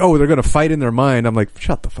 And then like, oh, they're gonna fight in their mind. I'm like,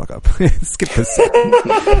 shut the fuck up. Skip this.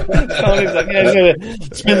 Tony's like, yeah, you're gonna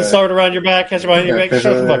spin the sword around your back, catch it behind your back,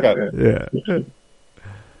 shut the fuck up. Yeah.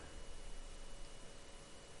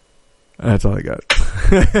 That's all I got.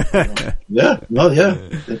 Yeah.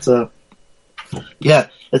 It's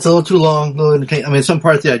it's a little too long. I mean, some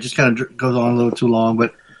parts, it just kind of goes on a little too long.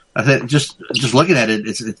 But I think just looking at it,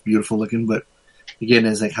 it's beautiful looking. But again,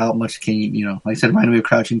 it's like how much can you, like I said, reminded me of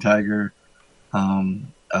Crouching Tiger. I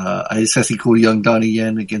just see cool young Donnie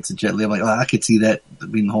Yen against the Jet Li. I'm like, I could see that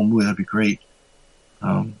being the whole movie. That'd be great.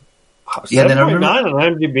 7.9 on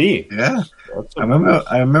IMDb. Yeah.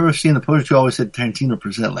 I remember seeing the poster too. Always said Tarantino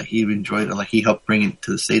present, like he even enjoyed it, like he helped bring it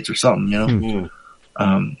to the States or something,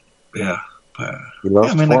 Yeah. He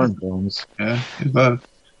loves foreign films. Yeah, he loves.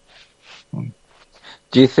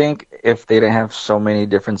 Do you think if they didn't have so many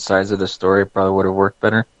different sides of the story, it probably would have worked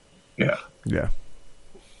better? Yeah.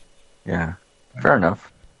 Fair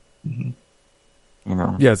enough.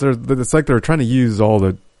 Mm-hmm. Yeah, so it's like they're trying to use all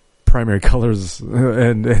the primary colors,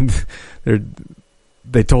 and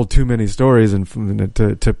they told too many stories and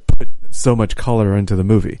to put so much color into the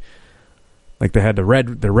movie. Like they had the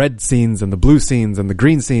red scenes and the blue scenes and the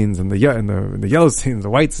green scenes and the yellow scenes, the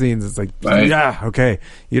white scenes. It's like, yeah, okay,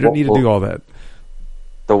 you don't need to do all that.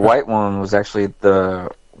 The white one was actually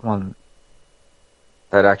the one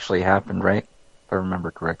that actually happened, right? If I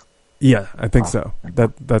remember correctly. Yeah, I think so.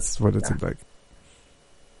 That's what it seemed like.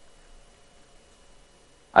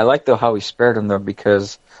 I like how he spared him though,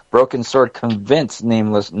 because Broken Sword convinced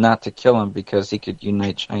Nameless not to kill him because he could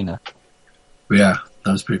unite China. Yeah,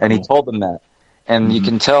 that was pretty cool. And he told him that. And you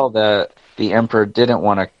can tell that the Emperor didn't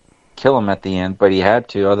want to kill him at the end, but he had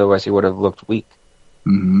to, otherwise he would have looked weak.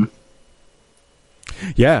 Mm-hmm.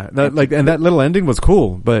 Yeah, that little ending was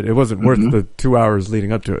cool, but it wasn't worth the 2 hours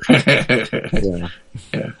leading up to it.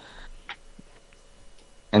 Yeah.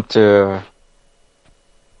 And to...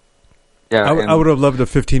 Yeah, I would have loved a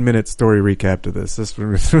 15-minute story recap to this. This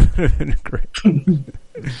would have been great.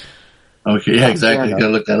 Okay, yeah, exactly. You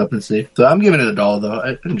gotta look that up and see. So I'm giving it $1 though.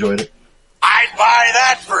 I enjoyed it. I'd buy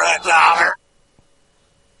that for $1.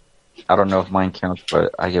 I don't know if mine counts,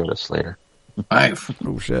 but I give it a Slater.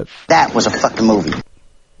 Oh shit! That was a fucking movie.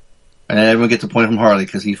 And everyone gets a point from Harley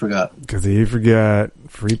because he forgot.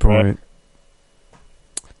 Free point.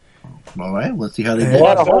 All right, let's see how they did. A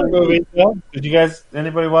lot of horror movies, though. Did you guys,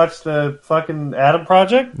 anybody watch the fucking Adam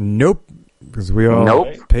Project? Nope. Because we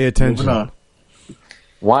all pay attention. Moving on.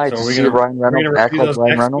 Why? So to see Ryan Reynolds act like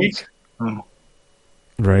Ryan Reynolds? Oh.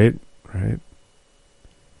 Right.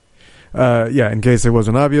 Yeah, in case it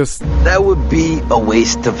wasn't obvious. That would be a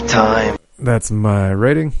waste of time. That's my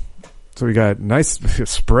rating. So we got nice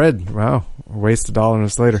spread. Wow. Waste $1 and a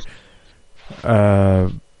Slater.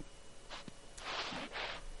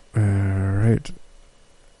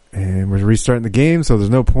 restarting the game, so there's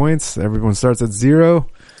no points. Everyone starts at 0.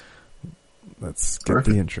 Let's get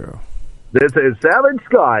the intro. This is Savage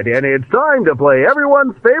Scott, and it's time to play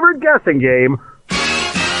everyone's favorite guessing game.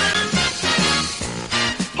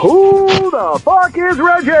 Who the fuck is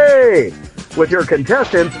Reggie? With your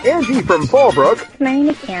contestants, Angie from Fallbrook. My name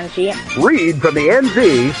is Angie. Reed from the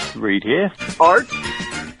NZ. Reed here.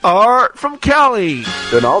 Art from Cali.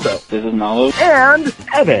 Donaldo. This is Nalo. And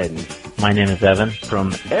Evan. My name is Evan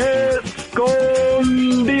from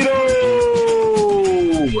Escondido.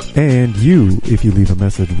 And you, if you leave a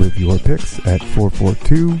message with your picks at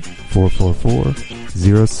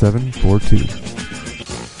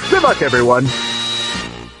 442-444-0742. Good luck, everyone.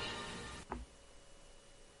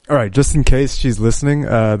 All right, just in case she's listening,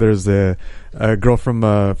 there's a girl from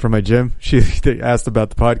my gym. She asked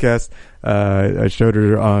about the podcast. I showed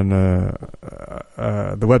her on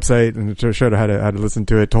the website and showed her how to listen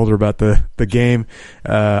to it. Told her about the game.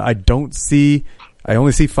 I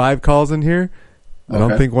only see 5 calls in here. I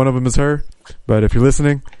don't think one of them is her. But if you're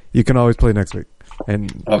listening, you can always play next week.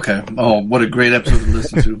 And okay. Oh, what a great episode to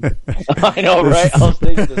listen to. I know, right? I was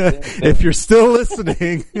thinking the same thing. If you're still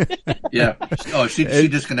listening. Yeah. Oh, she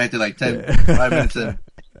disconnected like 5 minutes in.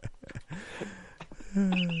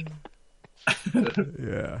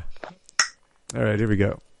 Yeah. All right, here we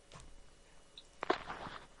go.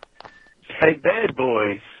 Hey, bad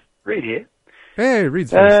boys. Reed here. Hey,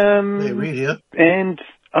 Reed's first. Hey, Reed here. And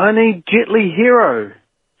I need Jet Li Hero.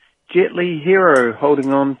 Jet Li Hero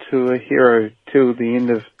holding on to a hero till the end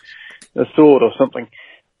of a sword or something.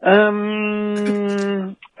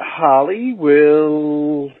 Harley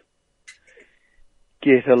will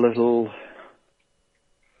get a little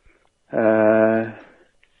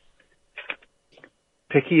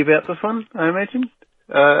picky about this one, I imagine.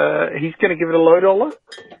 He's going to give it a low dollar.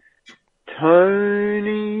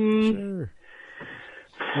 Tony,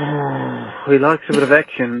 Sure. He likes a bit of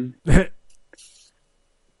action. Yeah,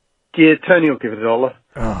 Tony will give it $1.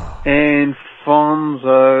 Oh. And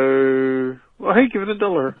Fonzo, well, he'd give it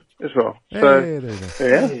 $1 as well. So, Hey, there you go.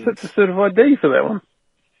 yeah, that's a certified D for that one.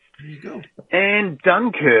 There you go. And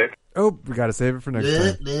Dunkirk. Oh, we got to save it for next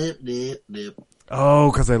time. Nip. Oh,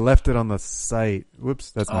 because I left it on the site.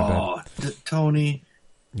 Whoops, that's my bad. Tony.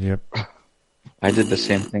 Yep. I did the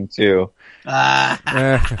same thing too.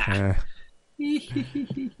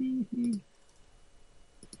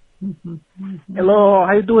 Hello,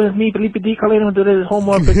 how you doing? It's me, Felipe D. calling into this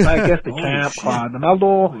homework. I guess the champ,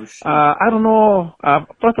 Donaldo. I don't know.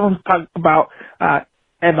 First I want to talk about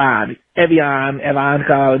Evan, and his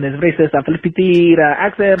racist Felipe D.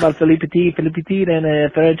 Accent, but Felipe D.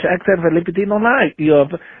 and French accent. Felipe D. don't like you.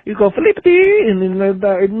 You go Felipe D. and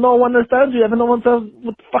no one understands you. No one says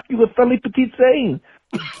what the fuck you with Felipe D. saying.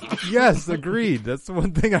 Yes, agreed. That's the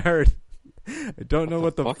one thing I heard. I don't know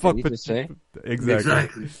what the fuck did you say?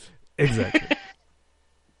 Exactly.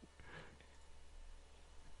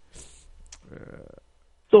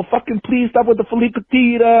 So fucking please stop with the Felipe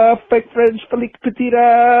Petita, fake French Felipe Petita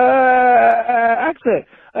accent.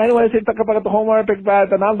 Anyways, he talk about the homework picked by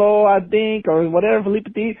Donaldo, I think, or whatever, Felipe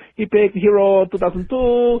Petita. He picked Hero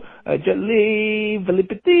 2002, Jet Li, Felipe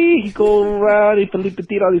Petita. He go around, he Felipe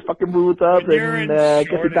Petita all these fucking roots up, You're and in guess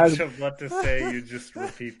he dies. shortage of what to say. You just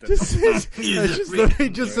repeat them. He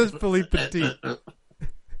just says Felipe Petit.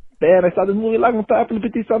 Man, I saw this movie long time. Felipe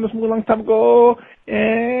Petit saw this movie long time ago,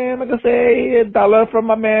 and like I say, $1 from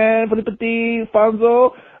my man Felipe Petit,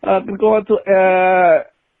 Fonzo. Gonna go on to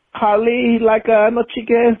Harley. He like no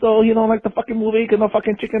chicken, so he don't like the fucking movie. Cause no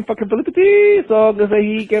fucking chicken, fucking Felipe Petit. So I'm gonna say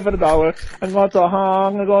he gave it $1. I'm going to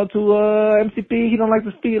Hong. I'm going to MCP. He don't like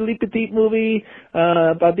the Felipe Petit movie.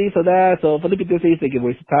 About this or that. So Felipe Petit says give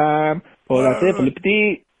waste of time. So that's it, Felipe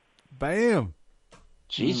Petit. Bam.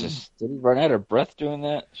 Jesus, did he run out of breath doing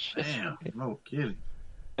that? Shit. Damn, no kidding.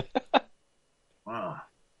 Wow.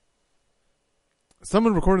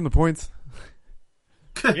 Someone recording the points.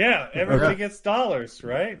 Yeah, everybody gets dollars,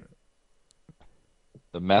 right?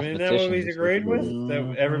 The Isn't mathematician. that what we agreed with?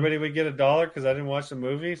 That everybody would get $1 because I didn't watch the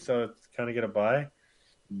movie, so it's kind of get a buy.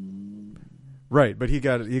 Right, but he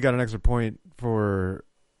got an extra point for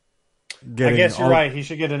getting. I guess you're right. He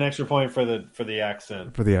should get an extra point for the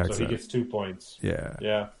accent. For the accent. So he gets 2 points. Yeah.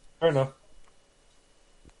 Yeah. Fair enough.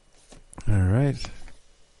 All right.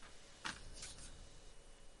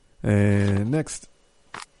 And next.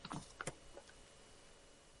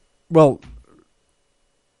 Well,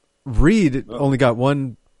 Reed only got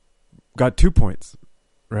 2 points,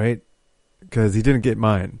 right? Because he didn't get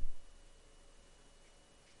mine.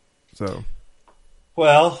 So.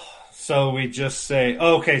 Well, so we just say,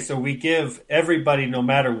 okay, so we give everybody, no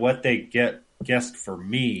matter what they get, guessed for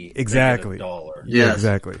me, Exactly. they get $1. Yeah, Yes.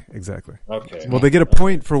 exactly. Okay. Well, they get a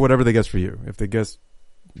point for whatever they guess for you. If they guess,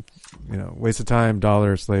 waste of time,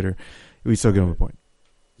 $1 Slater, we still give them a point.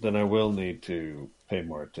 Then I will need to pay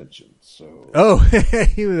more attention. So. Oh,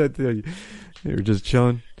 you were just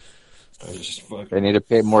chilling. They need to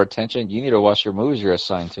pay more attention. You need to watch your movies you're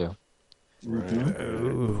assigned to. Right.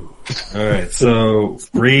 All right. So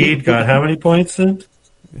Reed got how many points then?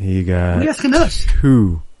 He got What are you asking us?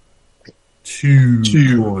 2.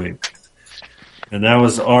 2 points. And that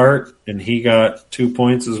was Art, and he got 2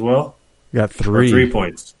 points as well? Got Or 3. 3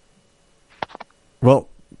 points. Well,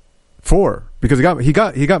 4 because he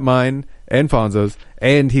got mine and Fonzo's,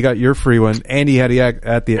 and he got your free one, and he had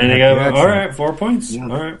at the. And he had got, the all accent. right, 4 points. Yeah. All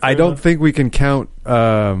right. I don't think we can count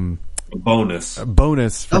A bonus. a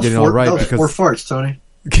bonus for That was getting four, all right that was because 4 farts, Tony.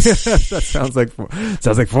 that sounds like 4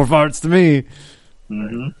 farts to me.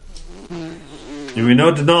 Mm-hmm. And we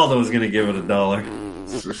know Donaldo was going to give it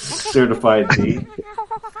 $1. Certified D.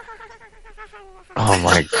 Oh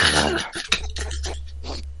my god.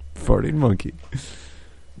 Farting monkey.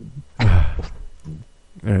 All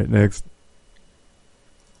right, next.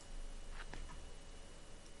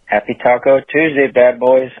 Happy Taco Tuesday, bad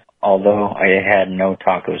boys. Although I had no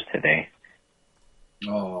tacos today.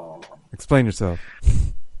 Oh. Explain yourself.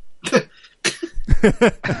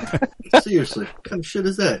 Seriously. What kind of shit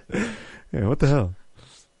is that? Yeah, what the hell?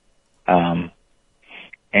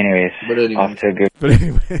 Anyways, off to a good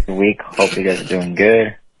week. Hope you guys are doing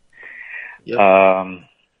good. Yep.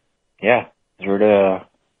 Yeah,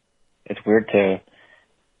 it's weird to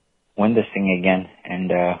win this thing again,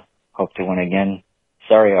 and hope to win again.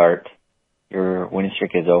 Sorry, Art, your winning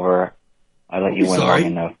streak is over. I let you win long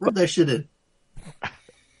enough. Rub that shit in.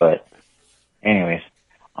 But, anyways,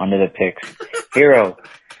 on to the picks. Hero.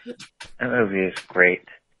 That movie is great.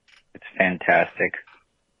 It's fantastic.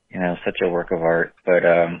 Such a work of art. But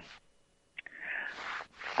I'm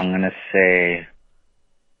gonna say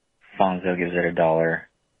Fonzo gives it $1.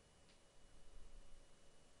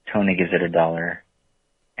 Tony gives it $1.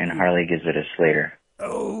 And Harley gives it a Slater.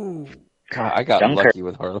 Oh. God, I got Dunkirk. lucky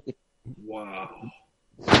with Harley. Wow.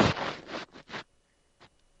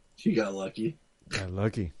 She got lucky. Got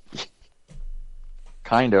lucky.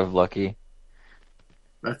 Kind of lucky.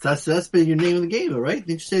 That's been your name of the game, right? Didn't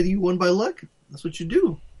you say that you won by luck? That's what you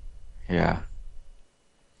do. Yeah.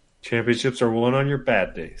 Championships are won on your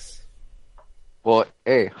bad days. Well,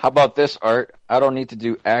 hey, how about this, Art? I don't need to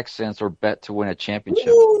do accents or bet to win a championship.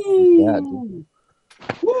 Yeah, dude.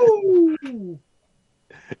 Woo!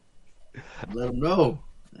 Let them know.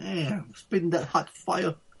 Damn, spitting that hot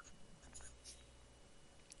fire.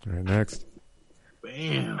 All right, next.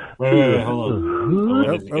 Bam. Wait, hold on.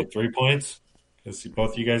 Oh, Did you get 3 points? Because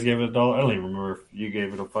both you guys gave it $1. I don't even remember if you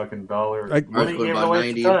gave it a fucking $1. I was going about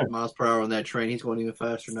 90 miles per hour on that train. He's going even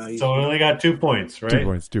faster now. So we only got 2 points, right? 2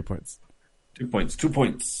 points. 2 points. 2 points. 2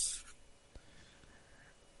 points.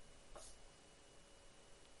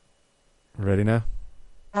 Ready now?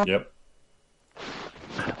 Yep.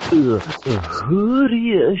 Hurry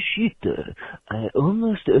shit. I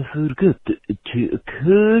almost forgot to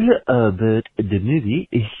call about the movie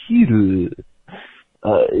Hero.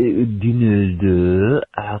 Donaldo,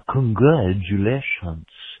 congratulations.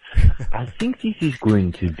 I think this is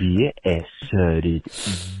going to be a solid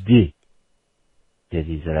D. That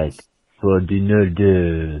is right. For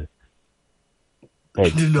Donaldo.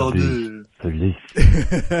 Donaldo. Police.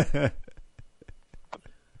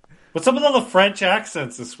 What's up with all the French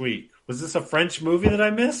accents this week? Was this a French movie that I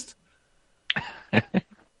missed? Well,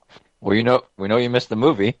 we know you missed the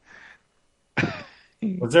movie.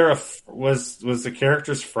 Was there was the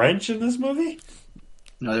characters French in this movie?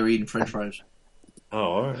 No, they were eating French fries. Oh,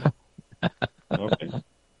 all right. Okay.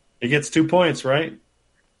 He gets 2 points, right?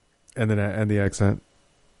 And the accent.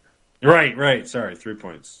 Right. Sorry, 3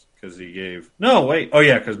 points because he gave. No, wait. Oh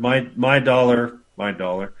yeah, because my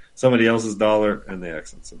 $1, somebody else's $1, and the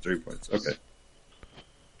accent. So 3 points. Okay.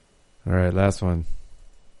 All right, last one.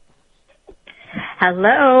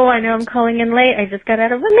 Hello, I know I'm calling in late. I just got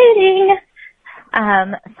out of a meeting.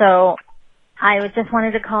 So I just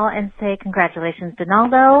wanted to call and say congratulations,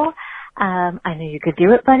 Donaldo. I knew you could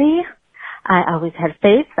do it, buddy. I always had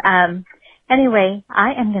faith. Anyway,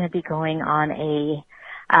 I am going to be going on a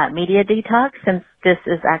media detox since this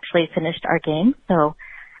is actually finished our game. So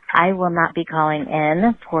I will not be calling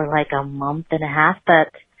in for like a month and a half,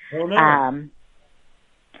 but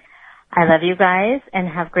I love you guys and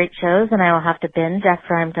have great shows, and I will have to binge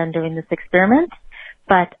after I'm done doing this experiment.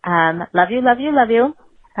 But love you.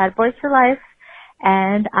 Bad boys for life.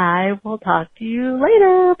 And I will talk to you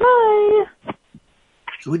later. Bye.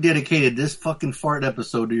 So we dedicated this fucking fart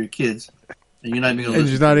episode to your kids. And you're not even gonna and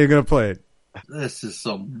she's not even gonna play it. This is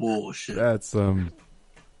some bullshit. That's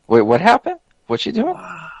Wait, what happened? What's she doing?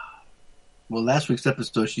 Well, last week's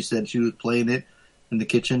episode, she said she was playing it in the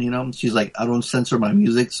kitchen, you know? She's like, I don't censor my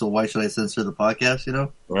music, so why should I censor the podcast, you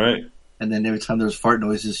know? Right. And then every time there was fart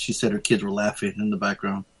noises, she said her kids were laughing in the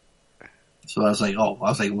background. So I was like,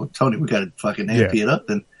 well, Tony, we gotta fucking amp it up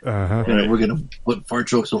then. And we're gonna put fart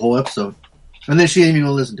jokes the whole episode. And then she ain't even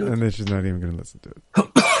gonna listen to it. And then she's not even gonna listen to it.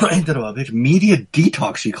 Ain't that about bitch? Media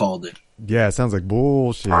detox, she called it. Yeah, it sounds like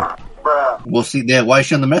bullshit. We'll see. Yeah, why is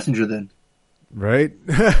she on the messenger then? Right?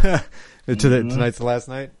 Tonight's the last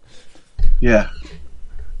night? Yeah.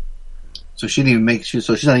 So she didn't even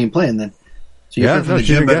so she's not even playing then. So your friend from the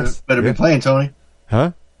gym better be playing, Tony.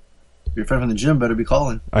 Huh? Your friend from the gym better be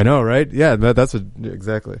calling. I know, right? Yeah, that's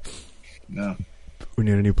exactly. Yeah. We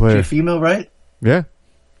need a new player. She's female, right? Yeah.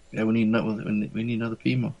 Yeah, we need another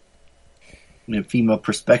female. We need a female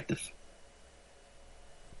perspective.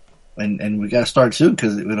 And we gotta start soon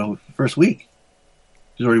because, you know, first week.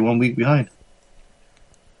 She's already 1 week behind.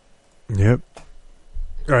 Yep.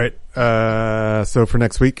 All right. So for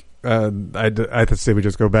next week, I'd say we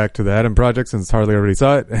just go back to the Adam Project since Harley already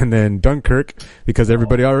saw it, and then Dunkirk because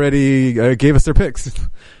everybody already gave us their picks.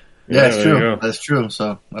 Yeah, that's true. That's true.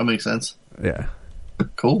 So that makes sense. Yeah.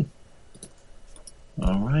 Cool.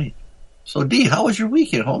 All right. So D, how was your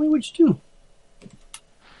weekend, homie? What'd you do?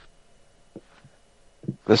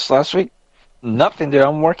 This last week, nothing, dude.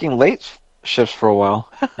 I'm working late shifts for a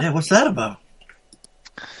while. Yeah, what's that about?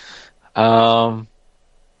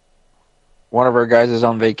 One of our guys is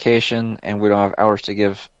on vacation, and we don't have hours to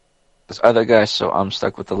give this other guy, so I'm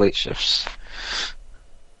stuck with the late shifts.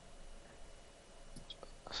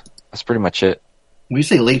 That's pretty much it. When you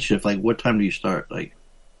say late shift, like what time do you start? Like,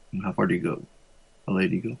 how far do you go? How late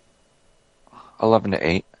do you go? 11 to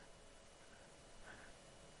 8.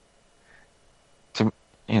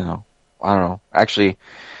 You know, I don't know. Actually,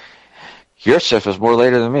 your shift is more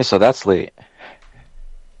later than me, so that's late.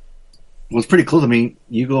 Well, it's pretty close. I mean,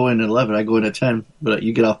 you go in at 11, I go in at 10, but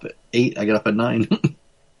you get up at 8, I get up at 9.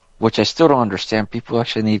 Which I still don't understand. People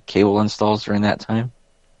actually need cable installs during that time.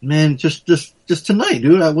 Man, just tonight,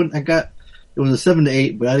 dude. It was a 7 to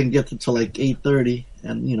 8, but I didn't get to like 8:30,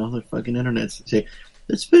 and you know the fucking internet say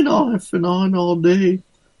it's been off and on all day,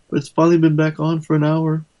 but it's finally been back on for an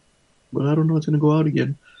hour. But I don't know it's going to go out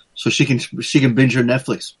again. So she can binge her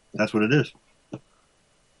Netflix. That's what it is.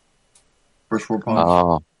 First 4 points.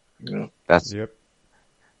 Oh, yeah. That's yep.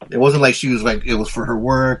 It wasn't like she was like it was for her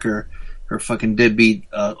work or her fucking deadbeat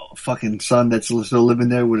fucking son that's still living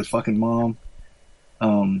there with his fucking mom.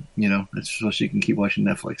 You know, it's so she can keep watching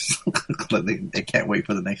Netflix. they can't wait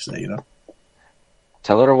for the next day. You know.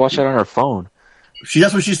 Tell her to watch it on her phone.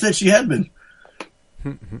 That's what she said she had been.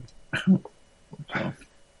 So.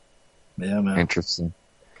 Yeah, man. Interesting.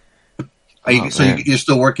 You're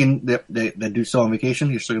still working? That dude's still on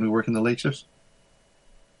vacation? You're still going to be working the late shifts?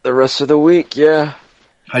 The rest of the week, yeah.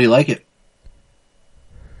 How do you like it?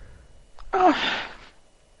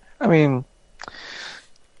 I mean,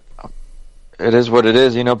 it is what it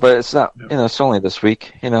is, you know, but it's not, you know, it's only this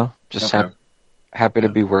week, you know, just happy to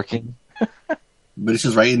be working. But it's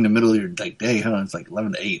just right in the middle of your day, huh? It's like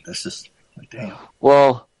 11 to 8. That's just like, damn.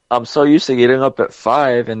 Well, I'm so used to getting up at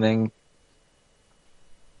 5 and then,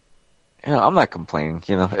 you know, I'm not complaining,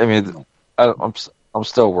 you know. I mean, I'm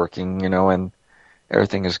still working, you know, and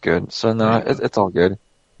everything is good. So, no, it's all good.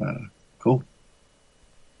 Cool.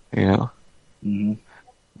 You know? Mm-hmm.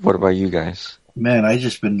 What about you guys? Man, I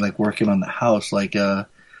just been, like, working on the house, like,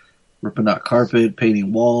 ripping out carpet,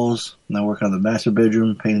 painting walls. Now working on the master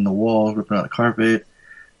bedroom, painting the walls, ripping out the carpet.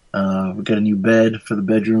 We got a new bed for the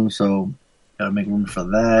bedroom, so gotta make room for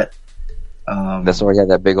that. That's why we had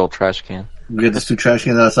that big old trash can. We got this 2 trash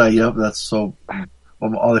cans outside. Yep, that's so.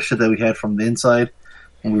 All the shit that we had from the inside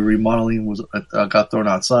when we were remodeling got thrown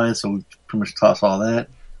outside, so we pretty much tossed all that.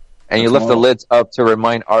 And you left the lids up to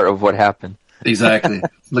remind Art of what happened. Exactly.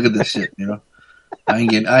 Look at this shit, you know. I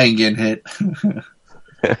ain't getting hit.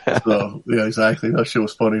 So yeah, exactly. That shit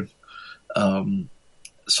was funny.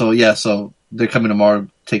 So they're coming tomorrow.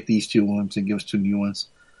 Take these 2 ones and give us 2 new ones.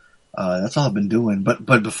 That's all I've been doing.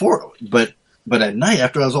 But at night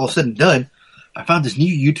after I was all said and done, I found this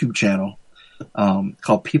new YouTube channel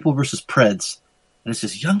called People vs. Preds, and it's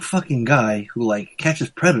this young fucking guy who like catches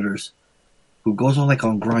predators, who goes on like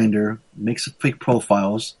on Grindr, makes fake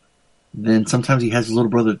profiles. Then sometimes he has his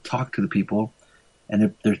little brother talk to the people,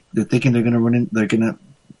 and they're thinking they're gonna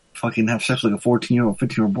fucking have sex with like a 14-year-old,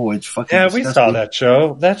 15-year-old boy. It's fucking disgusting. We saw that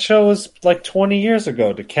show. That show was like 20 years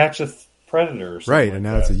ago, To Catch a Predator. Right, and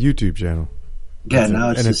now it's a YouTube channel. Yeah, now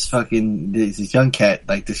it's this fucking this young cat,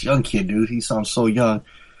 like this young kid, dude. He sounds so young.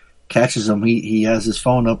 Catches him. He has his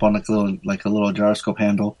phone up on like a little gyroscope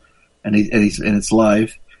handle, and it's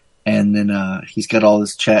live. And then he's got all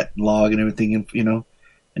this chat log and everything, and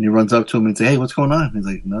and he runs up to him and says, "Hey, what's going on?" He's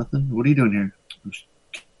like, "Nothing. What are you doing here?"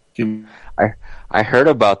 I heard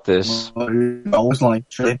about this. Always lying.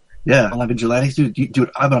 Yeah, online vigilantes,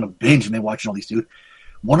 dude. I'm on a binge and they're watching all these, dude.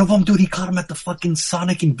 One of them, dude, he caught him at the fucking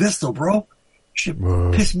Sonic and Vista, bro. Shit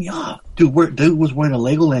pissed me off, dude. Dude was wearing a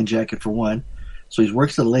Legoland jacket for one, so he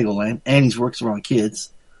works at Legoland and he works around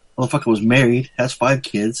kids. Motherfucker was married, has 5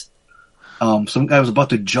 kids. Some guy was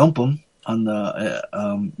about to jump him on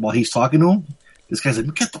the while he's talking to him. This guy's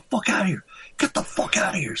like, "Get the fuck out of here! Get the fuck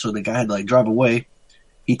out of here!" So the guy had to like drive away.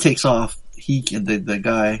 He takes off. The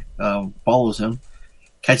guy follows him,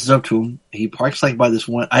 catches up to him. He parks like by this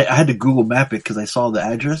one. I had to Google map it because I saw the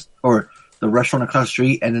address or the restaurant across the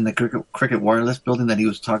street, and then the Cricket Wireless building that he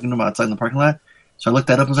was talking to him outside in the parking lot. So I looked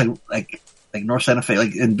that up. It was like North Santa Fe,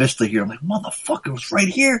 like in Vista here. I'm like, motherfucker, it was right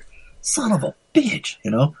here. Son of a bitch,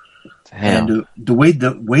 Damn. And the way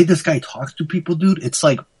this guy talks to people, dude, it's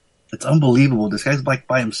like, it's unbelievable. This guy's like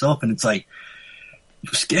by himself, and it's like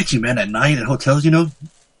sketchy, man. At night at hotels, and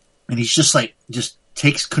he's just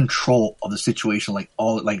takes control of the situation. Like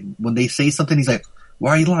when they say something, he's like,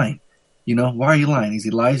 "Why are you lying? Why are you lying?" He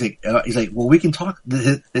lies. He's like, "Well, we can talk."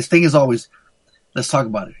 His thing is always, "Let's talk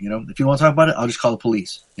about it." If you want to talk about it, I'll just call the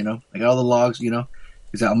police. I got all the logs. He's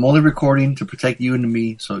like, "I'm only recording to protect you and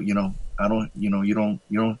me. So I don't. You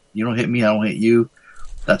don't hit me. I don't hit you.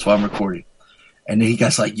 That's why I'm recording." And then he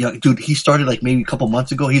gets like, "Yeah, dude." He started like maybe a couple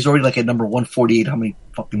months ago. He's already like at number 148. How many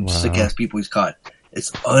fucking sick ass people he's caught?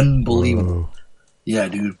 It's unbelievable. Whoa. Yeah,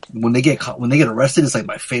 dude. When they get arrested, it's like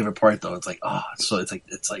my favorite part though. It's like, it's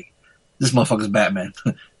like this motherfucker's Batman.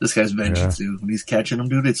 This guy's vengeance, dude. When he's catching them,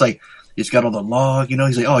 dude, it's like he's got all the log.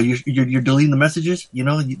 He's like, "Oh, you're deleting the messages.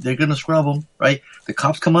 They're gonna scrub them, right?" The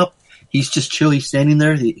cops come up. He's just chill. He's standing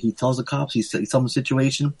there. He tells the cops. He's telling them the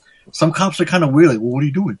situation. Some cops are kind of weird. Like, "Well, what are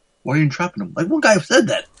you doing? Why are you entrapping him?" Like one guy said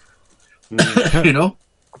that.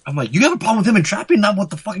 I'm like, you have a problem with him entrapping, not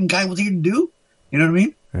what the fucking guy was here to do. You know what I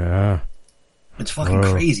mean? Yeah. It's fucking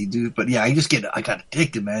crazy, dude. But yeah, I got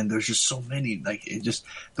addicted, man. There's just so many, like, it just,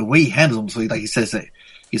 the way he handles them. So he says that,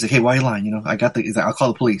 he's like, "Hey, why are you lying? He's like, I'll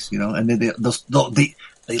call the police, and then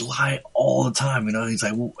they lie all the time, He's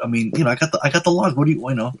like, "Well, I mean, I got the log. What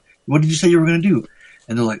did you say you were going to do?"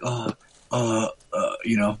 And they're like,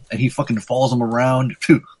 and he fucking follows them around.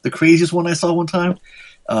 Too. The craziest one I saw one time,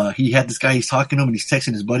 he had this guy, he's talking to him and he's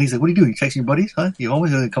texting his buddies. Like, "What are you doing? You texting your buddies? Huh? You homies?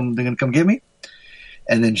 They're going to come get me?"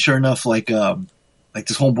 And then sure enough, like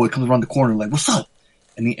this homeboy comes around the corner, like, "What's up?"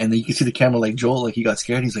 And then you can see the camera, like Joel, like he got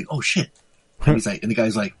scared. He's like, "Oh shit." And he's like, and the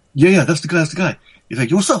guy's like, yeah, that's the guy. He's like,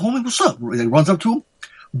 "Yo, what's up, homie? What's up?" He runs up to him,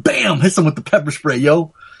 bam, hits him with the pepper spray,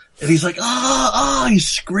 yo. And he's like, he's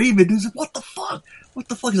screaming. He's like, "What the fuck? What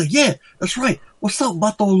the fuck?" He's like, "Yeah, that's right. What's up,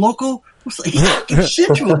 Vato Loco?" He's talking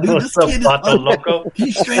shit to him, dude. This kid Vato Loco?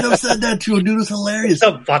 He straight up said that to him, dude. It was hilarious.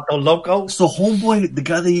 What's up, Vato Loco? So homeboy, the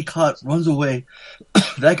guy that he caught, runs away.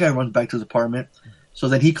 That guy runs back to his apartment. So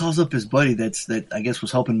then he calls up his buddy that I guess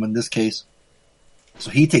was helping him in this case.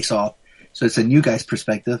 So he takes off. So it's a new guy's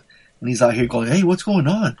perspective. And he's out here going, "Hey, what's going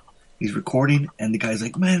on?" He's recording. And the guy's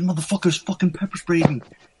like, "Man, motherfucker's fucking pepper sprayed me."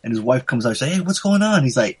 And his wife comes out and says, "Hey, what's going on?"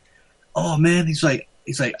 He's like, "Oh man," he's like,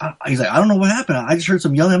 "I don't know what happened. I just heard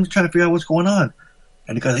some yelling. I'm just trying to figure out what's going on."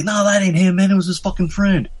 And the guy's like, "No, that ain't him, man. It was his fucking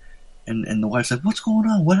friend." And the wife's like, "What's going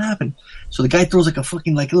on? What happened?" So the guy throws like a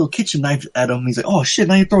fucking like a little kitchen knife at him. He's like, "Oh shit,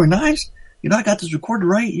 now you're throwing knives? I got this recorded,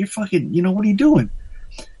 right? You're fucking, what are you doing?"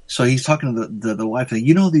 So he's talking to the wife, like,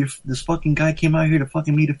 "This fucking guy came out here to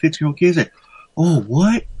fucking meet a 15-year-old kid." He's like, "Oh,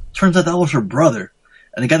 what?" Turns out that was her brother.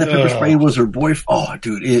 And the guy that pepper sprayed was her boyfriend. Oh,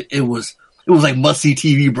 dude, it was like must-see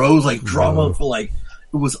TV, bro. It was like drama for like,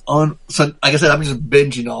 it was so like I said, I'm just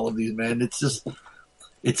binging all of these, man. It's just,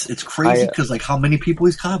 it's crazy because like how many people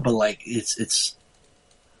he's caught, but like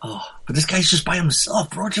but this guy's just by himself,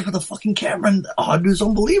 bro, just with a fucking camera, and dude, it's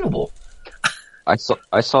unbelievable. I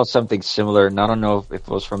saw something similar, and I don't know if it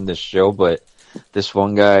was from this show, but this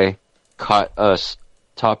one guy caught a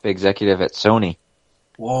top executive at Sony.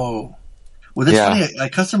 Whoa. Well, that's funny. A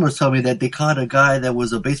customer was telling me that they caught a guy that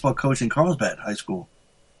was a baseball coach in Carlsbad High School,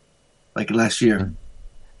 like last year.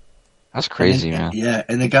 That's crazy, man. Yeah,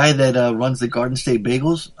 and the guy that runs the Garden State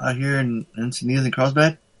Bagels out here in Encinitas and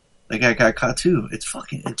Carlsbad, that guy got caught too. It's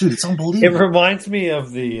fucking, dude, it's unbelievable. It reminds me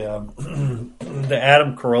of the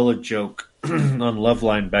Adam Carolla joke on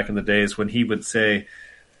Loveline back in the days when he would say,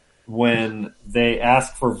 when they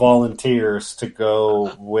asked for volunteers to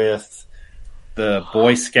go with the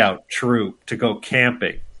Boy Scout troop to go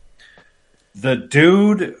camping. The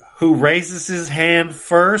dude who raises his hand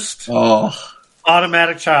first,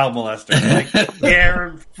 automatic child molester, like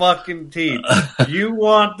guaranteed. You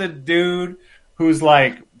want the dude who's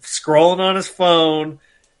like scrolling on his phone,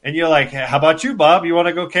 and you're like, hey, "How about you, Bob? You want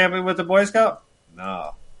to go camping with the Boy Scout?"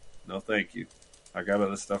 No, thank you. I got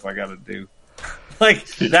other stuff I got to do. Like,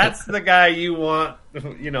 that's the guy you want,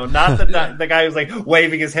 not the guy who's like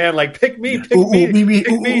waving his hand like, pick me, pick me.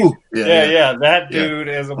 Yeah. That dude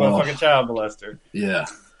is a motherfucking child molester. Yeah.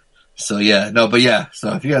 So,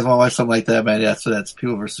 So, if you guys want to watch something like that, man, that's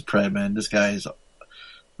People vs. Pred, man. This guy is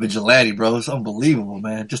vigilante, bro. It's unbelievable,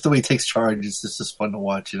 man. Just the way he takes charge is just fun to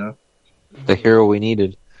watch, The hero we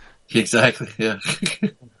needed. Exactly, yeah.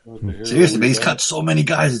 Seriously, man, he's got so many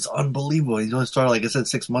guys. It's unbelievable. He's only started, like I said,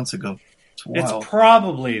 6 months ago. It's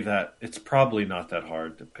probably not that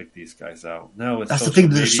hard to pick these guys out. No, that's the thing.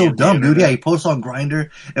 They're so dumb, dude. Yeah, he posts on Grindr,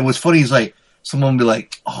 and what's funny is like someone will be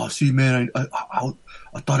like, "Oh, see, man, I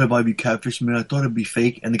thought it might be catfish, man. I thought it'd be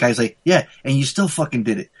fake." And the guy's like, "Yeah," and you still fucking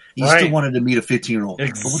did it. You still wanted to meet a 15-year-old.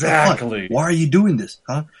 Exactly. Why are you doing this,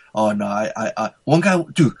 huh? Oh no, I one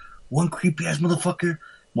creepy ass motherfucker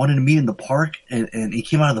wanted to meet in the park, and he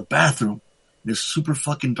came out of the bathroom. And it's super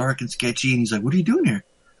fucking dark and sketchy, and he's like, "What are you doing here?"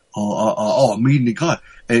 I'm meeting the guy.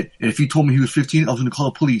 And if you told me he was 15, I was going to call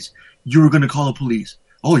the police. You were going to call the police.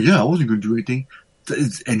 Oh, yeah, I wasn't going to do anything.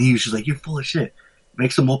 And he was just like, you're full of shit.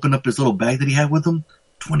 Makes him open up his little bag that he had with him.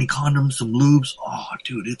 20 condoms, some lubes. Oh,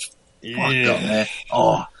 dude, it's fucked up, man.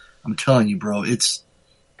 Oh, I'm telling you, bro. It's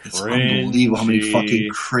unbelievable how many fucking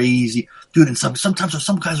crazy... Dude, and sometimes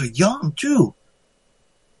some guys are young, too.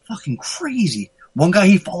 Fucking crazy. One guy,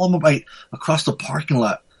 he followed him right across the parking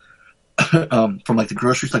lot. From like the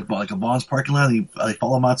groceries, like a Vaughn's parking lot, and they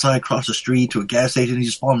follow him outside across the street to a gas station. And he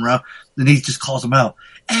just follow him around. Then he just calls him out,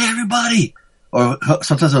 "Hey, everybody!" Or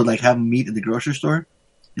sometimes they'll like have him meet in the grocery store.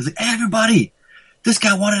 He's like, "Hey, everybody! This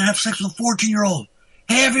guy wanted to have sex with a 14-year-old.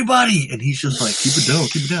 Hey, everybody!" And he's just like, "Keep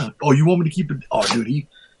it down. Oh, you want me to keep it?" Oh, dude, he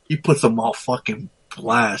puts them all fucking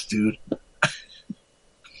blast, dude.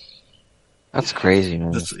 That's crazy,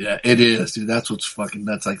 man. Yeah, it is, dude. That's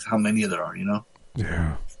like how many there are,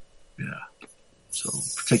 Yeah. Yeah. So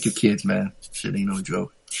protect your kids, man. Shit ain't no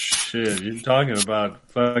joke. Shit, you're talking about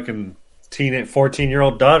fucking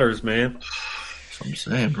 14-year-old daughters, man. That's what I'm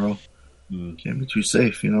saying, bro. Can't be too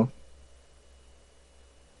safe,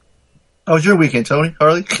 How was your weekend, Tony?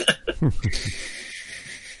 Harley?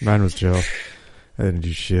 Mine was chill. I didn't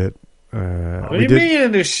do shit. What do you mean you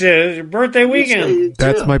didn't do shit? It's your birthday weekend.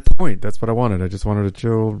 That's my point. That's what I wanted. I just wanted a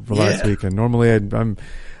chill, relaxed weekend. Normally,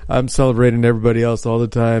 I'm celebrating everybody else all the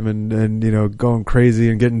time and going crazy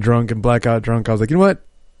and getting drunk and blackout drunk. I was like, you know what?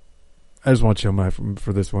 I just want to chill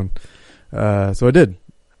for this one. So I did.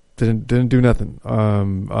 Didn't do nothing.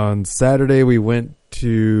 On Saturday we went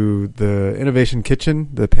to the Innovation Kitchen,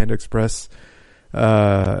 the Panda Express,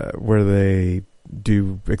 where they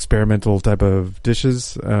do experimental type of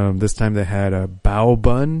dishes. This time they had a bao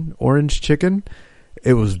bun orange chicken.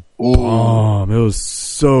 It was bomb. It was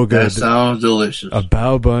so good. That sounds delicious. A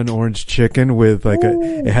bao bun orange chicken with like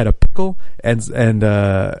it had a pickle and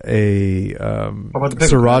a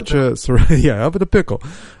sriracha. Yeah, how about the pickle?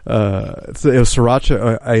 So it was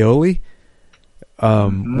sriracha aioli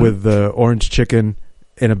with the orange chicken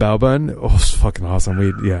in a bao bun. Oh, it was fucking awesome.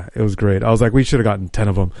 It was great. I was like, we should have gotten 10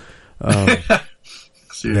 of them.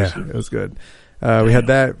 Seriously. Yeah, it was good. We had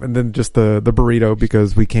that, and then just the burrito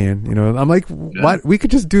because we can, I'm like, what? We could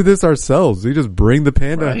just do this ourselves. We just bring the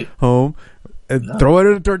panda home and throw it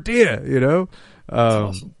in a tortilla,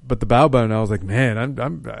 Awesome. But the bao bun, I was like, man,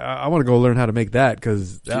 I want to go learn how to make that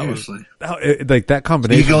because that combination.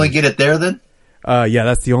 So you can only get it there then? Yeah,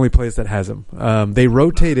 that's the only place that has them. They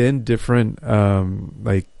rotate in different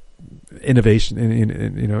innovations.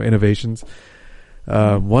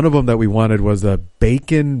 One of them that we wanted was a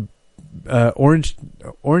bacon. Orange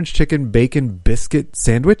chicken bacon biscuit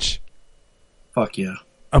sandwich. Fuck yeah.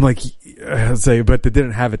 I'm like, but they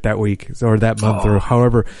didn't have it that week or that month or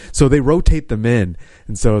however. So they rotate them in.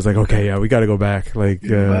 And so I was like, okay, yeah, we got to go back. Like, we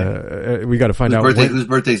got to find out. Whose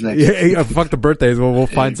birthday's next? Yeah, fuck the birthdays. We'll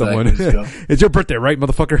find someone. It's your birthday, right,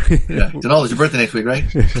 motherfucker? Yeah. Denaldo, it's your birthday next week, right?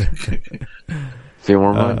 Few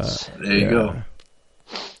more months. There you go.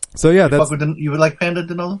 So yeah, you would like Panda,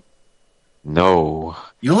 Denaldo? No.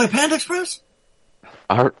 You don't like Panda Express?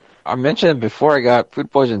 I mentioned it before. I got food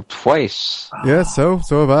poisoning twice. Yeah, so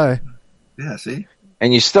have I. Yeah, see?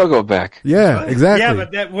 And you still go back. Yeah, exactly.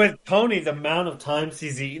 Yeah, but with Tony, the amount of times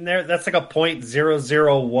he's eaten there, that's like a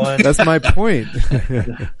 .001. That's my point.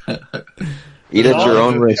 Eat at your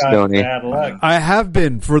own risk, Tony. I have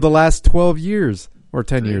been for the last 12 years. Or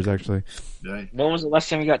 10 years, actually. When was the last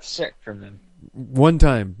time you got sick from them? One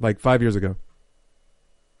time, like 5 years ago.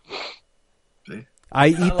 I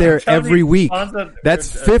eat there every week. That's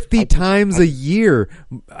 50 times a year,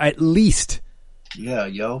 at least. Yeah,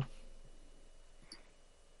 yo.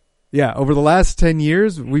 Yeah, over the last 10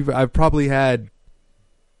 years, I've probably had,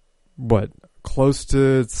 close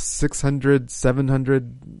to 600,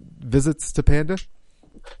 700 visits to Panda?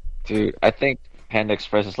 Dude, I think Panda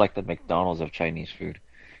Express is like the McDonald's of Chinese food.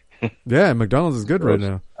 Yeah, McDonald's is good Gross. right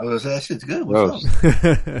now. I was that shit's good. Gross. What's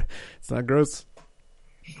up? It's not gross.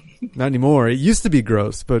 Not anymore. It used to be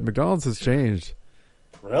gross, but McDonald's has changed.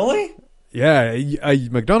 Really? Yeah,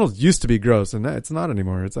 McDonald's used to be gross, and it's not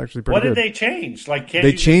anymore. It's actually pretty What good. did they change? Like, can't They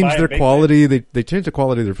you just changed buy a their Big quality. They changed the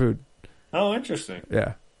quality of their food. Mac? Oh, interesting.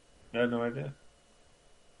 Yeah. I had no idea.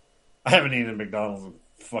 I haven't eaten at McDonald's in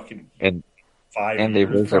fucking 5 years. And they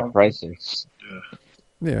raised their probably. prices.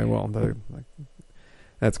 Yeah, well,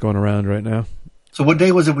 that's going around right now. So what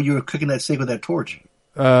day was it when you were cooking that steak with that torch?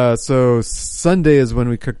 So Sunday is when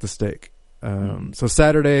we cooked the steak. So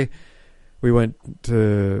Saturday we went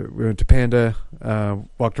to Panda,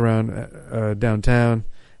 walked around downtown,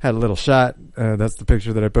 had a little shot. That's the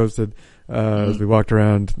picture that I posted. As we walked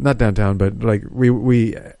around, not downtown, but like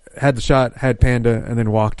we had the shot, had Panda, and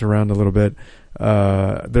then walked around a little bit.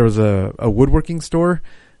 There was a woodworking store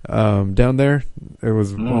down there. It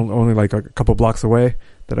was only like a couple blocks away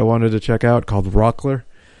that I wanted to check out, called Rockler.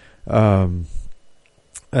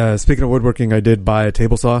 Speaking of woodworking, I did buy a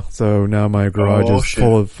table saw, so now my garage is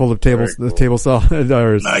full of table saw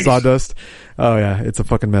or sawdust. Oh yeah, it's a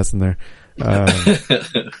fucking mess in there.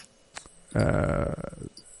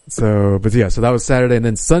 So that was Saturday, and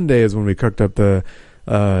then Sunday is when we cooked up the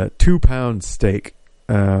 2-pound steak,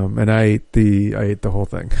 and I ate the whole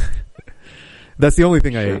thing. That's the only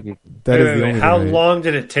thing I ate. How long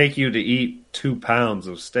did it take you to eat 2 pounds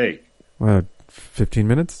of steak? 15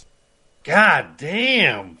 minutes. God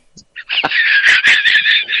damn.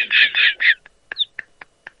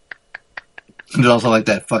 There's also like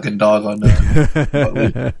that fucking dog on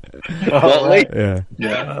there.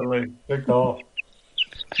 Yeah. Good call.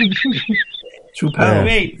 2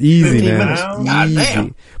 pounds. Easy, 15 man. minutes. God Easy.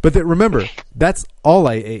 damn. But remember, that's all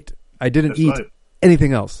I ate. I didn't eat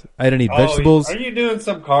anything else. I didn't eat vegetables. Are you doing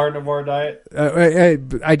some carnivore diet?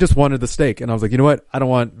 I just wanted the steak, and I was like, you know what? I don't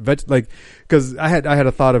want because I had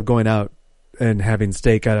a thought of going out and having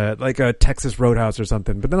steak at a Texas Roadhouse or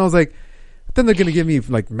something. But then I was like, then they're gonna give me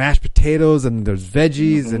like mashed potatoes and there's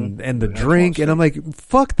veggies and the drink, and I'm like,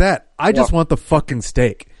 fuck that. I just want the fucking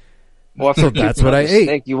steak. Well, so that's what I ate.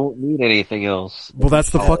 Steak, you won't need anything else. Well,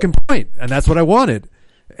 that's the fucking point, and that's what I wanted.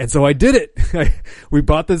 And so I did it. We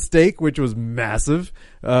bought the steak, which was massive,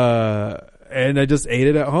 and I just ate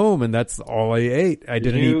it at home, and that's all I ate. I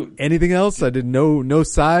didn't eat anything else. I did no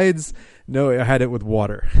sides. No, I had it with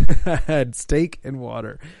water. I had steak and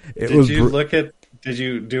water. Did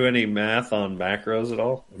you do any math on macros at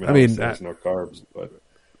all? I mean there's no carbs, but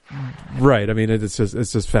right. I mean, it's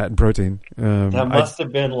just fat and protein. That must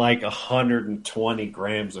have been like 120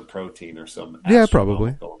 grams of protein or something. Yeah,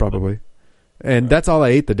 probably. And that's all I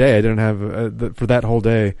ate the day. I didn't have for that whole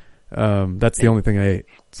day. That's the only thing I ate.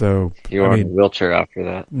 So you were in a wheelchair after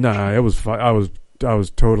that. Nah, it was fine. I was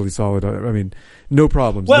totally solid. I mean, no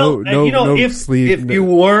problems. Well, no if sleep. You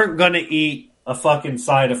weren't going to eat a fucking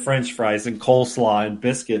side of French fries and coleslaw and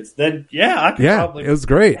biscuits, then I could probably. It was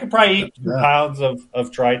great. I could probably eat 2 pounds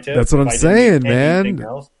of tri-tip. That's what I'm saying, man.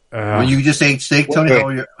 When you just ate steak,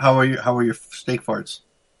 Tony, how are your steak farts?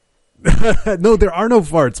 No, there are no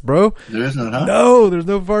farts, bro. There is none, huh? No, there's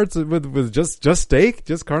no farts with just steak,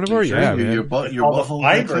 just carnivore. Sure? Yeah, man. Your all the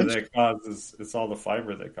fiber that causes it's all the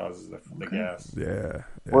fiber that causes the gas. Yeah.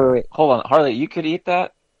 Wait, hold on, Harley. You could eat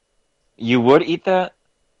that. You would eat that?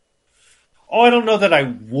 Oh, I don't know that I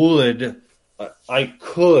would. I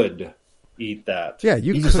could eat that. Yeah,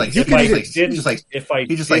 you he could. Just likes, if I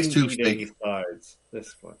he just likes tube eat any steak. sides.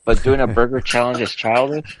 This one. But doing a burger challenge is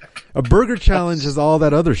childish? A burger challenge has all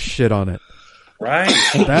that other shit on it. Right.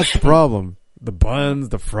 That's the problem. The buns,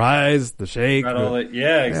 the fries, the shake.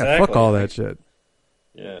 Yeah, exactly. Fuck all that shit.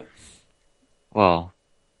 Yeah. Well,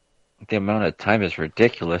 the amount of time is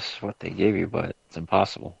ridiculous, what they gave you, but it's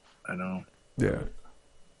impossible. I know. Yeah.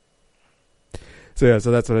 So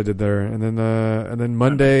that's what I did there, and then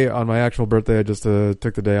Monday on my actual birthday, I just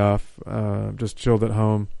took the day off, just chilled at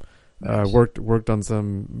home, nice. Worked on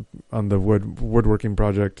the woodworking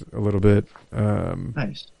project a little bit,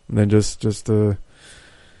 nice, and then just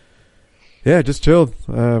chilled,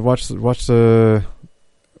 watched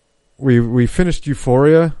we finished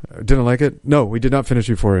Euphoria. Didn't like it. No, we did not finish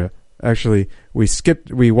Euphoria. Actually,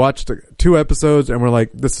 we watched 2 episodes and we're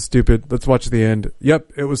like, this is stupid. Let's watch the end.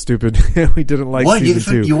 Yep, it was stupid. We didn't like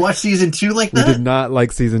season 2. You watched season 2 like that? We did not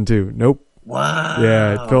like season 2. Nope. Wow.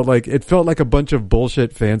 Yeah, it felt like a bunch of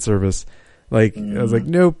bullshit fan service. Like, I was like,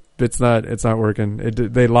 nope, it's not working.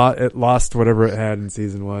 It lost whatever it had in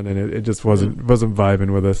season 1 and it just wasn't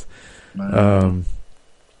vibing with us.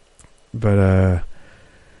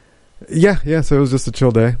 Yeah, so it was just a chill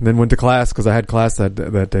day. And then went to class because I had class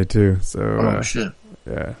that day too. So shit.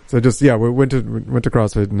 Yeah. So we went to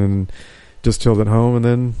CrossFit and then just chilled at home and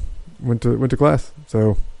then went to class.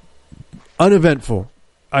 So uneventful.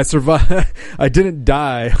 I survived. I didn't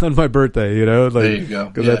die on my birthday, you know. Like, there you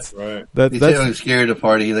go. Yeah. That's I'm scared to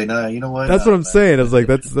party. He's like, nah, you know what? That's what I'm saying. I was like,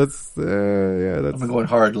 that's I've been going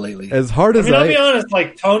hard lately. As hard as I'll be honest.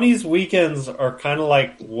 Like Tony's weekends are kind of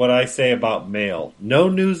like what I say about mail. No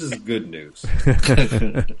news is good news.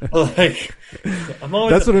 Like, I'm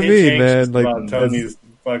always. That's what I mean, man. Like about Tony's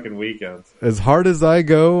fucking weekends. As hard as I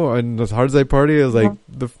go and as hard as I party, I was like,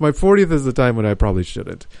 my 40th is the time when I probably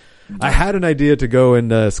shouldn't. I had an idea to go and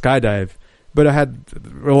skydive, but I had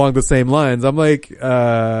along the same lines. I'm like,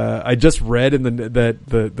 I just read that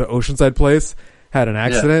the Oceanside place had an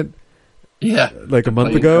accident, like a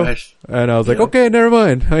month ago, crashed. And I was like, okay, never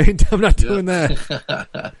mind. I'm not doing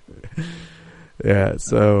that. Yeah,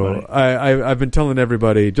 so I've been telling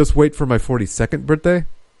everybody, just wait for my 42nd birthday,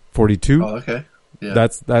 42. Oh, okay, yeah.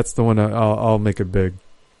 That's the one I'll make it big.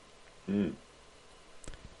 You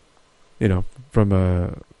know,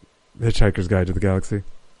 from Hitchhiker's Guide to the Galaxy.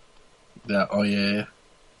 Yeah. Oh yeah.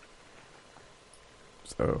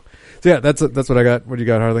 So yeah, that's what I got. What do you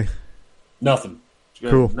got, Harley? Nothing.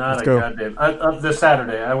 Cool. Not Let's a go. goddamn. This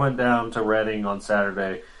Saturday, I went down to Reading on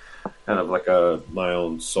Saturday, kind of like my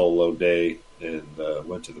own solo day, and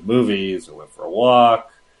went to the movies and went for a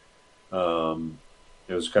walk.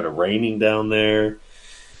 It was kind of raining down there.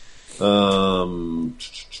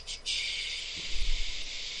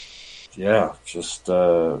 Yeah, just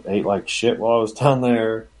ate like shit while I was down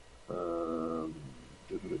there. Went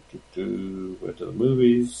to the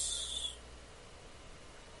movies.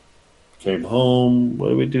 Came home. What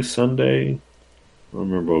did we do Sunday? I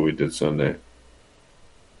don't remember what we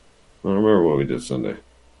did Sunday.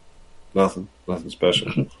 Nothing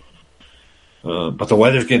special. But the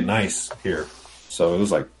weather's getting nice here. So it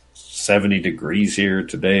was like 70 degrees here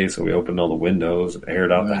today, so we opened all the windows and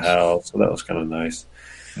aired out the house. So that was kind of nice.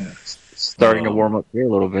 Yeah. Starting to warm up here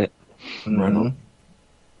a little bit. Right on.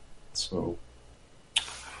 So,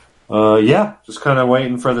 yeah, just kind of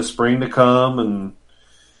waiting for the spring to come and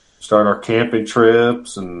start our camping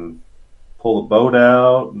trips and pull the boat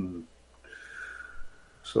out. And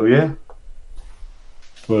so, yeah.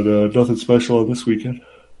 But nothing special on this weekend.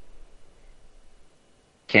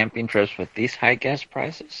 Camping trips with these high gas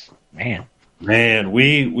prices? Man,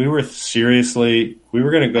 we were seriously, we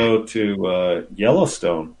were going to go to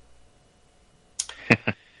Yellowstone.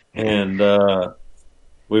 And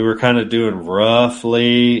we were kind of doing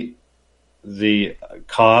roughly the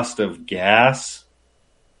cost of gas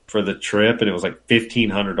for the trip, and it was like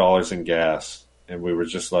 $1,500 in gas. And we were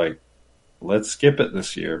just like, let's skip it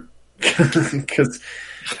this year. Because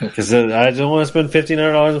I don't want to spend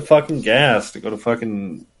 $1,500 in fucking gas to go to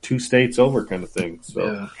fucking 2 states over kind of thing.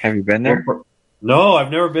 So, have you been there? No, I've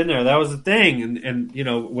never been there. That was the thing. And you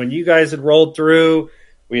know, when you guys had rolled through,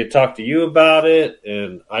 we had talked to you about it,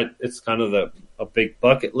 and it's kind of a big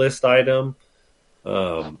bucket list item.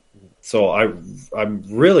 So I'm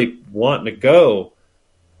really wanting to go,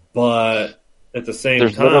 but at the same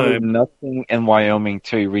There's time, literally nothing in Wyoming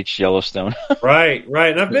till you reach Yellowstone. Right.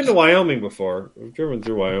 And I've been to Wyoming before. We've driven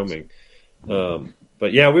through Wyoming.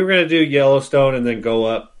 But yeah, we were going to do Yellowstone and then go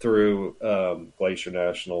up through Glacier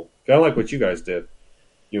National. Kind of like what you guys did,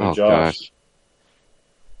 you and Josh. Gosh.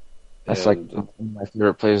 That's like one of my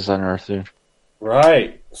favorite places on earth, dude.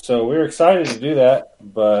 Right. So we were excited to do that,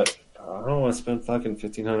 but I don't want to spend fucking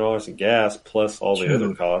 $1,500 in gas plus all the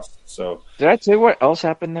other costs. So did I tell you what else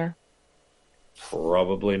happened there?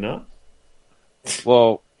 Probably not.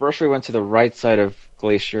 Well, first we went to the right side of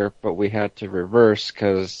Glacier, but we had to reverse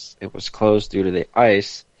because it was closed due to the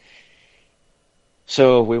ice.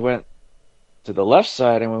 So we went to the left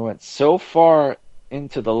side, and we went so far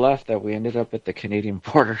into the left that we ended up at the Canadian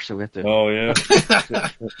border. So we had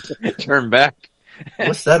to turn back.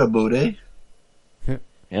 What's that about, eh?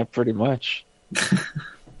 Yeah, pretty much.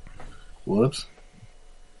 Whoops.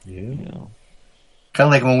 Yeah. Kind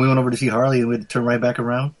of like when we went over to see Harley and we had to turn right back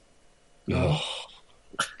around. Oh,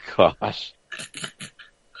 gosh.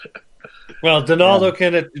 Well, Donaldo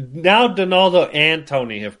Donaldo and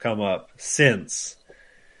Tony have come up since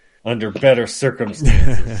under better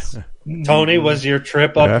circumstances. Tony, was your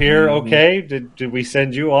trip up here okay? Did we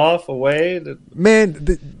send you off away?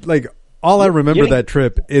 Man, all I remember that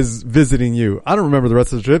trip is visiting you. I don't remember the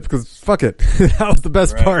rest of the trip because fuck it. That was the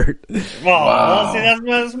best part. Well, see,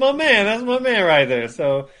 that's my man. That's my man right there.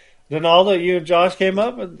 So, Donaldo, you and Josh came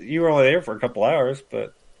up, and you were only there for a couple hours,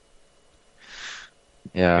 but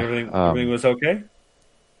everything was okay.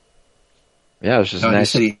 Yeah, it was just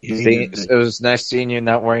nice. It was nice seeing you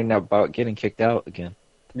not worrying about getting kicked out again.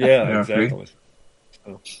 Yeah, exactly.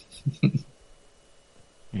 So.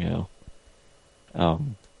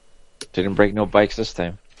 Didn't break no bikes this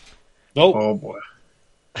time. Nope. Oh boy.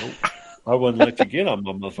 Nope. I wouldn't let you get on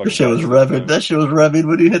my motherfucker. That shit was revving. That shit was revving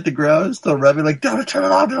when you hit the ground. It's still revving. Like, don't turn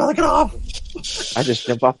it off. Don't get off. I just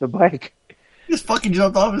jumped off the bike. You just fucking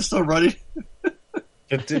jumped off. It's still running.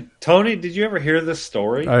 Tony, did you ever hear this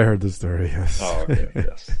story? I heard the story. Yes. Oh, okay.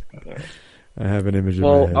 Yes. Right. I have an image in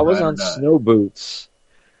my head. I was on snow boots.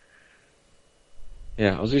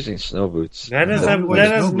 Yeah, I was using snow boots. That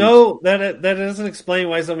doesn't explain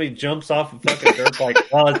why somebody jumps off a fucking dirt bike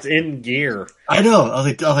while it's in gear. I know. I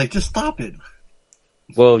was like, just stop it.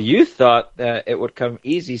 Well, you thought that it would come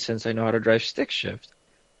easy since I know how to drive stick shift.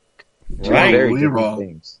 Right, you're wrong.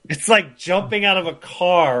 Things. It's like jumping out of a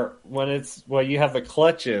car when you have the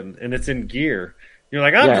clutch in and it's in gear. You're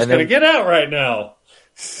like, I'm just gonna get out right now.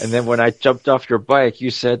 And then when I jumped off your bike,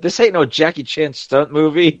 you said, "This ain't no Jackie Chan stunt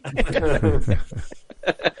movie."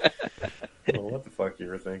 Well, what the fuck you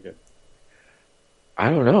were thinking? I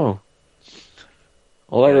don't know.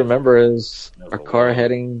 All I remember is a car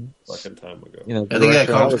heading. Fucking time ago. I think that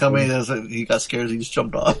car was coming. He got scared. He just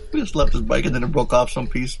jumped off. He just left his bike, and then it broke off some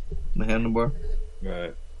piece, the handlebar.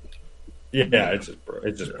 Right. Yeah, it just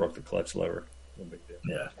broke the clutch lever. No big deal.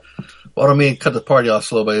 Yeah. Well, I don't mean cut the party off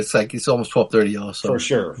slow, but it's almost 12:30, y'all. So for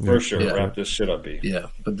sure. Yeah. Wrap this shit up, B. Yeah,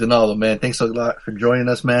 but Donaldo, man, thanks a lot for joining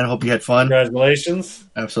us, man. Hope you had fun. Congratulations.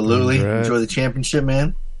 Absolutely. Congrats. Enjoy the championship,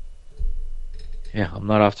 man. Yeah, I'm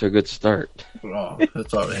not off to a good start. Oh,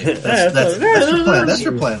 that's all right. That's your plan. That's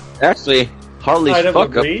your plan. Actually, Harley's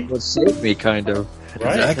fuck up would save me, kind of.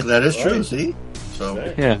 Right. Exactly. That is true. See,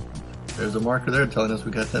 so yeah, there's a marker there telling us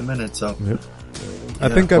we got 10 minutes. So. Yep. I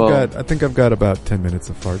think I've got about 10 minutes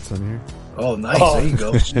of farts on here. Oh, nice! There you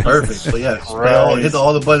go. Perfect. But yeah, hit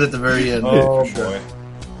all the buttons at the very end. Oh boy.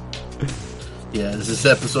 Yeah, this is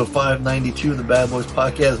episode 592 of the Bad Boys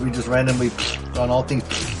Podcast. We just randomly on all things.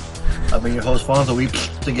 I've been your host, Fonzo. We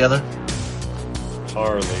together.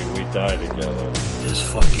 Harley, we die together. This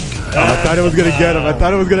fucking guy. I thought it was gonna get him. I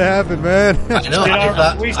thought it was gonna happen, man. I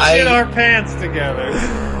know. We shit our pants together.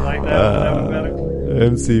 Like that.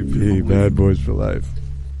 MCP, Bad Boys for Life.